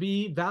going to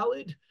be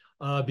valid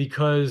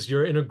because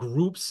you're in a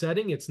group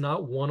setting. It's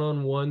not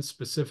one-on-one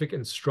specific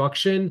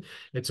instruction.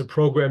 It's a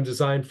program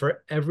designed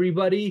for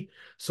everybody.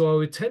 So I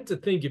would tend to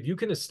think if you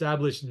can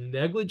establish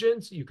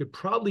negligence, you could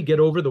probably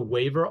get over the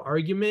waiver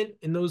argument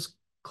in those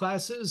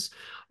classes.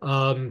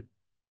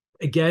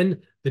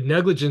 Again, the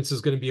negligence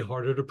is going to be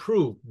harder to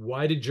prove.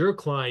 Why did your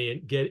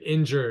client get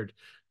injured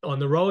on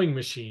the rowing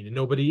machine and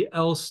nobody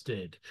else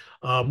did?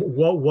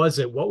 What was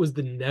it? What was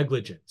the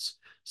negligence?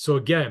 So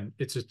again,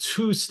 it's a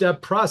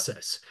 2-step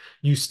process.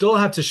 You still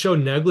have to show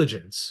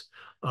negligence.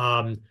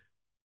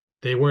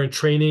 They weren't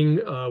training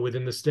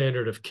within the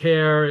standard of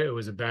care. It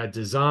was a bad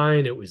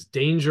design. It was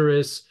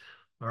dangerous.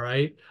 All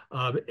right.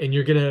 And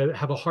you're going to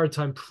have a hard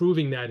time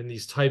proving that in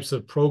these types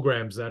of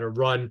programs that are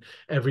run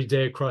every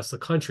day across the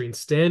country and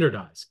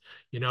standardized.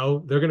 You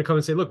know, they're going to come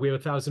and say, look, we have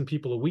 1,000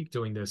 people a week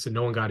doing this and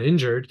no one got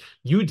injured.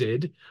 You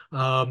did.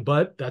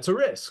 But that's a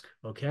risk.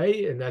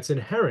 Okay. And that's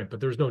inherent, but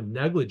there's no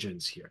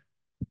negligence here.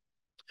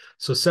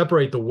 So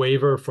separate the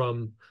waiver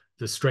from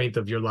the strength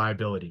of your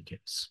liability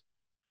case.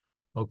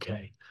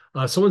 Okay.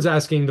 Someone's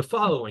asking the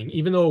following: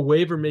 even though a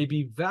waiver may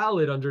be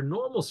valid under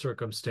normal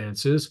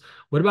circumstances,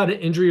 what about an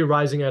injury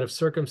arising out of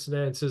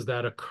circumstances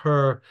that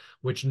occur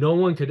which no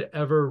one could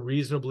ever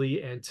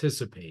reasonably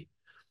anticipate?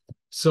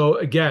 So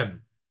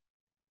again,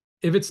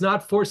 if it's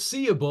not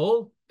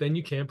foreseeable, then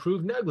you can't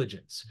prove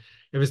negligence.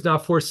 If it's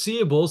not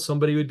foreseeable,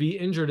 somebody would be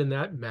injured in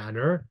that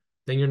manner,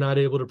 then you're not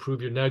able to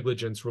prove your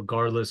negligence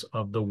regardless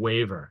of the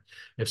waiver.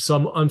 If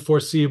some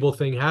unforeseeable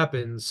thing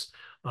happens,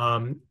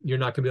 you're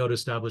not going to be able to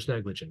establish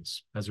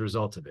negligence as a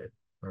result of it.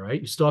 All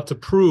right. You still have to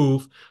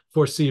prove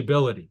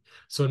foreseeability.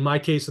 So in my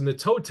case, in the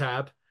toe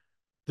tap,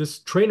 this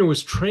trainer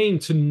was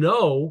trained to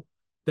know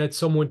that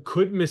someone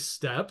could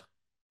misstep,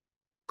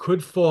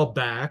 could fall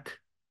back,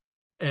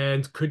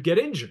 and could get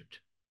injured.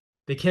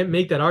 They can't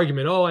make that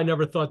argument, oh, I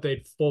never thought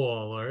they'd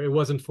fall, or it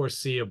wasn't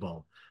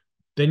foreseeable.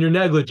 Then you're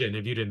negligent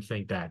if you didn't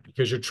think that,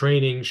 because your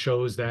training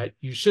shows that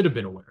you should have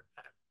been aware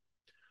of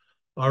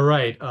that. All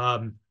right.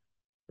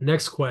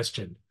 Next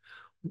question,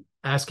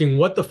 asking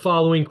what the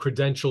following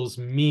credentials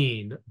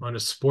mean on a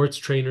sports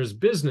trainer's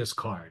business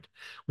card.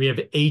 We have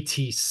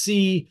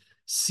ATC,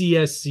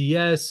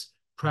 CSCS,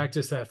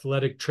 Practice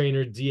Athletic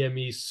Trainer,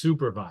 DME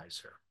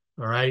Supervisor.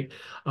 All right.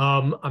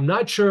 I'm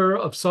not sure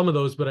of some of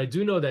those, but I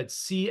do know that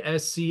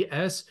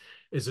CSCS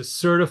is a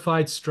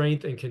Certified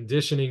Strength and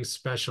Conditioning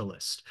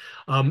Specialist.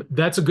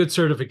 That's a good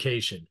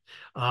certification.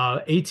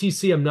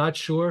 ATC, I'm not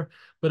sure,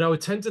 but I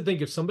would tend to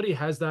think if somebody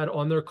has that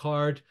on their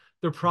card,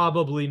 they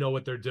probably know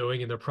what they're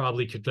doing and they're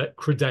probably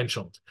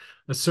credentialed.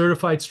 A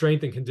Certified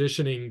Strength and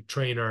Conditioning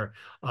Trainer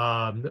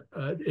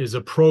is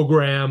a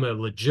program, a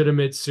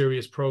legitimate,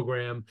 serious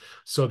program.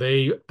 So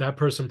that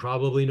person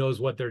probably knows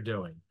what they're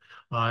doing.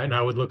 And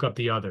I would look up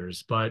the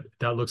others, but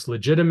that looks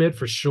legitimate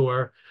for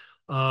sure.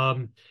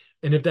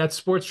 And if that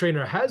sports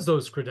trainer has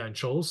those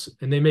credentials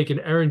and they make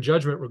an errant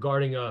judgment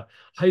regarding a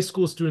high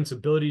school student's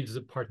ability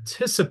to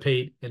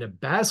participate in a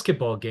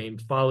basketball game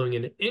following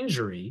an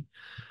injury,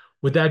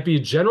 Would that be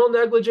general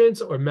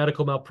negligence or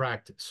medical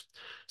malpractice?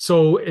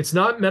 So it's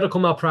not medical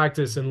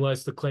malpractice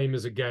unless the claim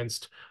is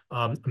against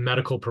a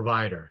medical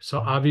provider. So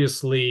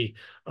obviously,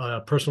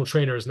 a personal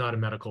trainer is not a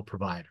medical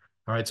provider.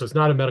 All right, so it's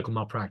not a medical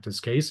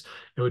malpractice case.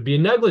 It would be a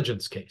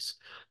negligence case.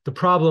 The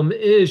problem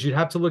is you'd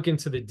have to look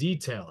into the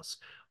details.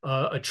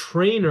 A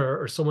trainer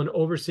or someone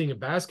overseeing a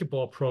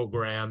basketball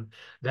program,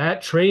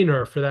 that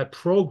trainer for that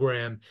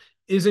program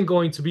isn't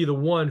going to be the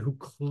one who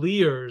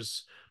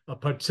clears a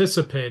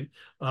participant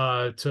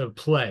to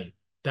play.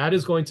 That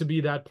is going to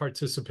be that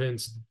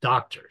participant's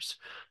doctors.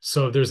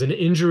 So if there's an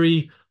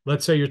injury,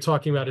 let's say you're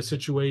talking about a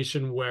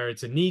situation where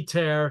it's a knee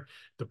tear,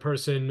 the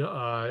person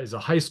is a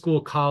high school,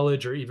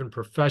 college, or even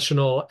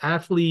professional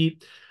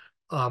athlete.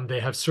 They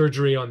have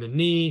surgery on the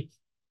knee.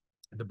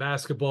 The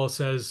basketball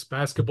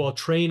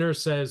trainer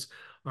says,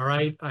 all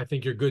right, I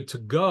think you're good to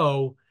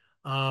go.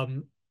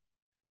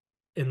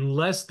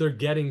 Unless they're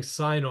getting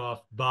sign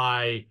off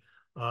by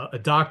a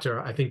doctor,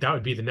 I think that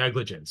would be the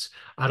negligence.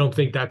 I don't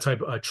think that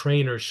type of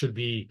trainer is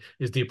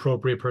the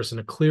appropriate person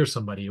to clear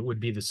somebody. It would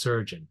be the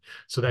surgeon.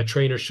 So that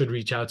trainer should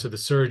reach out to the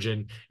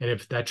surgeon. And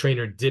if that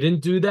trainer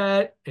didn't do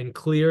that and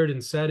cleared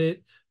and said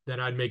it,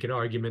 then I'd make an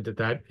argument that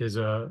that is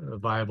a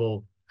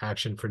viable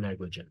action for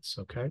negligence.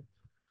 Okay.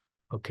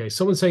 Okay.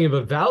 Someone's saying if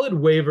a valid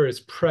waiver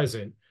is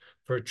present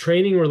for a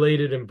training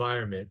related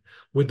environment,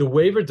 would the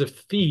waiver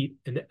defeat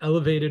an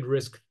elevated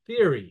risk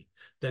theory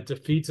that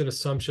defeats an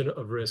assumption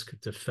of risk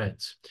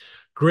defense?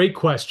 Great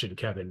question,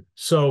 Kevin.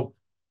 So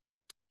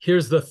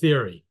here's the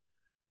theory.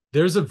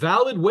 There's a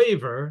valid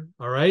waiver,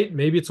 all right?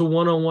 Maybe it's a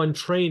one-on-one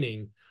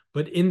training,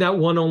 but in that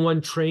one-on-one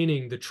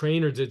training, the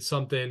trainer did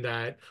something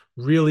that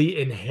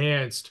really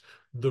enhanced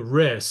the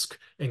risk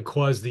and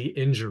caused the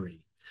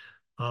injury.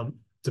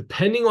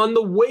 Depending on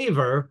the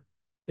waiver,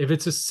 if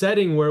it's a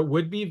setting where it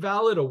would be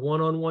valid, a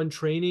one-on-one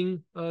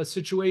training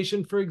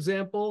situation, for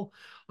example,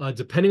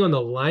 depending on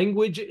the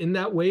language in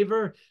that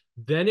waiver,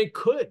 then it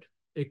could.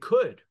 It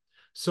could.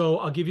 So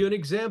I'll give you an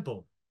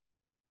example.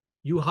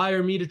 You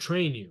hire me to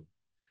train you.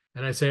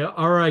 And I say,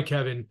 all right,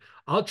 Kevin,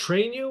 I'll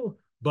train you,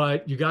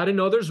 but you got to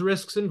know there's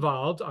risks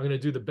involved. I'm going to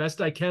do the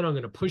best I can. I'm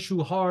going to push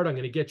you hard. I'm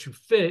going to get you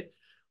fit.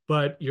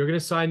 But you're going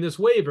to sign this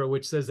waiver,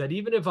 which says that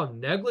even if I'm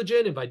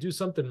negligent, if I do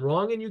something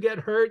wrong and you get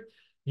hurt,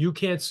 you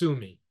can't sue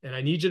me. And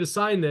I need you to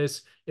sign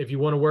this if you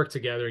want to work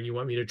together and you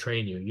want me to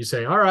train you. You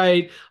say, all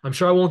right, I'm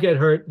sure I won't get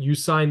hurt. You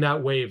sign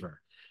that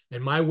waiver.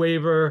 And my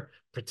waiver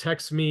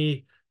protects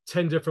me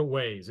 10 different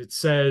ways. It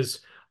says,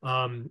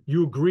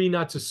 you agree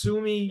not to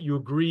sue me. You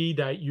agree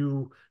that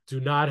you do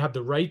not have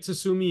the right to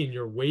sue me and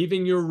you're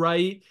waiving your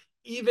right,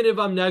 even if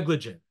I'm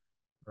negligent,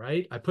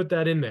 right? I put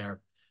that in there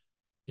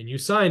and you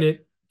sign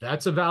it.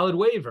 That's a valid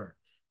waiver.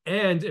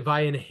 And if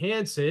I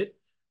enhance it,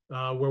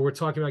 where we're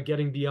talking about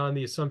getting beyond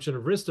the assumption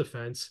of risk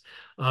defense,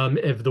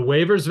 if the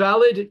waiver's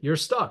valid, you're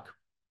stuck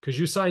because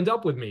you signed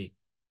up with me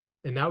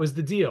and that was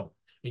the deal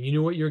and you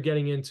knew what you're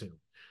getting into.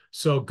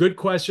 So good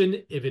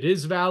question. If it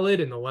is valid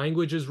and the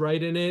language is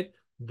right in it,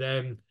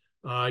 then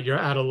you're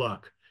out of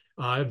luck.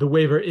 The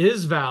waiver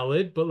is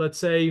valid, but let's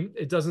say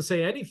it doesn't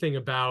say anything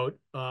about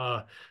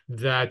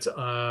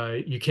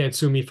that you can't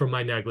sue me for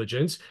my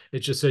negligence. It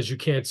just says you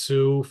can't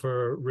sue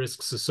for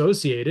risks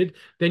associated.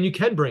 Then you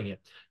can bring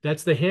it.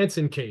 That's the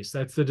Hansen case.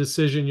 That's the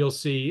decision you'll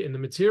see in the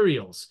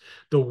materials.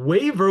 The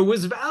waiver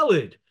was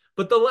valid,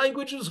 but the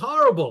language was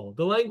horrible.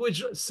 The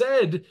language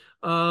said,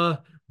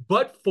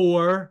 but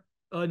for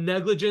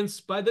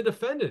negligence by the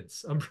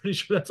defendants. I'm pretty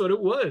sure that's what it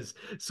was.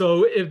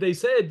 So if they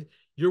said,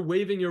 you're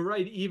waiving your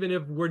right, even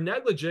if we're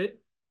negligent,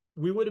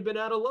 we would have been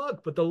out of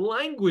luck. But the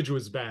language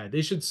was bad.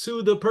 They should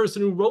sue the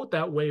person who wrote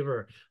that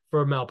waiver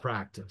for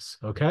malpractice.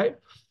 Okay.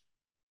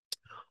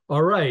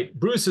 All right.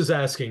 Bruce is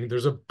asking,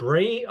 there's a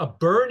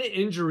burn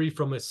injury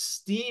from a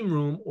steam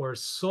room or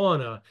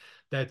sauna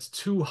that's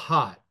too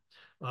hot.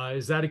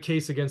 Is that a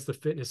case against the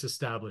fitness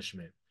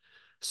establishment?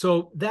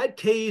 So that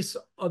case,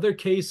 other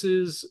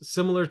cases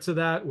similar to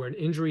that, where an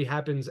injury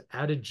happens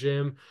at a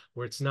gym,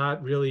 where it's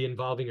not really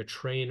involving a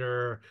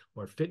trainer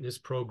or fitness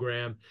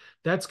program,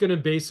 that's going to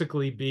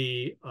basically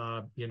be,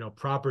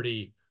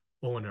 property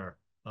owner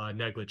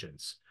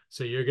negligence.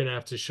 So you're going to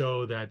have to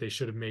show that they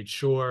should have made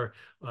sure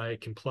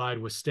it complied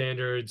with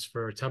standards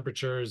for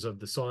temperatures of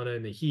the sauna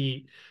and the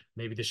heat.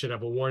 Maybe they should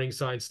have a warning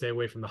sign, stay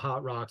away from the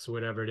hot rocks or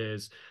whatever it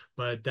is.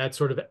 But that's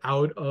sort of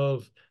out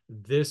of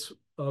this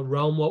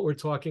realm, what we're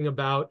talking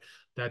about.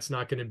 That's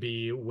not going to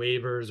be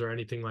waivers or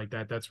anything like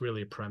that. That's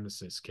really a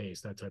premises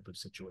case, that type of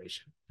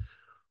situation.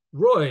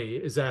 Roy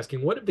is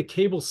asking, what if the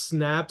cable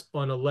snapped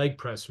on a leg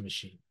press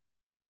machine?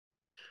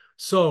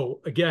 So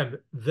again,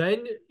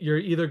 then you're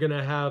either going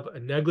to have a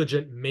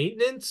negligent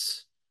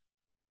maintenance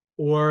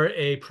or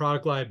a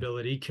product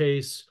liability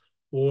case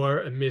or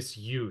a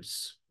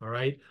misuse. All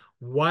right.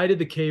 Why did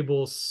the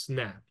cable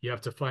snap? You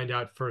have to find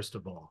out first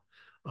of all.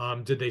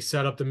 Did they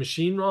set up the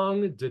machine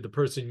wrong? Did the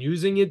person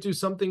using it do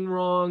something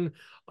wrong?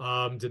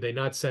 Did they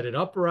not set it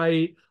up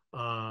right?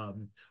 Or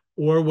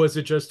was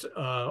it just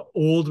an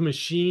old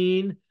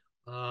machine?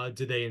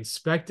 Did they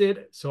inspect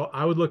it? So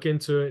I would look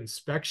into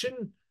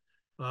inspection.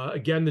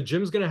 Again, the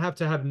gym's going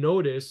to have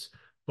notice,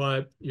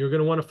 but you're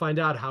going to want to find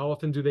out how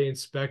often do they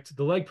inspect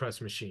the leg press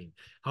machine?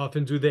 How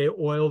often do they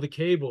oil the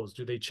cables?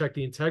 Do they check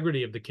the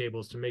integrity of the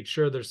cables to make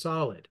sure they're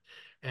solid?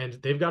 And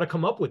they've got to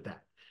come up with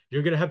that.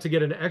 You're going to have to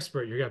get an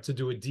expert. You're going to have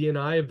to do a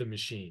D&I of the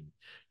machine.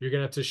 You're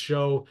going to have to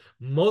show,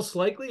 most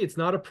likely it's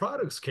not a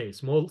products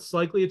case. Most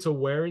likely it's a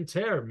wear and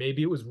tear.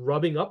 Maybe it was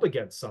rubbing up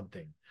against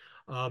something.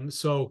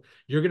 So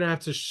you're going to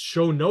have to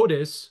show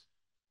notice,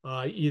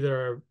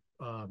 either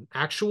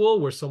actual,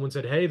 where someone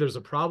said, hey, there's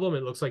a problem.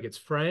 It looks like it's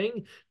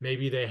fraying.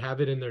 Maybe they have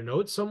it in their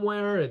notes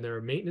somewhere in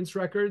their maintenance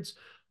records,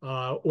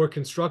 or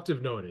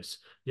constructive notice.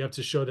 You have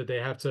to show that they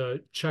have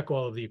to check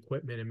all of the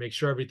equipment and make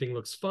sure everything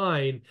looks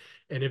fine.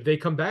 And if they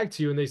come back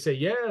to you and they say,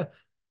 yeah,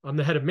 I'm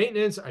the head of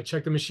maintenance, I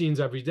check the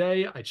machines every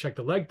day, I check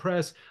the leg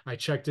press, I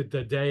checked it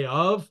the day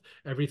of,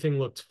 everything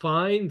looked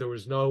fine, there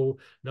was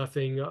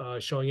nothing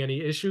showing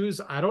any issues,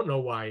 I don't know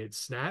why it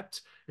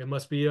snapped, it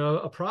must be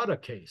a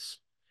product case.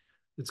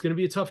 It's going to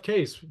be a tough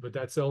case, but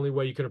that's the only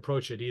way you can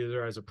approach it,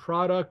 either as a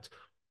product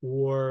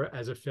or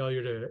as a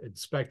failure to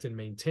inspect and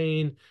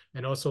maintain,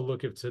 and also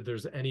look if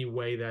there's any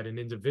way that an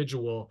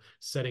individual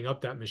setting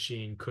up that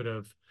machine could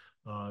have,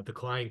 the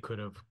client could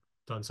have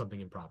done something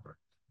improper.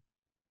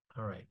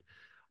 All right.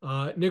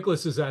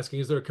 Nicholas is asking,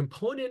 is there a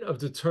component of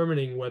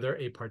determining whether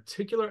a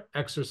particular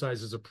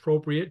exercise is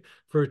appropriate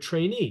for a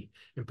trainee,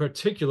 in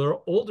particular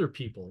older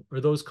people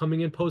or those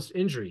coming in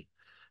post-injury?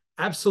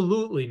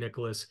 Absolutely,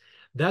 Nicholas.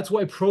 That's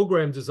why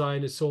program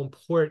design is so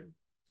important.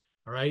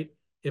 All right.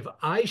 If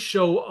I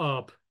show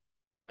up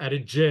at a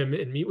gym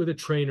and meet with a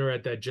trainer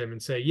at that gym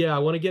and say, yeah, I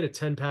want to get a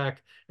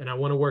 10-pack and I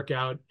want to work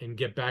out and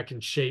get back in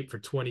shape for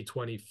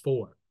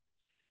 2024.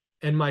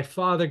 And my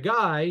father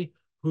Guy,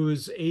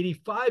 who's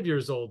 85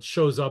 years old,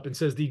 shows up and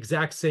says the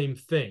exact same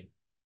thing.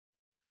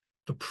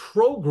 The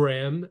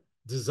program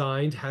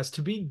designed has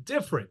to be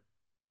different.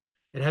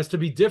 It has to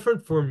be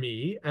different for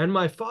me and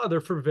my father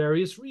for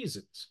various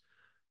reasons,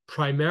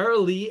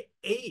 primarily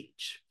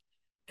age.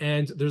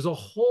 And there's a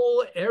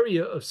whole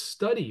area of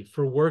study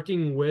for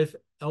working with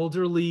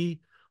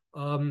elderly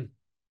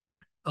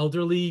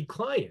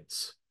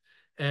clients.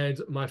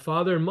 And my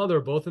father and mother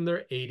are both in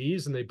their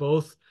 80s, and they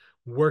both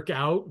work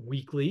out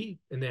weekly,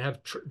 and they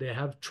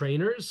have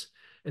trainers,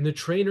 and the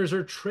trainers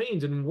are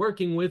trained in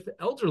working with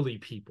elderly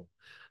people.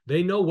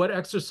 They know what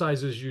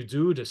exercises you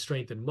do to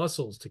strengthen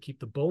muscles, to keep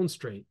the bone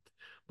straight,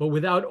 but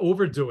without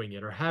overdoing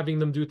it or having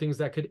them do things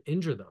that could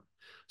injure them.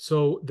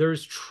 So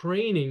there's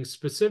training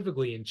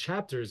specifically in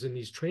chapters in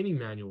these training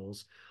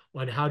manuals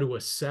on how to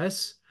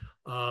assess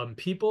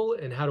people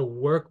and how to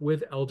work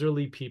with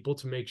elderly people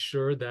to make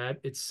sure that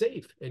it's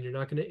safe and you're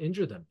not going to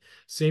injure them.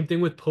 Same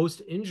thing with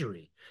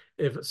post-injury.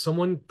 If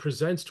someone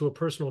presents to a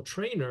personal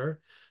trainer,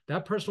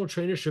 that personal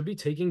trainer should be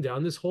taking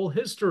down this whole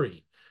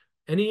history.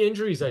 Any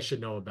injuries I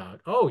should know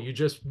about? Oh, you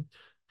just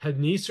had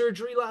knee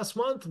surgery last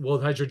month? Well,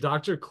 has your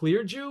doctor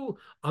cleared you?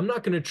 I'm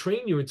not going to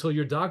train you until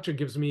your doctor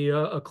gives me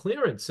a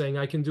clearance saying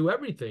I can do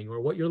everything or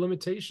what your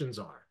limitations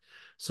are.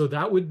 So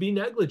that would be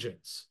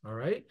negligence, all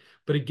right?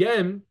 But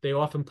again, they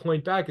often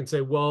point back and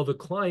say, well, the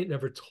client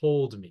never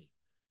told me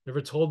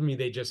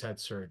they just had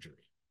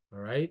surgery, all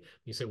right?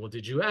 You say, well,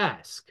 did you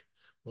ask?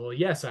 Well,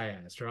 yes, I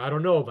asked, or I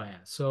don't know if I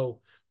asked. So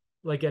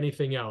like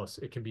anything else,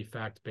 it can be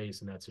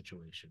fact-based in that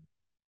situation.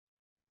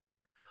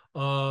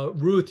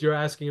 Ruth, you're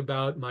asking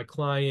about my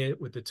client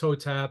with the toe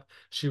tap.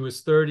 She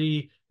was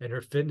 30 and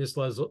her fitness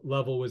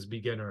level was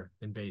beginner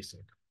and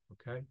basic.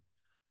 Okay.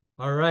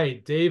 All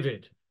right.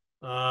 David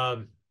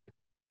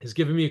has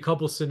given me a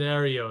couple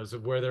scenarios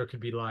of where there could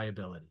be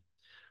liability.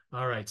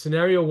 All right.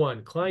 Scenario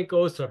one, client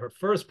goes to her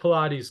first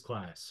Pilates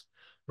class,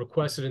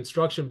 requested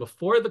instruction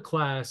before the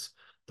class.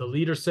 The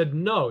leader said,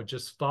 no,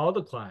 just follow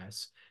the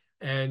class.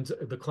 And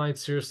the client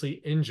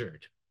seriously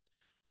injured.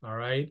 All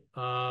right.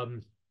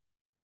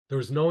 There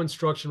was no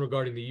instruction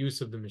regarding the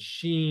use of the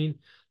machine.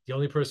 The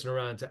only person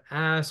around to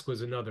ask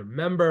was another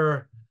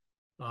member.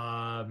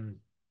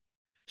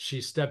 She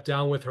stepped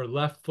down with her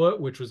left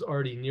foot, which was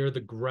already near the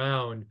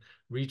ground,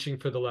 reaching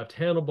for the left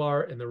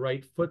handlebar, and the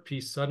right foot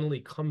piece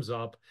suddenly comes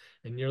up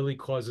and nearly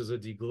causes a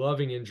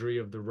degloving injury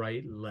of the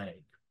right leg.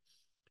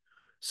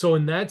 So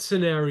in that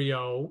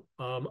scenario,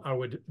 I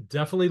would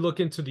definitely look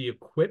into the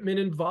equipment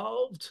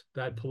involved,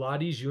 that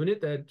Pilates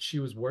unit that she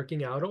was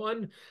working out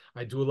on.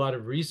 I do a lot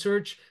of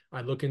research.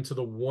 I look into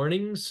the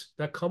warnings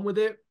that come with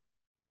it.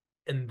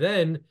 And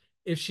then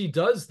if she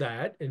does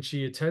that and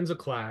she attends a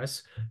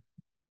class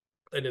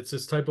and it's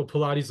this type of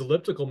Pilates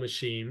elliptical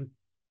machine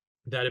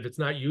that if it's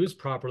not used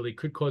properly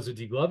could cause a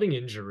degloving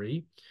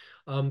injury,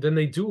 then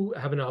they do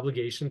have an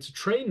obligation to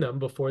train them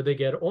before they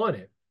get on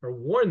it, or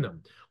warn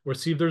them, or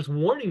see if there's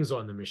warnings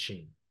on the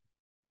machine.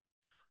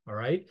 All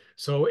right.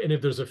 So, and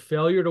if there's a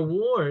failure to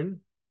warn,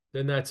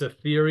 then that's a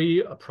theory,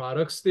 a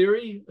products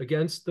theory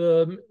against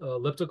the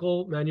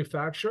elliptical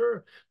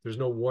manufacturer. There's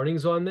no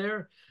warnings on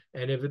there.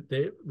 And if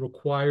it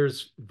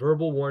requires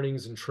verbal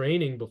warnings and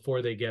training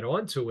before they get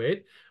onto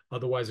it,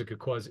 otherwise it could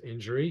cause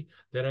injury,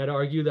 then I'd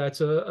argue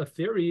that's a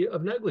theory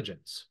of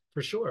negligence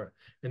for sure.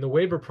 And the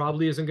waiver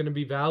probably isn't going to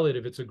be valid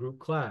if it's a group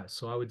class.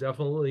 So I would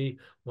definitely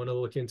want to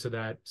look into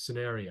that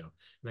scenario.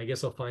 And I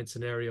guess I'll find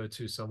scenario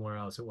 2 somewhere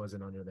else. It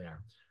wasn't under there.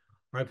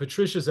 All right,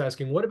 Patricia's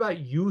asking, what about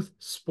youth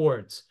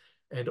sports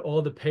and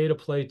all the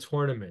pay-to-play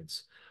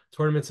tournaments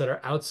that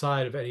are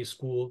outside of any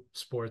school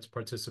sports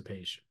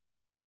participation?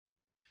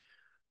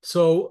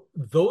 So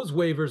those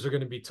waivers are going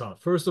to be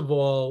tough. First of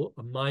all,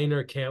 a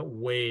minor can't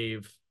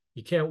waive,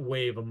 you can't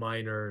waive a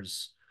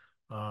minor's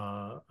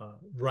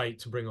right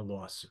to bring a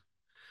lawsuit.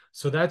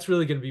 So that's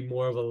really going to be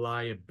more of a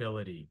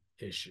liability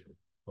issue,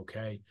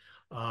 okay?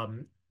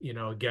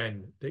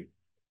 Again,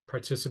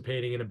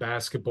 participating in a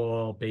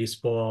basketball,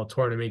 baseball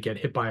tournament, get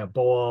hit by a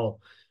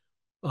ball,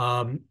 they're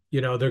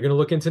going to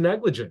look into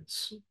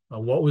negligence.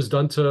 What was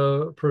done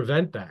to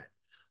prevent that?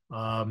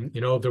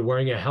 If they're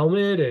wearing a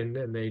helmet and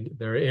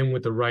they're in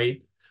with the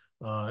right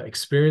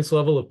experience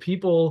level of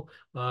people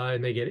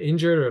and they get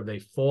injured, or if they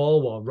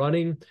fall while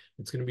running,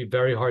 it's going to be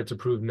very hard to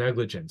prove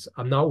negligence.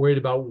 I'm not worried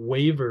about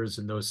waivers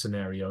in those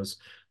scenarios.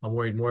 I'm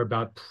worried more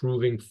about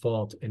proving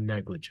fault and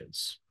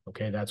negligence.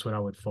 Okay, that's what I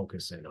would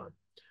focus in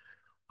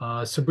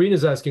on.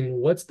 Sabrina's asking,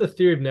 what's the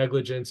theory of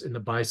negligence in the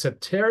bicep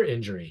tear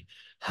injury?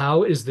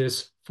 How is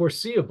this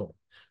foreseeable?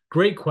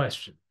 Great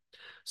question.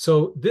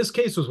 So this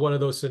case was one of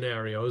those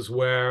scenarios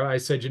where I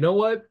said, you know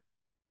what?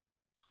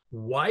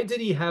 Why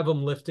did he have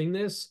him lifting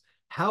this?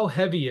 How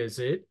heavy is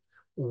it?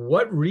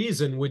 What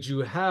reason would you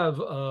have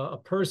a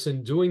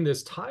person doing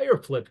this tire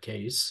flip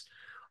case?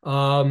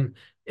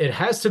 It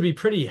has to be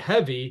pretty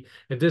heavy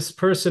if this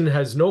person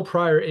has no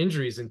prior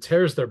injuries and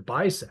tears their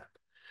bicep.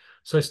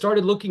 So I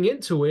started looking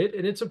into it,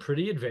 and it's a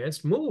pretty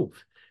advanced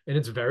move, and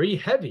it's very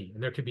heavy,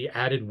 and there could be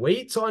added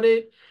weights on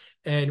it.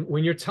 And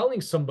when you're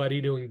telling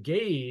somebody to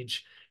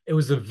engage, it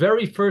was the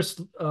very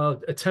first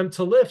attempt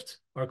to lift,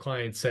 our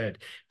client said.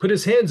 Put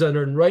his hands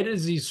under, and right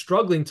as he's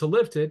struggling to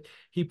lift it,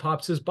 he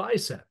pops his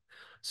bicep.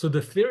 So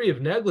the theory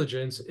of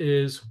negligence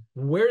is,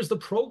 where's the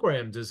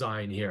program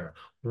design here?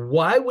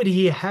 Why would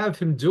he have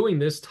him doing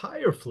this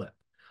tire flip?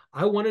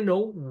 I want to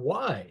know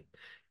why.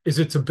 Is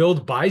it to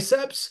build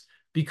biceps?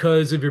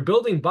 Because if you're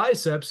building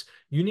biceps,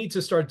 you need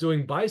to start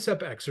doing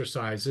bicep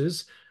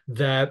exercises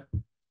that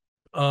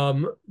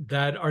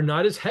are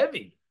not as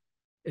heavy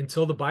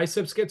until the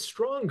biceps get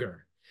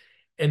stronger.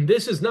 And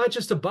this is not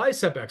just a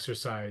bicep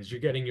exercise.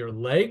 You're getting your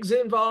legs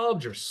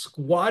involved. You're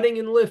squatting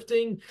and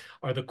lifting.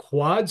 Are the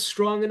quads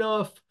strong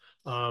enough?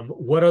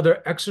 What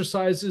other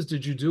exercises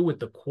did you do with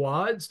the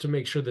quads to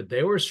make sure that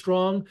they were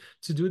strong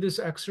to do this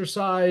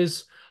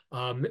exercise?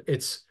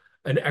 It's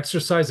an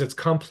exercise that's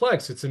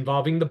complex. It's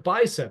involving the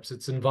biceps.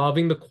 It's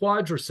involving the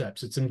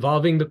quadriceps. It's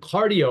involving the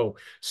cardio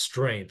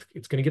strength.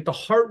 It's going to get the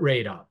heart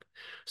rate up.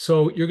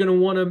 So you're going to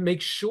want to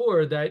make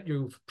sure that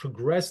you've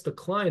progressed the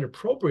client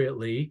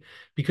appropriately,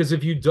 because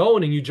if you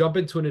don't and you jump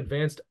into an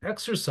advanced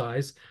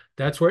exercise,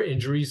 that's where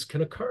injuries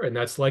can occur. And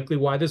that's likely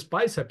why this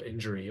bicep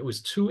injury, it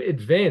was too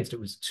advanced. It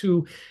was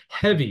too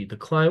heavy. The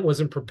client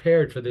wasn't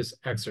prepared for this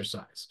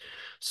exercise.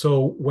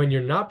 So when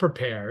you're not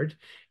prepared,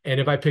 and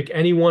if I pick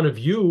any one of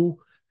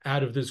you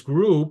out of this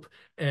group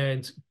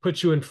and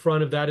put you in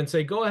front of that and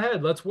say, go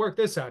ahead, let's work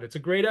this out. It's a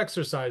great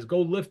exercise. Go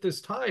lift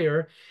this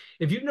tire.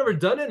 If you've never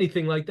done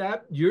anything like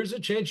that, there's a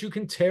chance you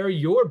can tear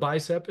your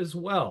bicep as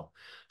well.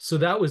 So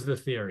that was the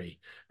theory.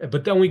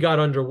 But then we got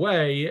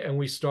underway and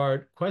we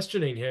start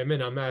questioning him,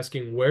 and I'm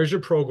asking, where's your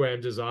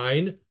program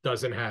design?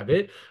 Doesn't have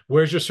it.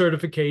 Where's your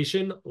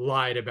certification?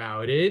 Lied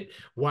about it.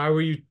 Why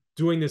were you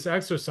doing this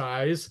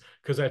exercise?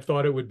 Because I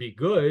thought it would be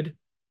good.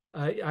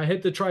 I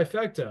hit the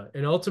trifecta,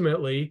 and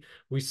ultimately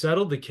we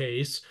settled the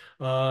case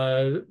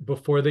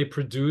before they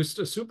produced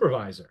a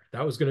supervisor.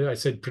 I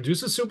said,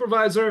 produce a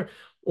supervisor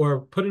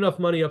or put enough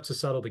money up to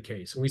settle the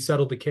case. And we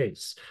settled the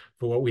case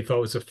for what we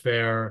thought was a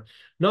fair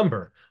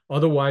number.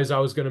 Otherwise, I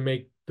was going to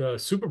make the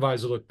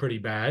supervisor look pretty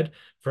bad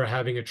for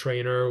having a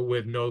trainer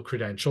with no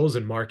credentials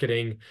and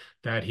marketing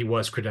that he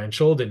was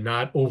credentialed and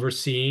not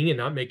overseeing and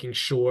not making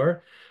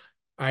sure.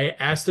 I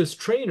asked this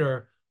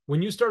trainer,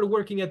 when you started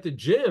working at the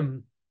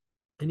gym,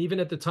 and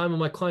even at the time of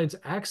my client's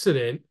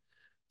accident,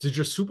 did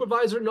your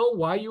supervisor know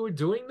why you were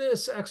doing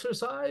this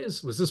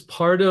exercise? Was this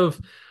part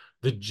of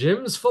the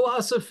gym's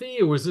philosophy,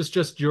 or was this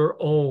just your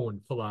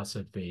own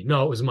philosophy?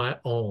 No, it was my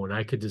own.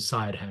 I could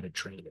decide how to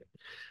train it.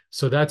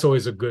 So that's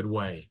always a good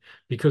way,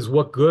 because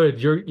what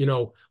good,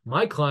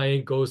 my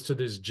client goes to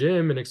this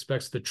gym and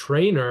expects the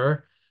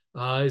trainer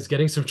is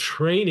getting some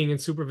training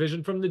and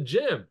supervision from the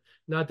gym.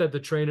 Not that the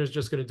trainer is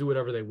just going to do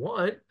whatever they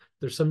want.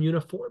 There's some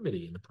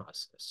uniformity in the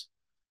process.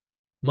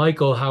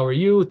 Michael, how are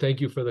you? Thank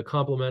you for the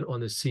compliment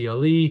on the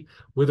CLE.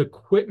 With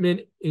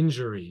equipment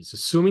injuries,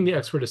 assuming the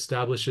expert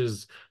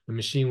establishes the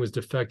machine was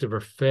defective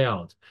or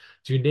failed,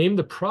 do you name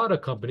the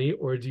product company,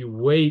 or do you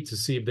wait to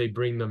see if they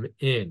bring them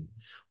in,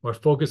 or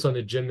focus on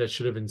the gym that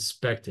should have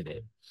inspected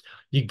it?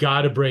 You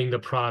got to bring the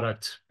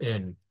product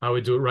in. I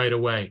would do it right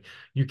away.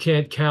 You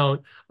can't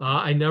count.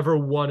 I never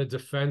want a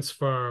defense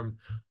firm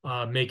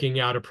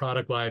making out a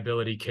product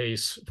liability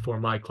case for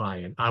my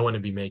client. I want to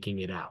be making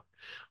it out.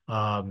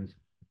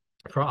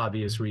 for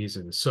obvious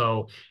reasons.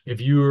 So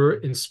if your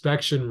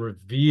inspection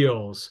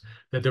reveals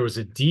that there was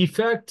a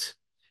defect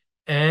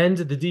and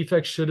the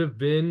defect should have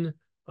been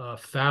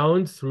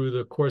found through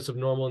the course of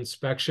normal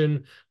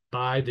inspection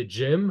by the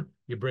gym,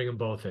 you bring them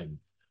both in.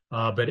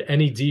 But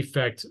any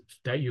defect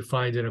that you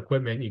find in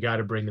equipment, you got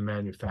to bring the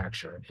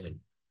manufacturer in.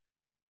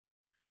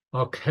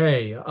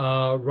 Okay,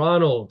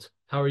 Ronald,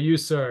 how are you,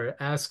 sir?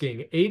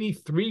 Asking,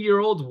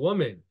 83-year-old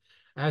woman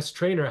asked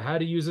trainer how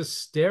to use a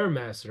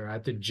Stairmaster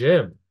at the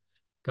gym.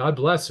 God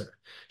bless her.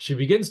 She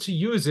begins to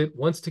use it,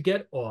 wants to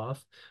get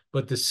off,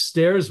 but the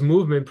stairs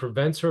movement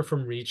prevents her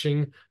from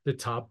reaching the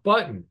top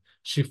button.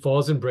 She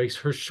falls and breaks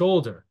her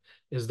shoulder.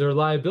 Is there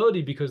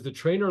liability because the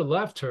trainer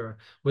left her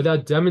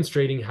without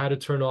demonstrating how to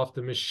turn off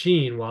the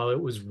machine while it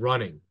was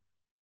running?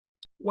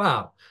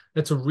 Wow,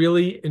 that's a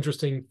really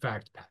interesting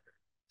fact pattern.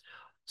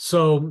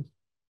 So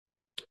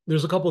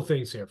there's a couple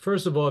things here.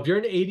 First of all, if you're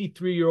an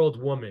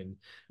 83-year-old woman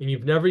and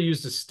you've never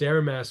used a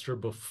Stairmaster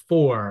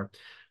before,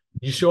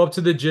 you show up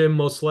to the gym.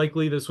 Most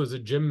likely this was a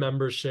gym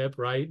membership,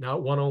 right?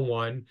 Not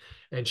one-on-one.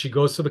 And she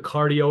goes to the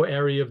cardio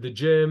area of the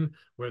gym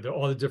where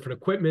all the different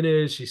equipment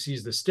is. She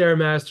sees the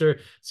Stairmaster,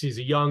 sees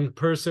a young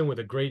person with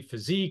a great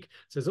physique,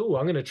 says, oh,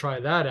 I'm going to try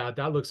that out.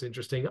 That looks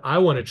interesting. I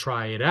want to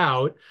try it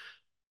out.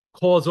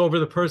 Calls over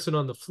the person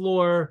on the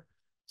floor,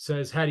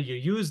 says, how do you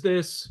use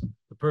this?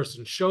 The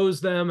person shows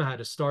them how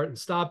to start and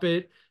stop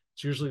it.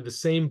 It's usually the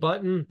same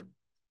button.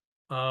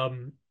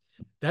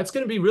 That's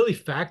going to be really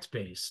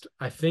fact-based.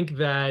 I think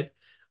that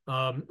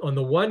on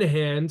the one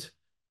hand,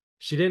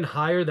 she didn't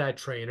hire that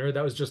trainer.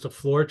 That was just a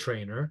floor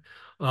trainer.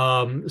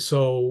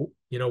 So,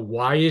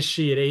 why is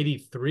she at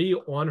 83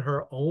 on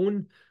her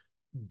own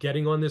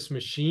getting on this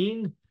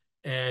machine?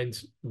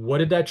 And what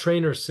did that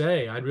trainer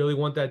say? I'd really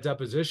want that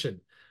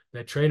deposition.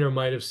 That trainer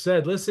might have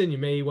said, listen, you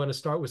may want to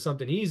start with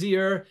something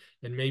easier.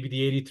 And maybe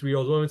the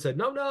 83-year-old woman said,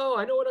 no,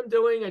 I know what I'm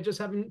doing. I just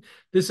haven't,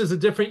 this is a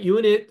different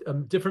unit, a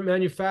different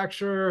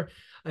manufacturer.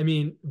 I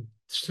mean,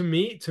 to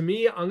me,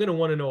 I'm going to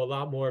want to know a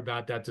lot more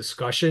about that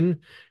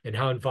discussion and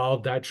how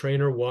involved that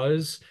trainer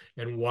was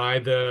and why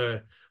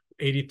the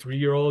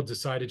 83-year-old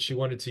decided she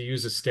wanted to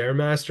use a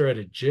Stairmaster at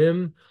a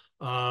gym.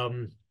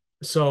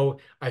 So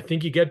I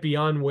think you get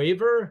beyond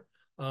waiver.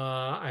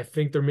 I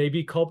think there may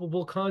be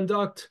culpable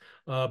conduct,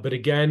 but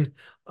again,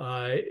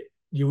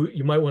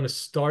 you might want to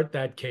start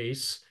that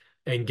case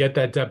and get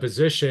that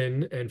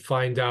deposition and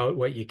find out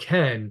what you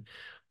can,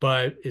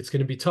 but it's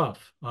going to be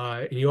tough.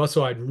 And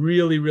I'd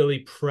really, really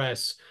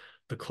press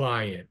the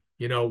client.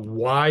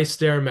 Why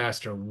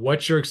Stairmaster?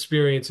 What's your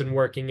experience in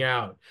working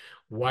out?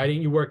 Why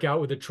didn't you work out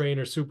with a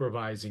trainer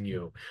supervising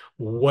you?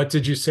 What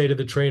did you say to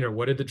the trainer?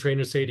 What did the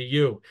trainer say to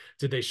you?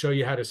 Did they show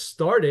you how to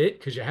start it?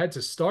 Because you had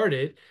to start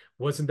it.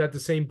 Wasn't that the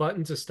same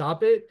button to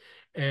stop it?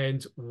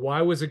 And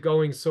why was it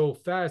going so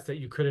fast that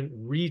you couldn't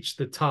reach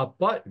the top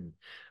button?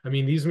 I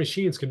mean, these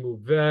machines can move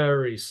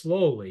very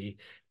slowly,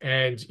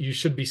 and you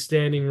should be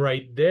standing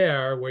right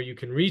there where you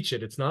can reach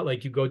it. It's not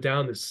like you go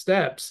down the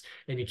steps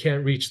and you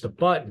can't reach the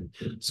button.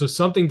 So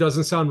something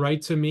doesn't sound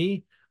right to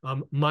me.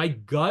 My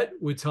gut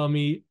would tell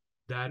me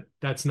that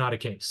that's not a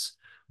case,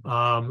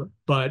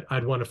 but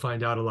I'd want to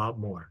find out a lot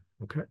more.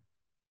 Okay.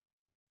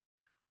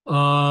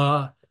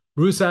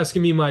 Bruce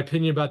asking me my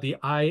opinion about the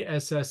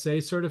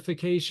ISSA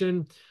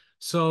certification.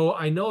 So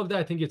I know of that.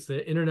 I think it's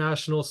the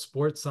International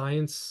Sports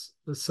Science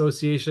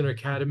Association or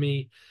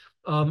Academy.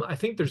 I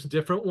think there's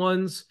different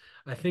ones.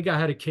 I think I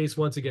had a case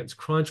once against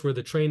Crunch where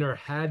the trainer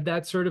had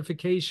that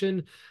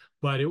certification,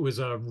 but it was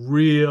a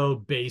real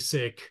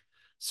basic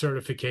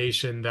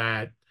certification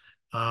that,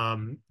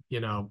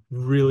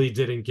 really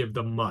didn't give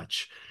them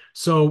much.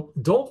 So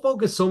don't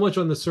focus so much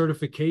on the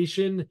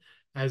certification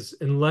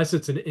unless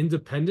it's an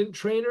independent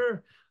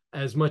trainer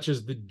as much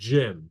as the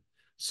gym.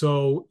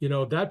 So,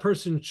 if that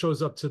person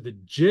shows up to the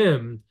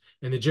gym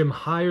and the gym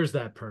hires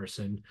that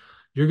person,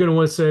 you're going to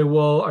want to say,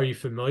 well, are you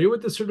familiar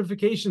with the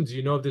certifications? Do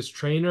you know if this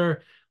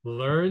trainer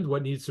learned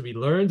what needs to be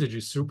learned? Did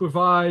you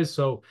supervise?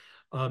 So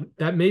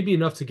that may be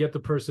enough to get the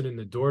person in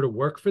the door to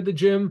work for the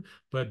gym,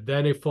 but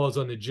then it falls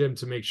on the gym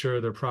to make sure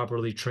they're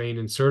properly trained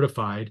and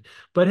certified.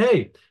 But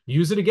hey,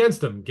 use it against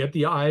them. Get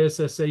the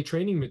ISSA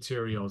training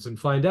materials and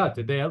find out,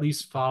 did they at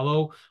least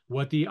follow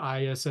what the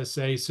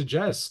ISSA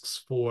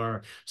suggests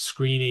for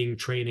screening,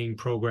 training,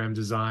 program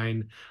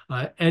design?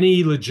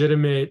 Any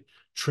legitimate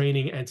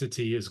training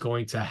entity is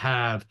going to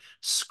have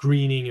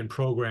screening and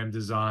program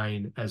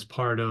design as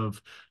part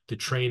of the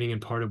training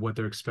and part of what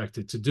they're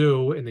expected to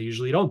do, and they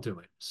usually don't do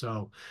it.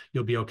 So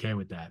you'll be okay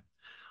with that.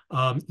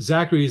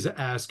 Zachary is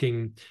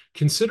asking,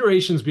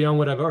 considerations beyond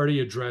what I've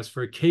already addressed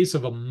for a case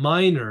of a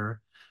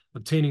minor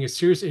obtaining a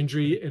serious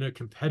injury in a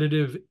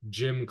competitive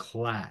gym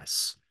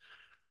class.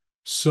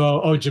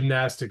 So,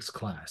 gymnastics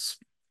class.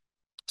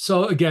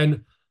 So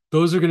again,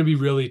 those are going to be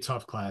really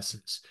tough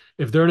classes.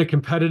 If they're in a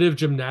competitive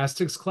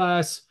gymnastics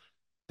class,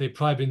 they've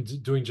probably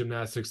been doing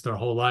gymnastics their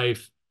whole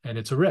life, and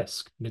it's a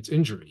risk and it's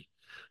injury.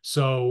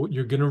 So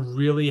you're going to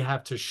really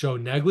have to show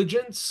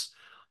negligence,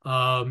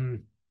 that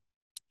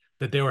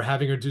they were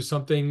having her do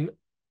something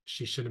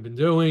she shouldn't have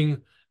been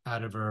doing,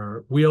 out of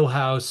her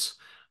wheelhouse.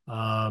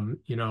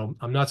 You know,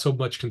 I'm not so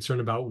much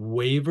concerned about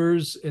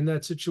waivers in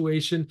that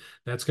situation.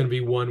 That's going to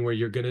be one where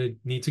you're going to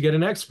need to get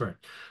an expert.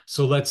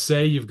 So let's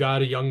say you've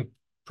got a young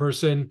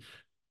person,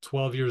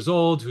 12 years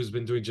old, who's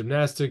been doing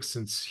gymnastics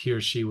since he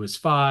or she was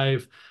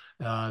 5.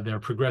 They're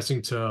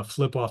progressing to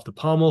flip off the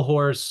pommel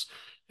horse,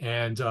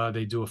 and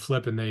they do a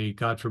flip and they,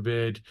 God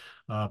forbid,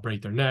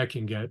 break their neck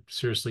and get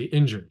seriously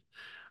injured.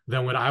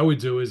 Then what I would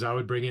do is I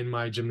would bring in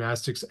my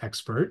gymnastics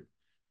expert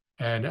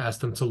and ask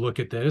them to look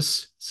at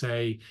this,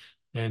 say,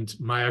 and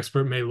my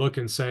expert may look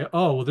and say,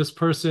 oh, well, this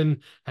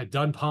person had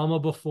done pommel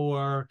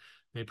before.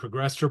 They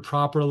progressed her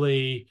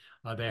properly.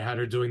 They had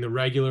her doing the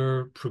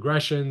regular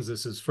progressions.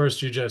 This is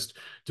first you just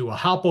do a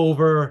hop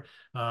over,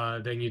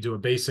 then you do a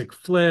basic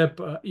flip,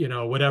 you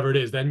know, whatever it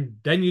is. Then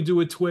you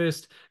do a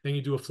twist, then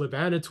you do a flip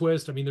and a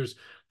twist. I mean, there's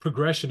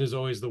progression is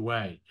always the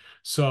way.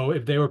 So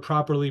if they were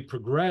properly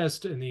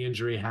progressed and the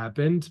injury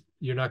happened,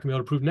 you're not gonna be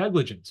able to prove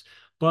negligence.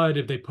 But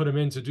if they put them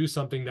in to do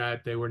something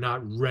that they were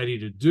not ready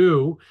to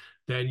do,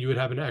 then you would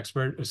have an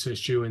expert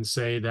assist you and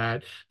say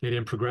that they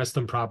didn't progress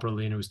them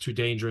properly and it was too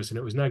dangerous and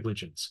it was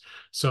negligence.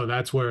 So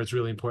that's where it's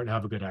really important to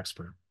have a good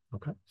expert.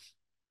 Okay.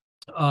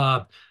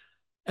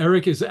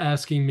 Eric is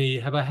asking me,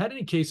 have I had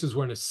any cases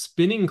where in a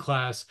spinning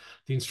class,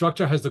 the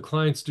instructor has the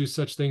clients do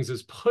such things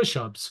as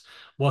push-ups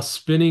while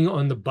spinning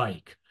on the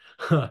bike?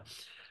 I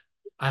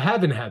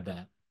haven't had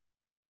that.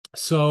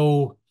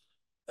 So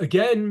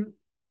again,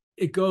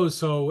 it goes,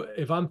 so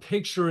if I'm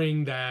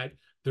picturing that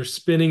they're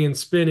spinning and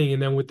spinning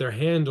and then with their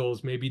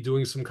handles, maybe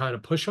doing some kind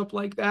of push-up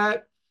like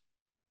that,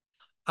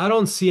 I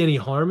don't see any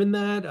harm in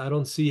that. I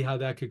don't see how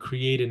that could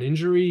create an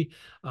injury.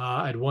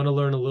 I'd want to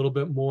learn a little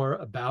bit more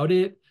about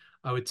it.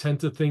 I would tend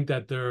to think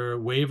that their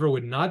waiver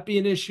would not be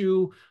an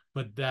issue,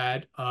 but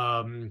that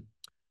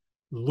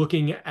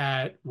looking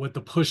at what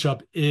the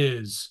push-up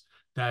is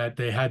that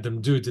they had them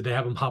do, did they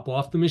have them hop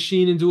off the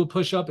machine and do a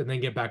push-up and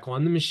then get back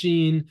on the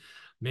machine?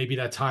 Maybe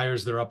that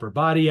tires their upper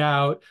body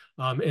out.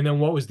 And then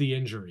what was the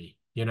injury?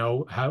 You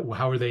know,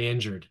 how are they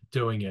injured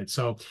doing it?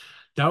 So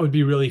that would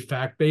be really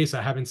fact-based.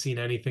 I haven't seen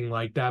anything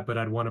like that, but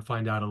I'd want to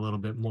find out a little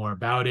bit more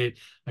about it.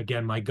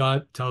 Again, my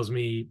gut tells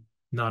me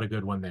not a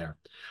good one there.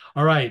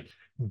 All right,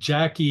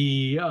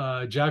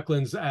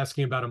 Jacqueline's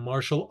asking about a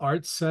martial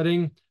arts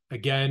setting.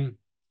 Again,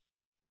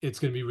 it's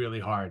going to be really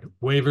hard.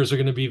 Waivers are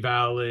going to be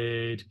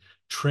valid.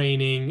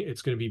 Training,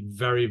 it's going to be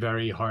very,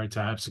 very hard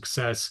to have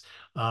success.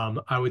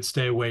 I would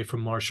stay away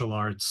from martial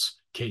arts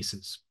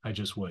cases. I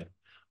just would.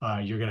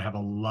 You're going to have a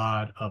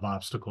lot of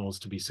obstacles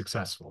to be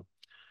successful.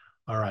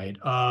 All right.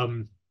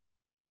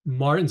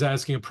 Martin's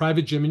asking, a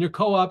private gym in your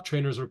co-op,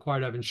 trainers are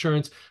required to have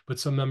insurance, but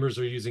some members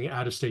are using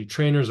out-of-state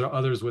trainers or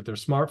others with their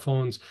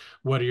smartphones.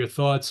 What are your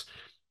thoughts?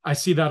 I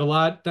see that a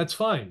lot. That's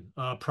fine.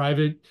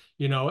 Private,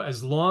 you know,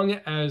 as long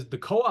as the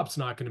co-op's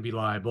not going to be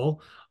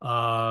liable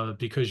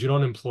because you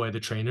don't employ the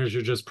trainers,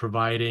 you're just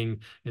providing,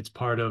 it's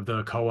part of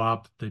the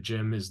co-op, the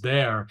gym is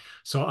there.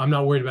 So I'm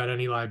not worried about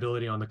any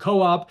liability on the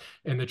co-op,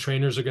 and the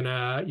trainers are going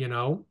to, you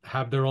know,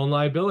 have their own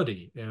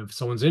liability. If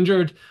someone's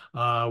injured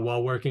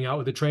while working out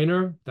with a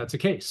trainer, that's a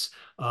case.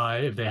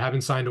 If they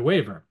haven't signed a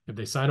waiver, if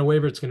they sign a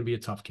waiver, it's going to be a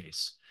tough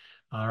case.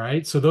 All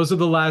right, so those are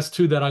the last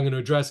two that I'm going to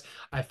address.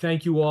 I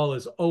thank you all,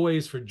 as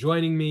always, for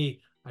joining me.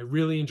 I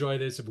really enjoy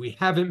this. If we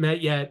haven't met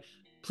yet,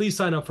 please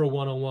sign up for a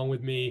one-on-one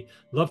with me.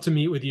 Love to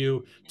meet with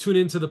you. Tune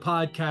into the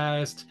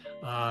podcast,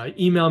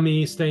 email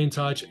me, stay in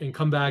touch, and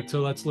come back to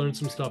let's learn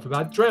some stuff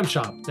about Dram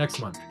Shop next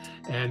month.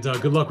 And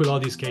good luck with all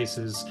these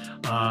cases.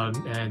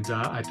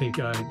 I think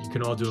you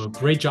can all do a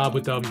great job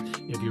with them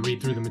if you read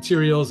through the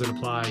materials and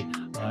apply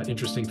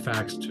interesting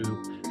facts to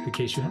the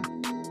case you have.